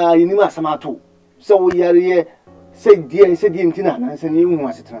bia yenim asamato. Se wo yare se die ntina nansani yehu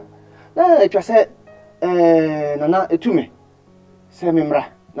asitra. Na etwa se nana etume. Se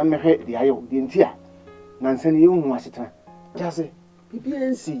memra na mehwe di ayo di ntia. Nansani yehu asitra. Jase bibia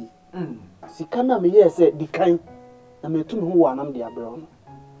nsi. Sika na me ye se di kan. Na me tumi ho wa nam de abro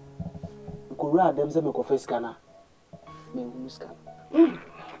no ko ra dem se me ko face kana me hu scan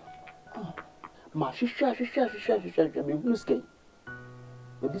ma hwehwa me hu scan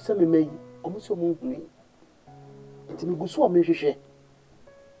me bi se me mai omo so mo hu ni enti me guso me hwehwe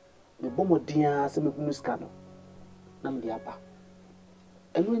me bomo dia se me hu scan no na me de aba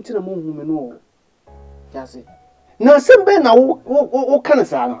eno enti na mo hu me no jase na sembe na wo kana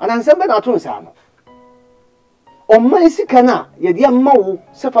sa no ana sembe na to sa no Oma isika na ye de amma wo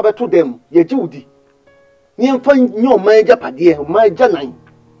sefa beto dem ye ji wudi ni emfa nyo oma eja pade oma eja nan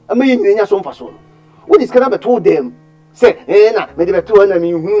ama ye nyina so mfa so wo di sika na beto dem se na me de beto na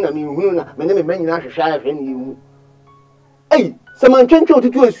mi hunu na me ne me nyina hwehwa ahwe ni hu ei se man twentwe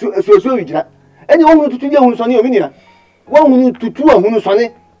otutu asuasu wigira eni wo hunu tutu dia hunu so ne o minira wo hunu tutu ahunu so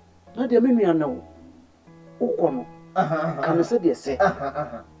ne na de me nua na wo ukono kan se de se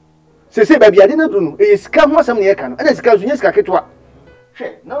se baby ade na dunu e sika ho asam ne ye kan ana sika zunya sika ketwa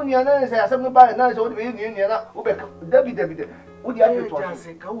hwe na oni ana se asam no ba na se wo de be ni na wo be dabi wo di ade to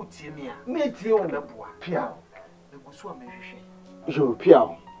se ka wo tie me a me tie wo na boa pia e gusu a me hwehwe yo pia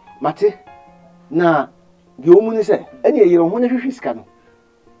mate na de omu ni se ene ye yero ho na hwehwe sika no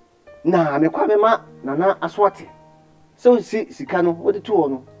na me kwa me ma na aswate so si sika no wo de to wo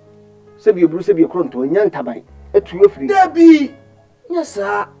no se bi oburu se bi ekronto nya ntaban etuyo firi dabi nya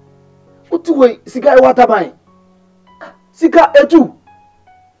sa Utuwe sika wata bai. Sika etu.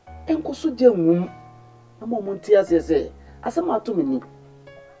 Enko so je nwum. Na mo monti asese. Asema to me ni.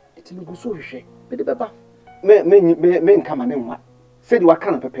 Eti me guso hwehwe. Me de beba. Me nkama ne nwa. Se di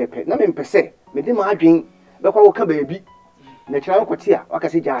waka na pepepe. Na me mpese. Me de ma adwen Bekwa wo ka baabi. Na kira ko tia, waka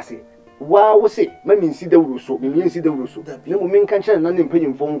se jaase. Wa wo se, ma mi nsi dawuro so, mi nsi dawuro so. Na mo min kan kire na ne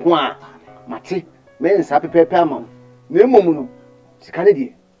mpanyimfo nko a. Mate, me nsa pepepe ama. Na emom no, sika ne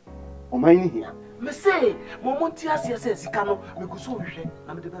die. O man ni hia. Me say, mo monti ase ase sika no, me go so hwehwe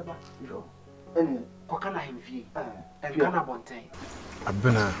na me de beba. Yo. Ko kana hemfie. Kana bonten.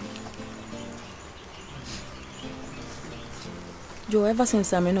 Abena. Joe, ever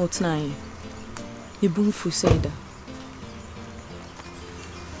since I'm not tonight, you boom for said.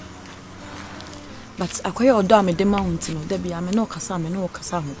 But I quite order me the mountain, there be I no casa, me no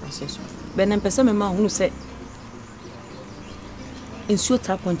casa process. Ben and Pesa me ma who said in short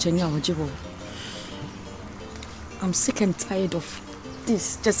up on Chenya or Jibo. I'm sick and tired of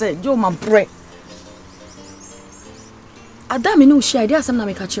this. Just say, Joe, my bread. Adam, no, she idea some na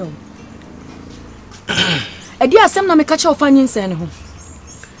me catch you. Idea some na me catch you finding sen home.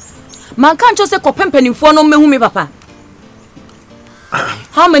 Man can't just say company for no me who me papa.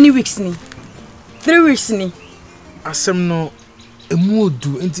 How many weeks ni? 3 weeks ni. Asem no emuodu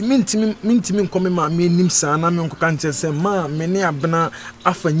ntimi nkome ma me nim sa na me nkoka nche se ma me ne abena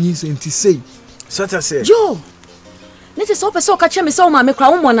afanyi so nti sei. Such as say. Yo. Nete so pese o ka che me se o ma me kra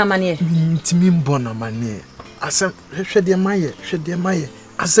wo mo na mane. Ntimi mbo na mane. Asem hwede maye.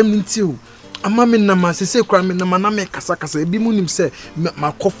 Asem nti o. Ama me na ma se kra me na ma na me kasa ebi mu nim se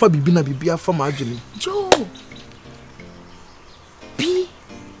ma kofa bibi na bibi afa ma adwene. Yo. Be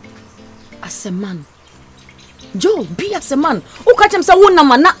as a man. Joe, be as a man. Who catch him say wo na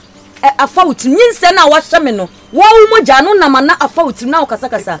mana afa utim nyinse na wa hye me no. Wo mo gya no na mana afa utim na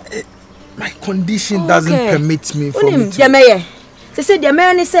kasa. My condition doesn't permit me for me to. Demeye. Say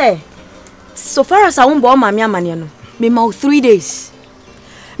demeye ni say so far as I won bo ma me amane no. Me ma 3 days.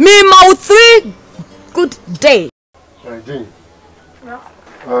 Me ma 3 good day. Jane.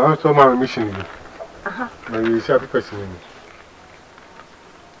 Yeah. So my mission. You see happy person.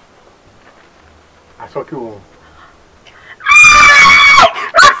 I saw you.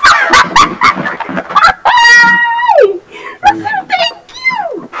 Thank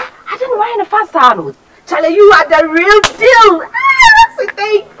you. I didn't want in a fast saddle. Charlie, you are the real deal.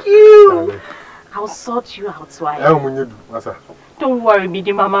 Thank you. I'll sort you out, why? Don't worry, me,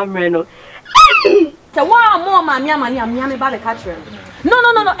 the mama Mreno. So why more mammy am about the catcher? No.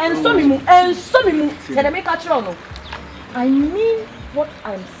 And so me move. Can I make a no? I mean what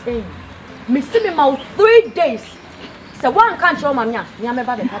I'm saying. Me see me mouth 3 days. So one can't show mammy am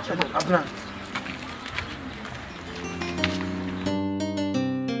about the catcher. Don't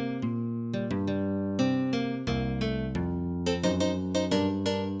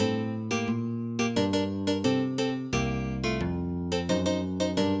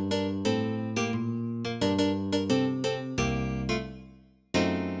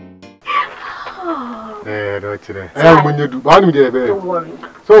worry.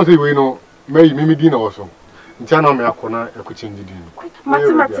 So say we know me dinner also. Nchana me akona ekuchenji din.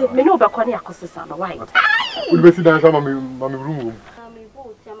 Mate, me no be akona yakosesa no why? We be sit down sama me room. Me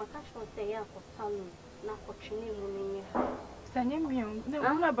bo ti amaka sho say yakosano na kotwene mu nenye. Sanye mi na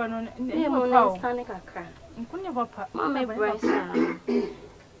una ba no ne mo na sane kakra. Nkunya papa. Mama bresa.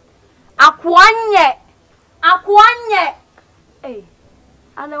 Akwanye. Eh.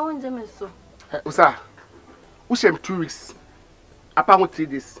 Ana wonje me so. Usa. We shame 2 weeks. Apa 3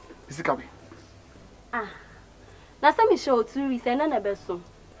 days. Isikawe. Na say me show 2 weeks and na be so.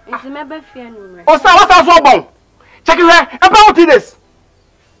 Nti me be fie numre. Usa, what's that so bon? Check it here. Apa 3 days.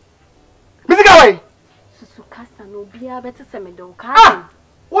 Isikawe. Susu kasa no bia beti se me do ka.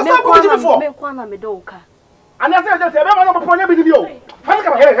 What's that going before? Me kwa na me do ka. And I say be ma no ponya bi di o. Hey,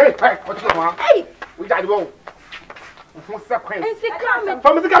 what you want? Hey. We jadi wo.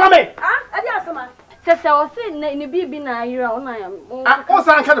 Adi asama. Sese o se ne bibi na ayira ona ya. O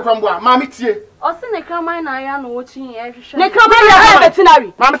san ka de kwambo a ma me tie. O se ne kraman na ayira no wo chi e hwehwe. Ne kraman ya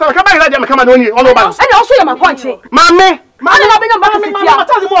veterinary. Ma me se ka ba ira dia me kama na oni ono ba. E na o so ya maponche. Ma me na be nyamba sitia. Ma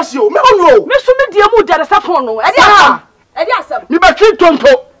tadi mo sio. Me onu o. Me so me die mu dare safon no. Adi asam. Adi asam. Mi ba twi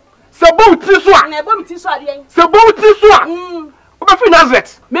tonto. Se bo ti so a. Na bo mi ti so ade yen. Se bo ti so a. O ba fi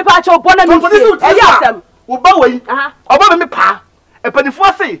Nazareth. Me pa cha obo na mi. Adi asam. Wo ba wei. Oba me pa. Epanifo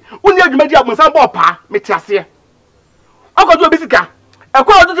ase, woni adwumadi abonsan bo pa, meti ase. Akojo obisika.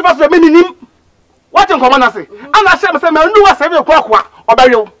 Ekwa odo ti paso me ninim. Wati nkomo na se. Ana hye me se me nu wa 7 o'clock wa,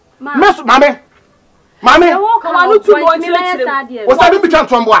 obarew. Mesu mame. Kama no tu mo ntire. O sa bi twa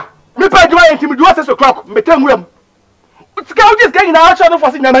ntombo a. Me pa adwuma yentimi du 6 o'clock, metam wuram. Utika ojis ga nyina acha no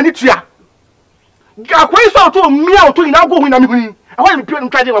for se nyama ni tua. Ga kwai so to mi a to nyina go hu na mi huni. Ehwa mi pie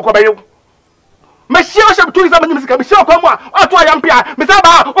ntwaje wa ko obarew. Monsieur shop to examine music, Monsieur Comwa, or to Yampia, Mr.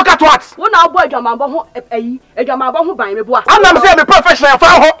 What at what? When our boy Jamabo, a Jamabo who buy me boy. I'm not saying the professional for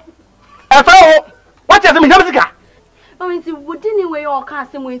what is the music? Oh, it's would anyway or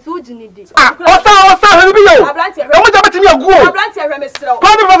cast him with who need it. Ah, what's that? I'm going to be a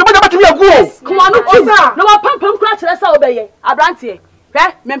good. Come on, no, pump crash, let's obey. Abranti,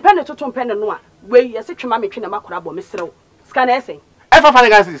 men pen to pen and one. Where you sit to my machine and macrabo, Mr. Scan essay. Ever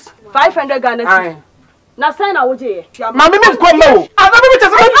 500 Ghanaian. Now, sign out here. Mammy, Miss Combo. I'm not going to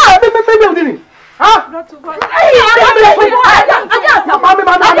huh?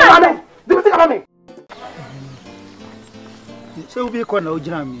 So be quite no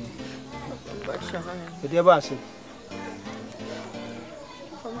jam. But the boss.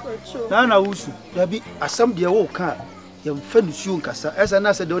 Now, Usu, there be a some dear old car. You finish you, Cassa, as an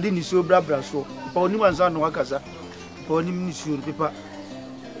answer, don't you so brabra so. Pony one's on Wakasa. Pony Monsieur Pippa.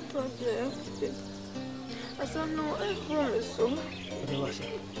 I don't know, I promise so.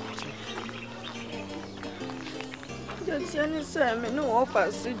 That's the only time no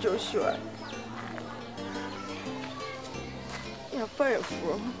offer, see Joshua. You're fire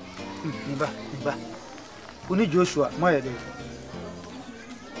from. Never. Only Joshua, my day.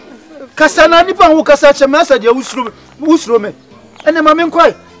 Cassana, Nipan who Cassacha Massa, the Usrum, and the mamma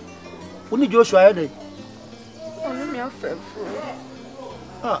quite. Only Joshua, day. Only me a fair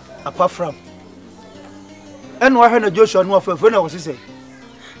ah, apart from. And why had Joshua no for when I was say?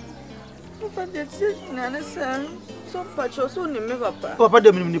 But that's it, Nana, so much also in me, Papa. Papa,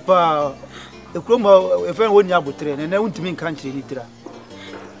 the Minipa, the Chroma, if I wouldn't have a train, and I wouldn't mean country litra.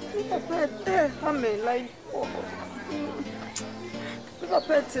 I mean, like,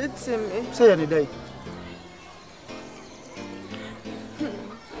 Papa, it's me. Say any day.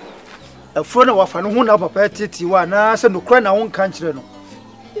 A friend of an one of a petty one, I said no cry our own country.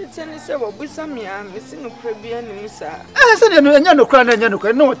 It's any several with some young missing a Caribbean, sir. I said, no cry, and you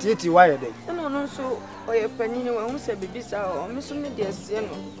know what it is why day. And also, or a penny who said, Baby, or Miss Only dear Sienna,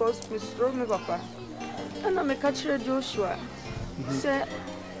 because Miss Rome, Papa. And I'm a catcher Joshua. Say,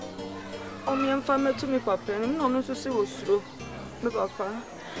 on me and family to me, Papa, and no to say was true, me, Papa.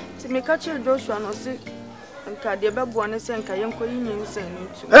 To me, catcher Joshua, no sick, and Cadia Babuana and Kayanko in saying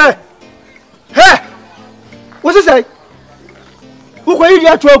to. Hey! What's it say? Who are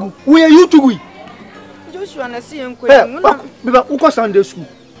you trouble? Who are you to we? Joshua, I see him quick. Who goes Sunday school?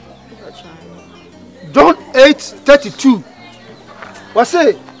 John 8:32. What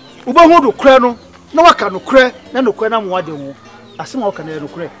say? Uba who do cry no? No one can cry, no cry, no more than I see how can I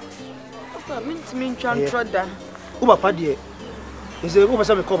cry. I mean, Trudder. Uba Paddy. Is it over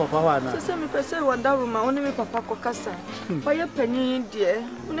some copper power? Send me per se what that room, only me Papa Cassa. Why a penny, dear?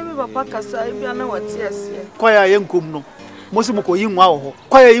 Only me Papa Cassa, if you know what's yes. Quite a young cum no. Mosimo in wow,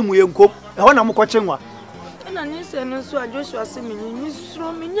 quite a young cook, and one I'm watching one. And I need to know so Joshua Simini, Miss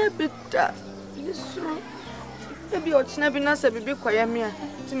Room in a bit. This room. Maybe you're snapping us a bit quiet me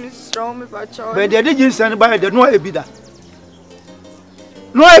to Miss Rome about your. But they didn't send by the no ebida.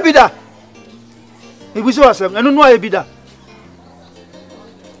 No ebida. It was awesome, and no ebida.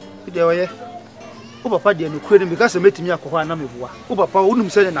 There were Papa dear no credit because I met me a Kohana Mibua. Papa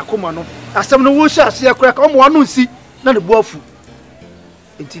wouldn't say in a commano. As some no shall see a crack on one see, not a bofu.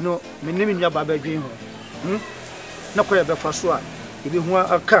 It's no, my name in your Baba Dream. No quite a first one. If you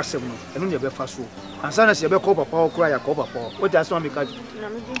want a castle, and only a fast one. And son as a copper power cry a copper power. What does one because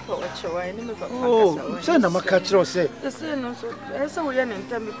oh, send them a catcher say. The same also, as a young in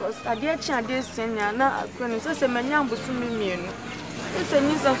time because I did change this senior now. When it's a man young was to me. It's a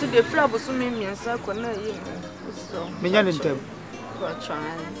news of the flower was to me and so connect you. Minion in them.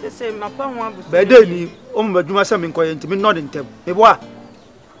 They say my palm one was better. But you must have been quiet to me not in them. Me what?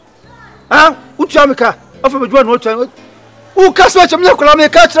 Ah, Uchamica, of a joint watch. Who cast watch a milk on a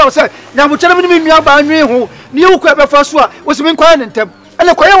catcher outside? Now, which I mean, me about me who knew Quebec first one was been quiet in them. And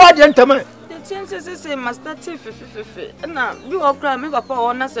a quiet one gentleman. The chances is a master 50. And now you all cry me papa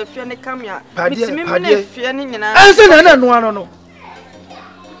on us a fianny come here. It's me, fianny, and I said, no.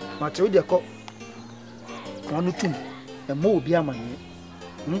 Matilda call 1 or 2 and more be a man.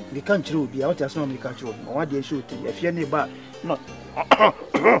 The country will be out as no country. Or what they shoot if you're nearby. Not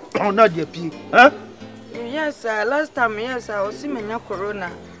the P. Huh? Yes, sir. Last time, yes, I was seeing your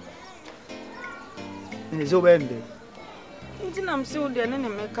corona. It's over ended. I'm still there,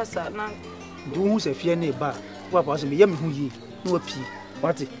 and make us now. Do who's a fear nearby? What was me? Yum, who ye? No P.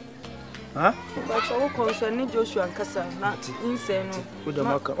 What? Huh? But all concerning Joshua and Cassa, not insane. With the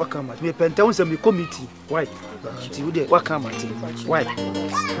marker, what come at me? Penthouse and me committee. Why? What come at me? Why?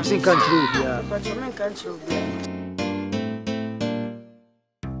 I'm saying country, yeah. But you mean country.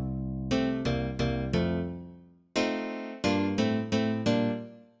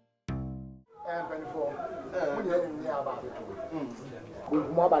 penifo. Mo de ni aba beto.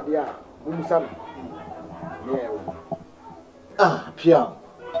 Mo aba de a, mo musa no. Yeah. Ah, Pia.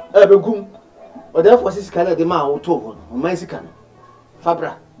 Begum. O therefore sisi kana de ma wo to ho. O man sika no.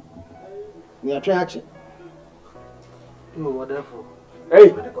 Fabra. Ni atwe ache. No, therefore.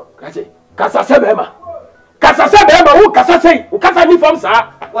 Hey, kache. Kasa se bema. Kasa se bema, wo kasa sei. Wo kasa ni form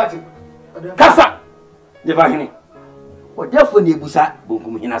sa. What? Kasa. De va hini. O therefore ni ebusa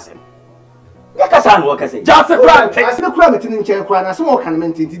bonkum hina sem. Ya kasa no kasa. Jase kura. Ase kura meti ni nche kura na se mo kan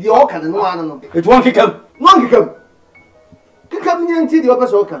menti di o kan no anu no. Etu won kikam. No kikam. Kikam ni nti di o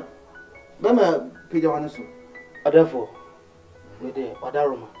pese o kan. Bema pija wan so. Therefore, we de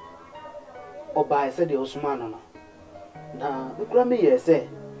odaroma. Oba ese de Osman no. Na kura me ye se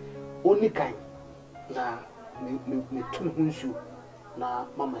oni kan na me tum hunsu na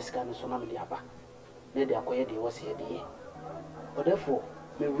mama sika no so na me de aba. Na de akoye de wo se ye de. Therefore,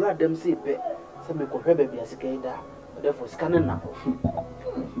 me wura dem say pe se me kohwe ba bia sika ida. Therefore, sika na na ko.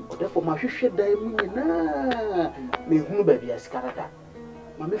 Therefore, ma hwehwe dai mu nyina me hunu ba bia sika da.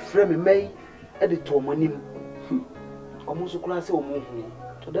 Ma me frɛ me mai e de to manim. Omo so kura se omo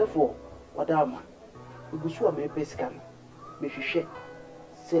hu. Therefore, wadama ugusu a me pe sika no. Me hwehwe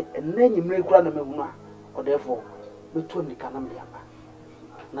se enanyi mre kura na me hunu a. Therefore, me to nika na me aba.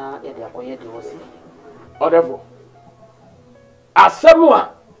 Na ye de akoye de wo se. Therefore, asamwa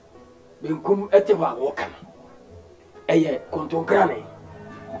benkum etewa wo kan. Eye kontonkra ne.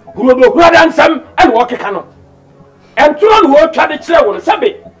 Burodo kura dan sam e wo keka no. Enturo no wo twa de kire wo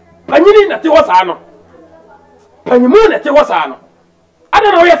sabe. Panyini na te wo sa no. Panyimu na te wo sa no.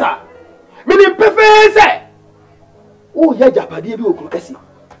 Ada na wo yesa. Mini pefe se. Wo ya japade bi okuru kasi.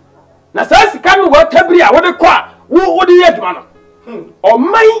 Na sa sika no wo tabiri a wo de kwa wo de yeduma no. O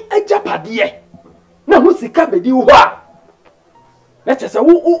man ajapade na hu sika bedi wo a. Na chese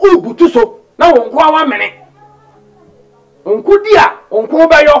wo butu so na wo nko awa mene. Nko dia, nko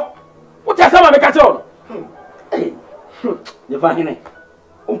bayo. Wo te asama me ka che ono. De va hini.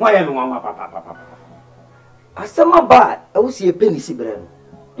 O ma ya me wan papa. Asama ba e wo se pe ni sibre no.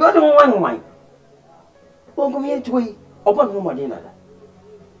 Yo de wan. Bonkum ye tuyi. Oba no mo de na da.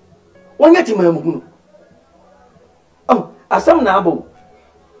 Wonya ti ma mu hunu. Asam na abo.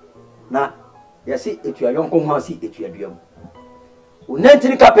 Na ya si etu ayon ko ho asi etu aduam. O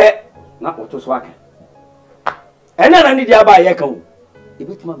nantini kape na oto so aka. Ena na ni dia ba ye ka wo.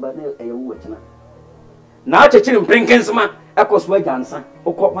 Ebituma ba na eyewo wachina. Na achechiri mprenkense ekoso ajansa.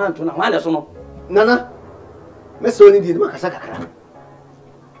 Okọ panto na wan so no. Nana. Meso ni di makasa kakra.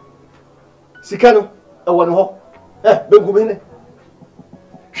 Sika no ewo no ho. Begum ne.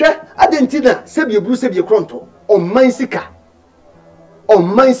 Hwe adentina sebie bru sebie kronto. Omman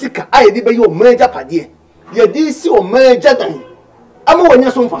sika ayedi be yo manja pade ye di si o manja dan ama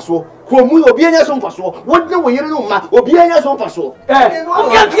wonya so mfaso kromu obi anya so mfaso wodne wo yere no ma obi anya so mfaso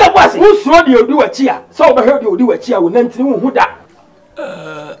o ya tia boase wo so de odi wachi a so wo be he de odi wachi a wo nantini wo hu da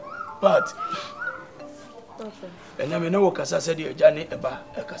but enya me no kasa se de eja ne eba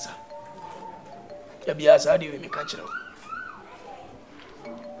ekasa ya bia sa de me ka kire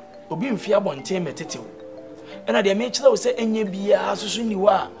obi mfia bonten metetew ena de me kire wo se enye bia susu ni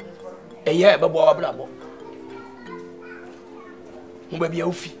wa eye bebo wa brabo hu ba bia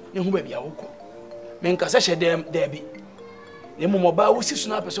ofi ne hu ba bia woko me nka se hye dem bi ne mo ba wo sisu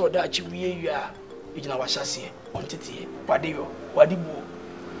na pese oda achi wiye wia ejina wa hyase ontete wadeyo wadibo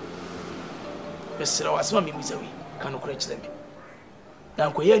besira wasema me muzawi kan okura kire me na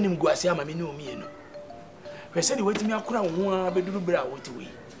nko ye nim guase ama me ne omiye no pese de wetimi akora ho a beduru bra wote wi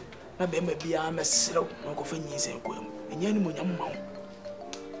na be ma bia mesira nko fa nyinse ko em enya ni mo nyam ma ho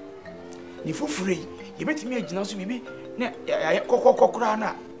ni fufure yebetimi agina so bibi ne kokokokora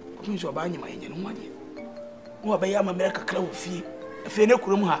na ko nso ba anyima yenye no wade no ba ya ma America kra wo fie afi ne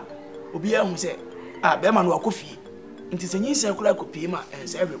kurom ha obi ya hu se be ma no akofie nti se nyinse kura kopie ma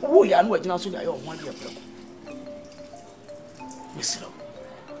ense ewe wo ya no agina so ya yo ho ade ya preko misiro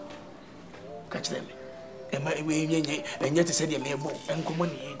kachile me ema ewe nyenye enye te se de me bo enkomo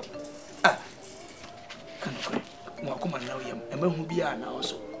ne yedi kan ko mo akoma na wo yam ema hu bia na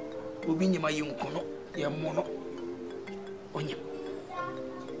oso obi nyima yi nkono ye mono onye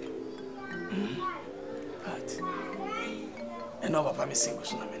but eno papa me single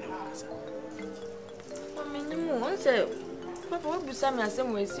so na me ne wakasa menyimu onse papa we busa me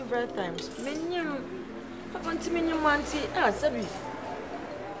asem we several times menyim papa nti menyim anti sabi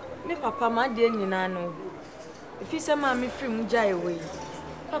me papa ma de nyina no ifi se ma me free mu jai we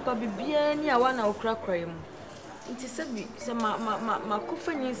papa bibia ni awa na okrakra yim nti sabi se ma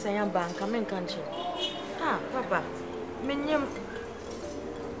kofa nyinsan ya banka me nka nche papa menyim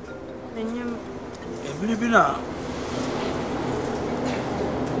Menyem. Ebiribina.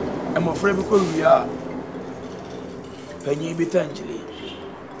 I'm afraid because we are. Penny Bitangeli.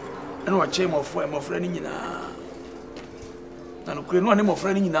 And what shame of my friend in and couldn't want him of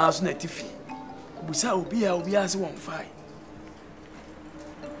friend in us netifi. Busa will be as 1 fire.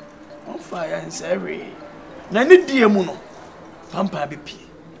 1 fire and sorry. Nani dear Muno. Pampa BP.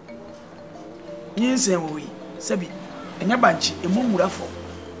 Yes, and we, Sabi, and a bunch, a mumurafo.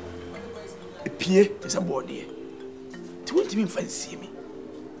 A pier is a body. 20 men fancy me.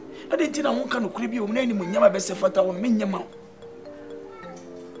 I didn't know one can crib you, name when you have best effort on me, your mouth.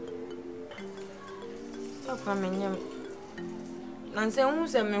 Papa, Menyem. Nancy,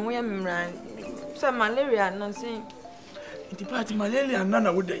 who's a man, William ran some malaria, Nancy. It party malaria, and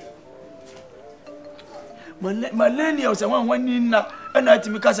none would they. Malaria was a one in and I to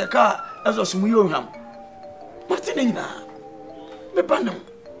make us a car as was Muyam. Martinina, the banner.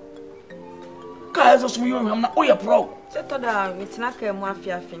 Cars of Muyam, oh, you're pro. Settle down, Mitnaka,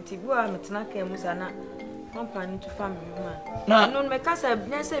 Mafia, Finty, Mitnaka, Musana, company to family. No, make us a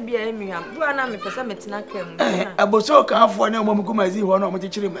blessed be a museum. Do I not make us a Mitnaka? I was so calm for no one who see one of my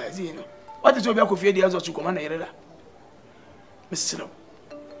teacher magazine. What is your back of the others to command a Mr.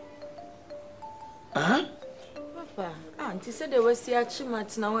 Huh? Papa, Auntie said there was a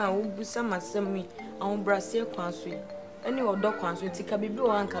chimat now and will be some assembly and Brazil country. Any old dog country, take a baby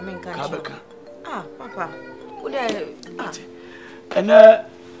one coming. Ah, Papa. And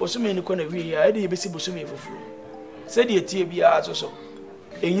was so many corner we are the best Busumi for food. Said the TBR also.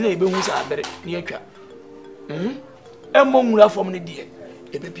 And you know, who's a better near cap. A mongrel from the dear,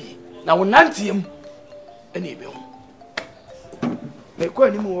 a baby. Now, when Nantium, and a bill. Make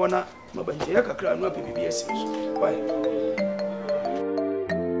quite any more, my banjaka crown up in BBS. Why?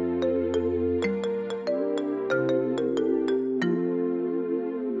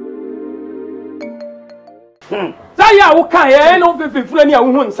 Saya uka no fififuna a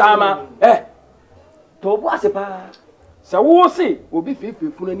wo nsama to bo asepa se wo se obi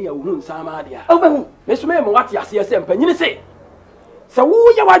fififuna a wo nsama dia obehu mesome me wate ase ese mpanyini se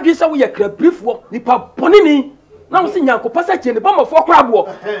wo ya wadwe se wo ya krabrifo nipa bonini na wo se nyankopa sa chene ba mafo krabo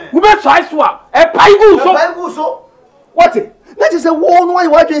wo be try so a pai gu so what na je se wo no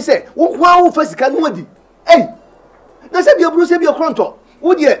wadwe se wo kwa wo fasika no adi na se bia bru se bia kronto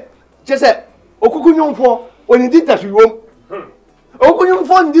wo de je se okukunyomfo when you did that, you won't. Oh, when you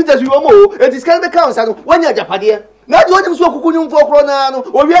found did that, you won't. It is kind of council when you're Japadia. Not what you saw Kukunyum for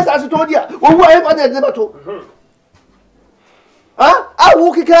Cronano, or yes, as I told you, or whatever I never told. I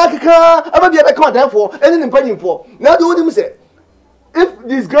walk a car, I will be a content for, and then penny for. Now, do what you say. If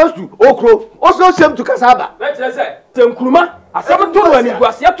these girls do, Okro, also same to Casaba. Let's say, Temkuruma, a 7 to 1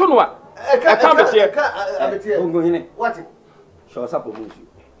 was yet to know. I can't be here. What? Show us up a movie.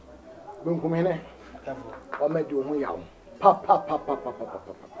 Don't come in. Or made you young. Papa.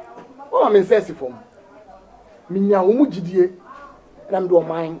 Oh, I'm incessant for me. Minya Umujidie, and I'm doing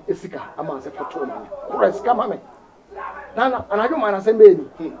mine, a sicker, a man said for 2 months. Press, come on. Nana, and I don't mind a same baby.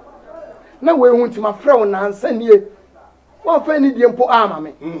 Now we went to my friend and send you one friend in the Empo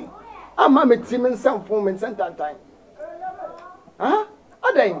Army. I'm a team in some form and sent that time. Huh?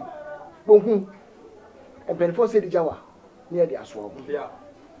 A dame. Boom. And before said the Jawa near the Aswab. Yeah.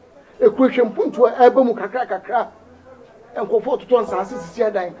 A question put to album kakra and comfort to turn sasses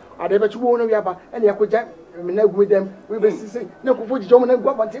here dying. I never to warn you about any aquajam with them. We will see no comfort German and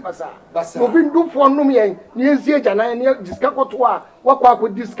Guapan Tibasa. But we've been do for no me near Siege and near Discacotua. Walk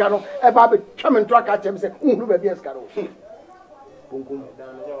with this canoe about the Chairman track at him say, who be a scaro.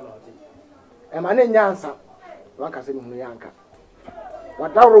 And my name Yansa, one can say Yanka.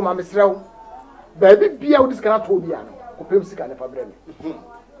 What our room, Mr. Baby, be out this cannot hold you. Open sick and a problem.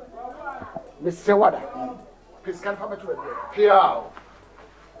 Mr. Wada, please can come to it. Piao.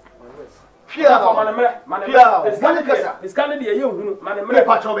 Piao. This can be a young man. Me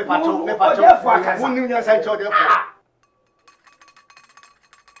patrol. Who knew your side?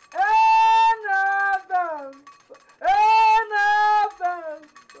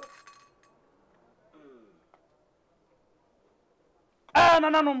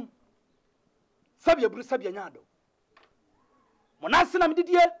 No. Sabia Bruce Sabia Nado. Monasina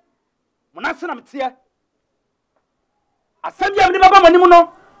Mididia. Monasina Mitia. Asabia Baba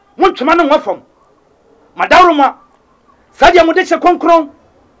Manimuno. Munchman wafom. Madaruma. Sadia Modesha Concron.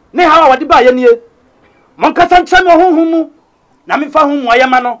 Neha Wadiba Yeni. Moncasan Chamo Humu. Namifa Hum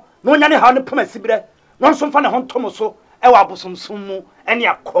Wayamano. No Yani Hana Pomesibre. Non some fan Hon Tomoso. Ewa Bosom Sumu. Any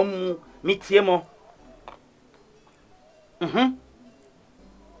a comu. Mitiemo.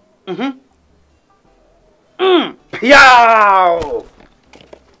 Piao.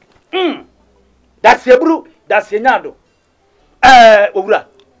 That's a blue, that's a yado. Owura,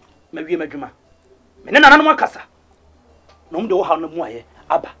 maybe Majuma. Menana Kasa. No, do how no more,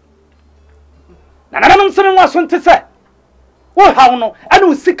 Abba. Nana, something was to say. Oh, how no, I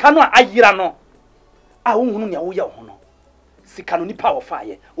don't see canoe, I hear no. I won't know your honor. See canony power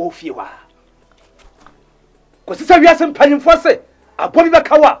fire, oh, fear. Because it's a reason penny for say, a body the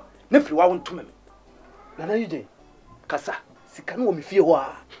kawa, nephew, I want to me. Nana, you day. Kasa, see canoe me fear.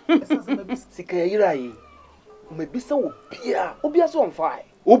 Sika irai. Maybe so, Pia, Obia so on fire.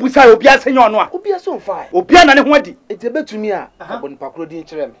 Obusa, Obia, senor, Obia so on fire. Obia, and what? It's a bit to me, upon Pacro di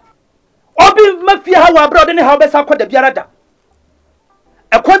Trem. Obi, Mafia, how I brought any how best I caught the Biarada.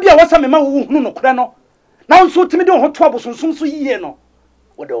 A quabia was a man who no crano. Now so to me don't have troubles on some so ye no.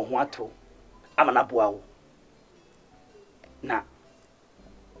 What don't want to. I'm an abuao. Now,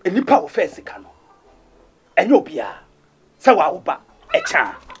 a nipa of Fesicano. And no Bia. Sawa Uba, a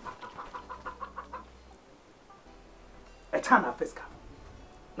chan. A chan of Fesca.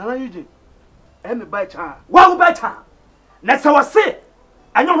 Now you do. And by chan. Wow, by chan. That's how I say.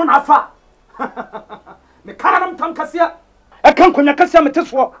 I know not far. Me can't come Cassia. I can't come Cassia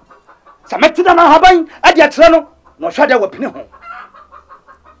Metiswa. Sametida na haban adi akyere no na ohwade wapene ho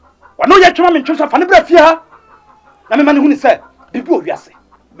wano ye twema me twesa fa ne bra fia na me ma ne hu ni se bibi owiase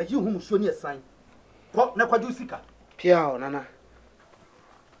ma yi hu musuo ni esan ko na kwaju sika pia o nana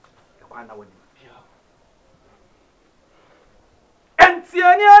e kwa na wani pia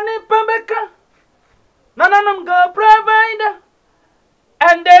entiani ani pembeka nana nam go provider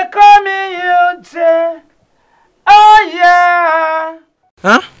and they call me you. Oh yeah.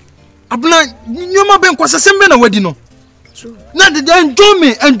 Huh? Abna nyoma ben kwasa sembe na wadi no. Na de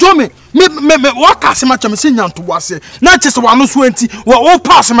enjoy me. Me waka se ma chama se nyanto wase. Na chese wa no so enti wo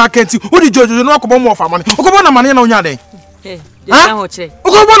pass ma kanti. Wo di jojo no akobo mo fa mane. Okobo na mane na onya den. Je kan ho kire.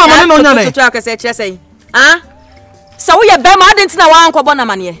 Okobo na mane na onya den. To akase kire sei. Ah? Sa wo ye be ma adenti na wa ankobo na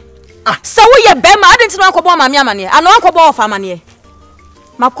mane. Ah, sa wo ye be ma adenti na ankobo ma me amane. Ano ankobo fa mane.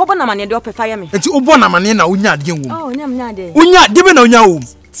 Makobo na mane de opefa ye me. Enti obo na mane na onya de wo. Oh, nya mnya de. Onya de be na onya wo.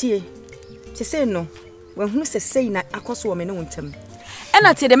 Tie. Ti say no. When hunu se say na akoso wo me ne wontem.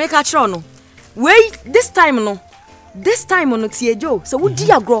 Ena tie de make a chiro no. Wait, this time no tie jo. So wo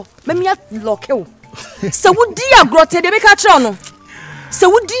di agro, me me lock you. So wo di agro tie de make a chiro no. So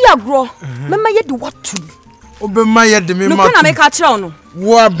wo di agro, me me ye de what to. Obema ye de me ma. No na make a chiro no.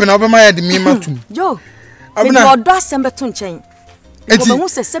 Wo abena obema ye de me ma tum. Jo. Abena odo asembe to nchen. Eti mo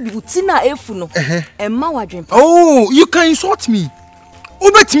se bi utina efu no. Emma wadwen. Oh, you can insult me.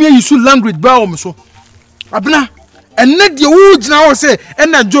 Obetimi use language ba o me so. Abena enne de wo gina wo se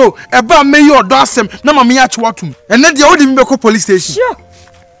ena jo eba me ye odo asem na ma me ya chewatum. Enne de wo de me be ko police station.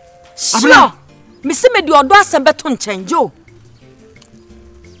 Sure. Abena me se me de odo asem beto nchen jo.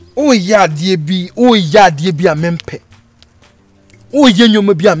 O ya de bi a mempe. O ye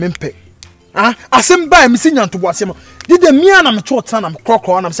nyoma bi a mempe. Ah, asem ba me se nyanto bo asem. Did the me na me chota na me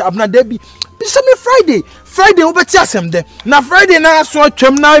krokro na me se abena da bi. Bisa me Friday obeti asem de. Na Friday na so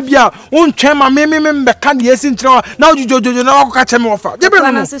atwam na bia won twam ma me be ka de esi nkyere na ojojojo na wakoka cheme wofa. De be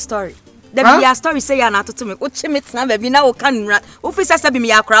no story. The be story say ya na toto me. O cheme tena ba bi na wo kan nra. O fi sasa bi me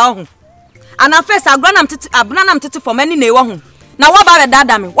yakra ho. Ana first agranam tete abnanam tete for many na ewo ho. Na wo ba be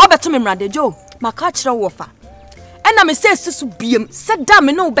dada me. Wo beto me mrade jo. Maka kire wofa. Ena me say sisu biem. Se da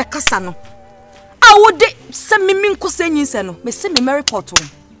me no be kasa no. Awode se mimi nkosa nyinse no. Me se me report o.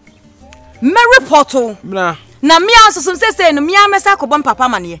 Me report o. Na me asosum say no me amesa akobon papa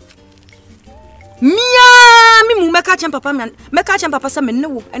mane. Mia mi mu meka chem papa se me ne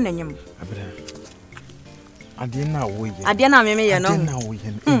wo enanyem. Ade na wo ye. Ade na me ye no. Ade na wo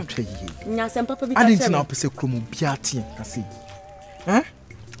ye ntwe ye. Nya sem papa bi ka chem. Ade na opese kromo bia tie kase.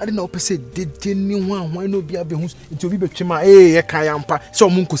 Ade na opese de ni hwan no bia be hu nti obi betwema ye kan yampa se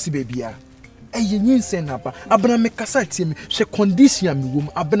omun kosi ba bia. Eye nyinse na ba abena me kasa tie me hwe condition me wom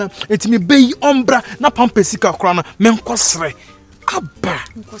abena enti me beyi ombra na pampesika kora na me nkosre aba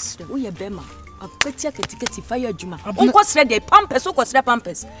nkosre wo ye bema apetia ketiketi fa ya djuma nkosre de pampes wo kosre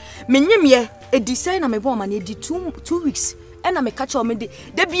pampes menyimye edisai na me bo ma na edi 2 weeks ena me kacha o me de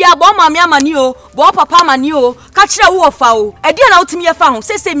bia bo ma me amani o bo papa amani o ka kire wo ofa o e de na wotimi ye fa ho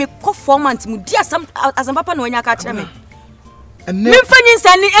se me ko 4 months mu di asam papa na onya ka kire me me fanyin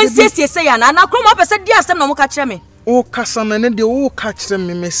sani NCC say ya na kroma pese di asem na mo ka kire me o kasa na ne de o ka kire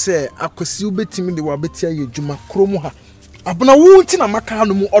me se akosi obetimi de wa betia ye djuma kromo ha abona wo nti na maka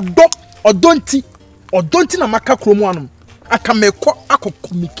no mu odonti na maka kromo anum aka meko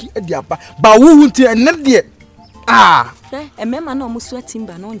akokomiki e de aba ba wo nti ene de emema na omusu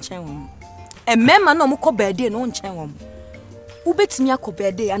atimba no nchen won emema na omukọ baade no nchen won Ubetimi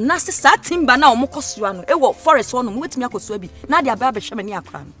akobede anase saa timba na omokosua no ewo forest wono ubetimi akosua bi na de aba behwe me ne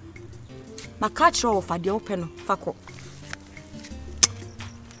akra no maka chiro wo fade ope no fako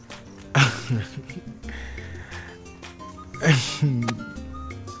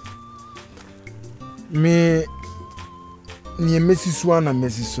me ni emesisu ana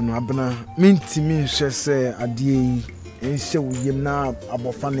mesisu no abena mentimi nhwe se ade yi enhye wuyem na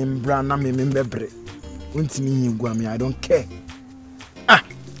abofa ne mbra na me membebre ontimi nyegua me I don't care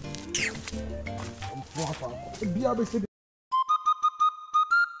bia be se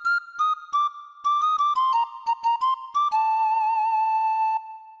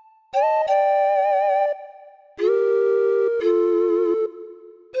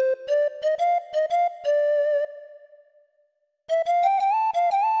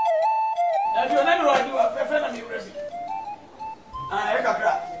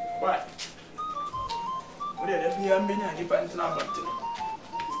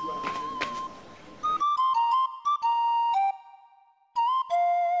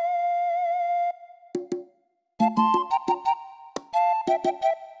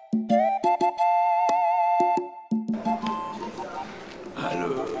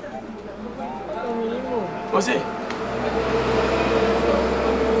What's it?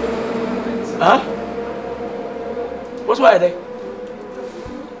 Huh? What's why they?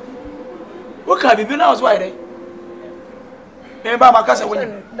 What can be been out why they? Remember my cousin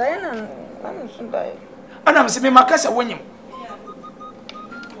William? Diana, I'm so bad. And I'm saying my cousin William.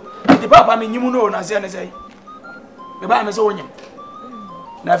 The papa mean you know, as I say. The Bible is William.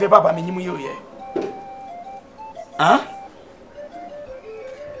 Now, if your papa mean you, yeah. Huh?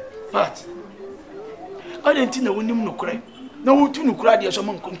 But I didn't know when you no cry. No, two no cry, dear,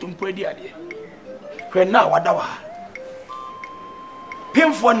 someone contemplate the idea. When now, what dawa?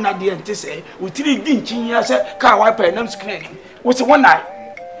 Painful, not the to say, with 3 dinching say, car wiper and screening. What's the one night?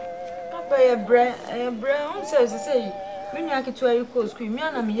 Papa, a brown says, say, when you are to a equal scream,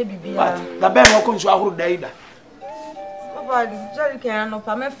 and me be but the band will come to our day. Papa, Jerry can no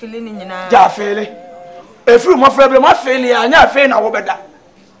permit feeling in your if you my problem, my failure, and I fail now better.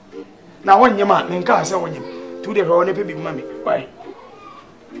 Now, when your man, then can't say when you 2 days or only baby mammy. Why?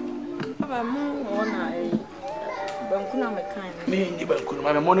 Papa, moon or night. Bankuna, my kind. Me, you Bankuna,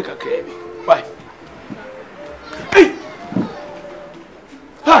 my Monica Crabby. Why? Hey!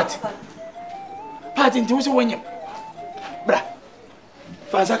 Pat into us when you. Bra.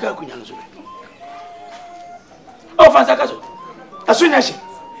 Fansaka Kunyanzo. Oh, Fansakazo. As soon as she.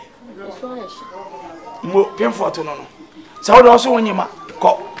 More painful to know. So also when you ma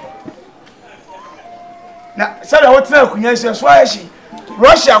call. Now, sorry, what's now Kunyanzo? Why she?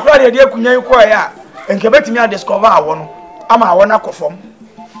 Russia cried a dear Kunyan choir and Quebec me discover one. I'm a one perform.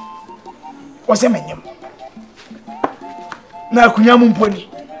 What's a menu? Now Kunyamun pony.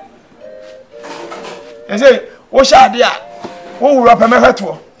 I say, what shall dear? What will wrap a method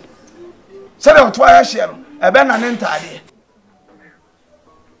to? Say, I'll try a shell, a ban an entire.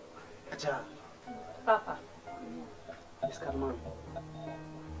 Papa, this can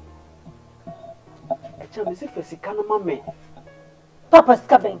chama-se Fessicana Mamé. Papa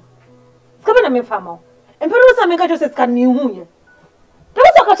Scaben. Scaben, I'm in family. And Perusa make us a scan new union. There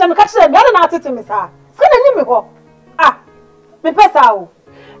was a catch and catch them, not to Miss Ha. Scan me go. Ah, me pass out.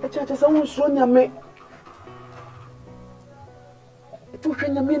 A church is almost showing your mate. To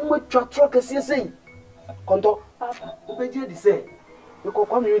train your men with your truck as you say. Conto, Papa, obey you, say. You go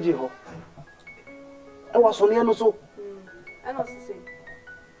come, you, I was on the end so. I don't say.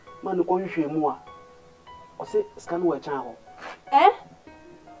 Man, you call you more. Or say, scan where child. Eh?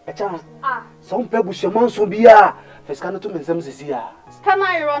 A child. Ah, some people should also be a Fescana to me, some see. Can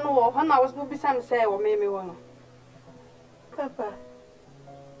I run over when I was moving some say or maybe one? Papa.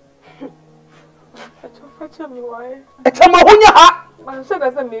 Fetch me why? A chamahunya! Man, should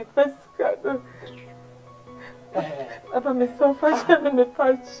I me first? Papa, me so fashion me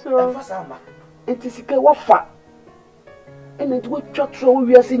patch. It is a wafa. And it would chat through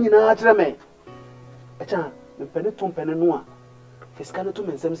we are singing in our me. A child, the penetum penanoa. Fescana to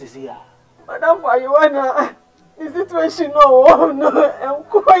me, some see. Madam, why you wanna? Is it where she know? No, I'm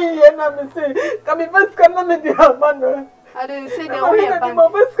quite and I'm saying, come in first, come on, dear man. I didn't say the way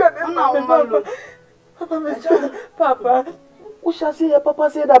about Papa, who shall see a papa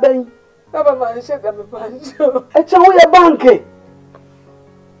say that bang? Papa, man, shake up a banjo. A chow a bank.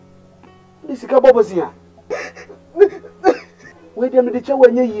 This is a bubble here. Wait a minute,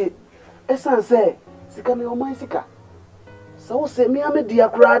 when ye, a son say, Sikami or my sika. So say me, I'm a dear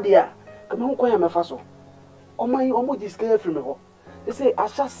cradia. Come on, quite a faso. Oh, my almost scared from me. They say, I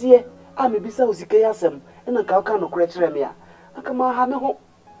shall see, I may be so sick, and a calcano crater me. aka ma ha me ho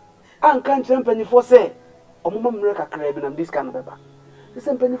anka nkyerɛ mpanyinfoɔ sɛ ɔmoma mmerɛ kakra bi nam diska no bɛba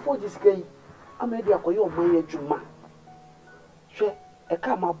sɛ mpanyinfoɔ gye sika yi ama ɛde akɔyɛ ɔman yɛ adwuma hwɛ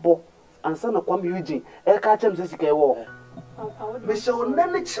ɛka ma bɔ ansa na kwam Eugene ɛka kyɛm sɛ sika ɛwɔ mehyɛ wo nna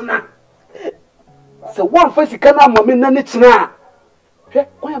ne kyena sɛ woamfa sika no ama me nna ne kyena hwɛ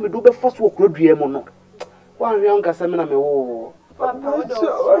kwan a mede wobɛfa so wɔ kura dua mu no woanhwɛ wo nkasɛ me na mewoo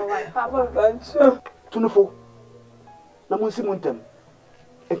tunufo na monsi mu ntam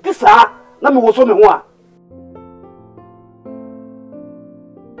ɛnti saa na mewɔ so me ho a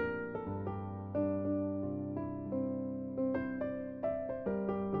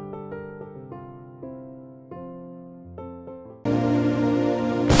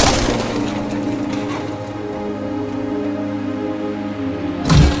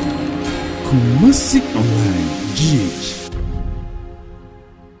Kumasi Online GH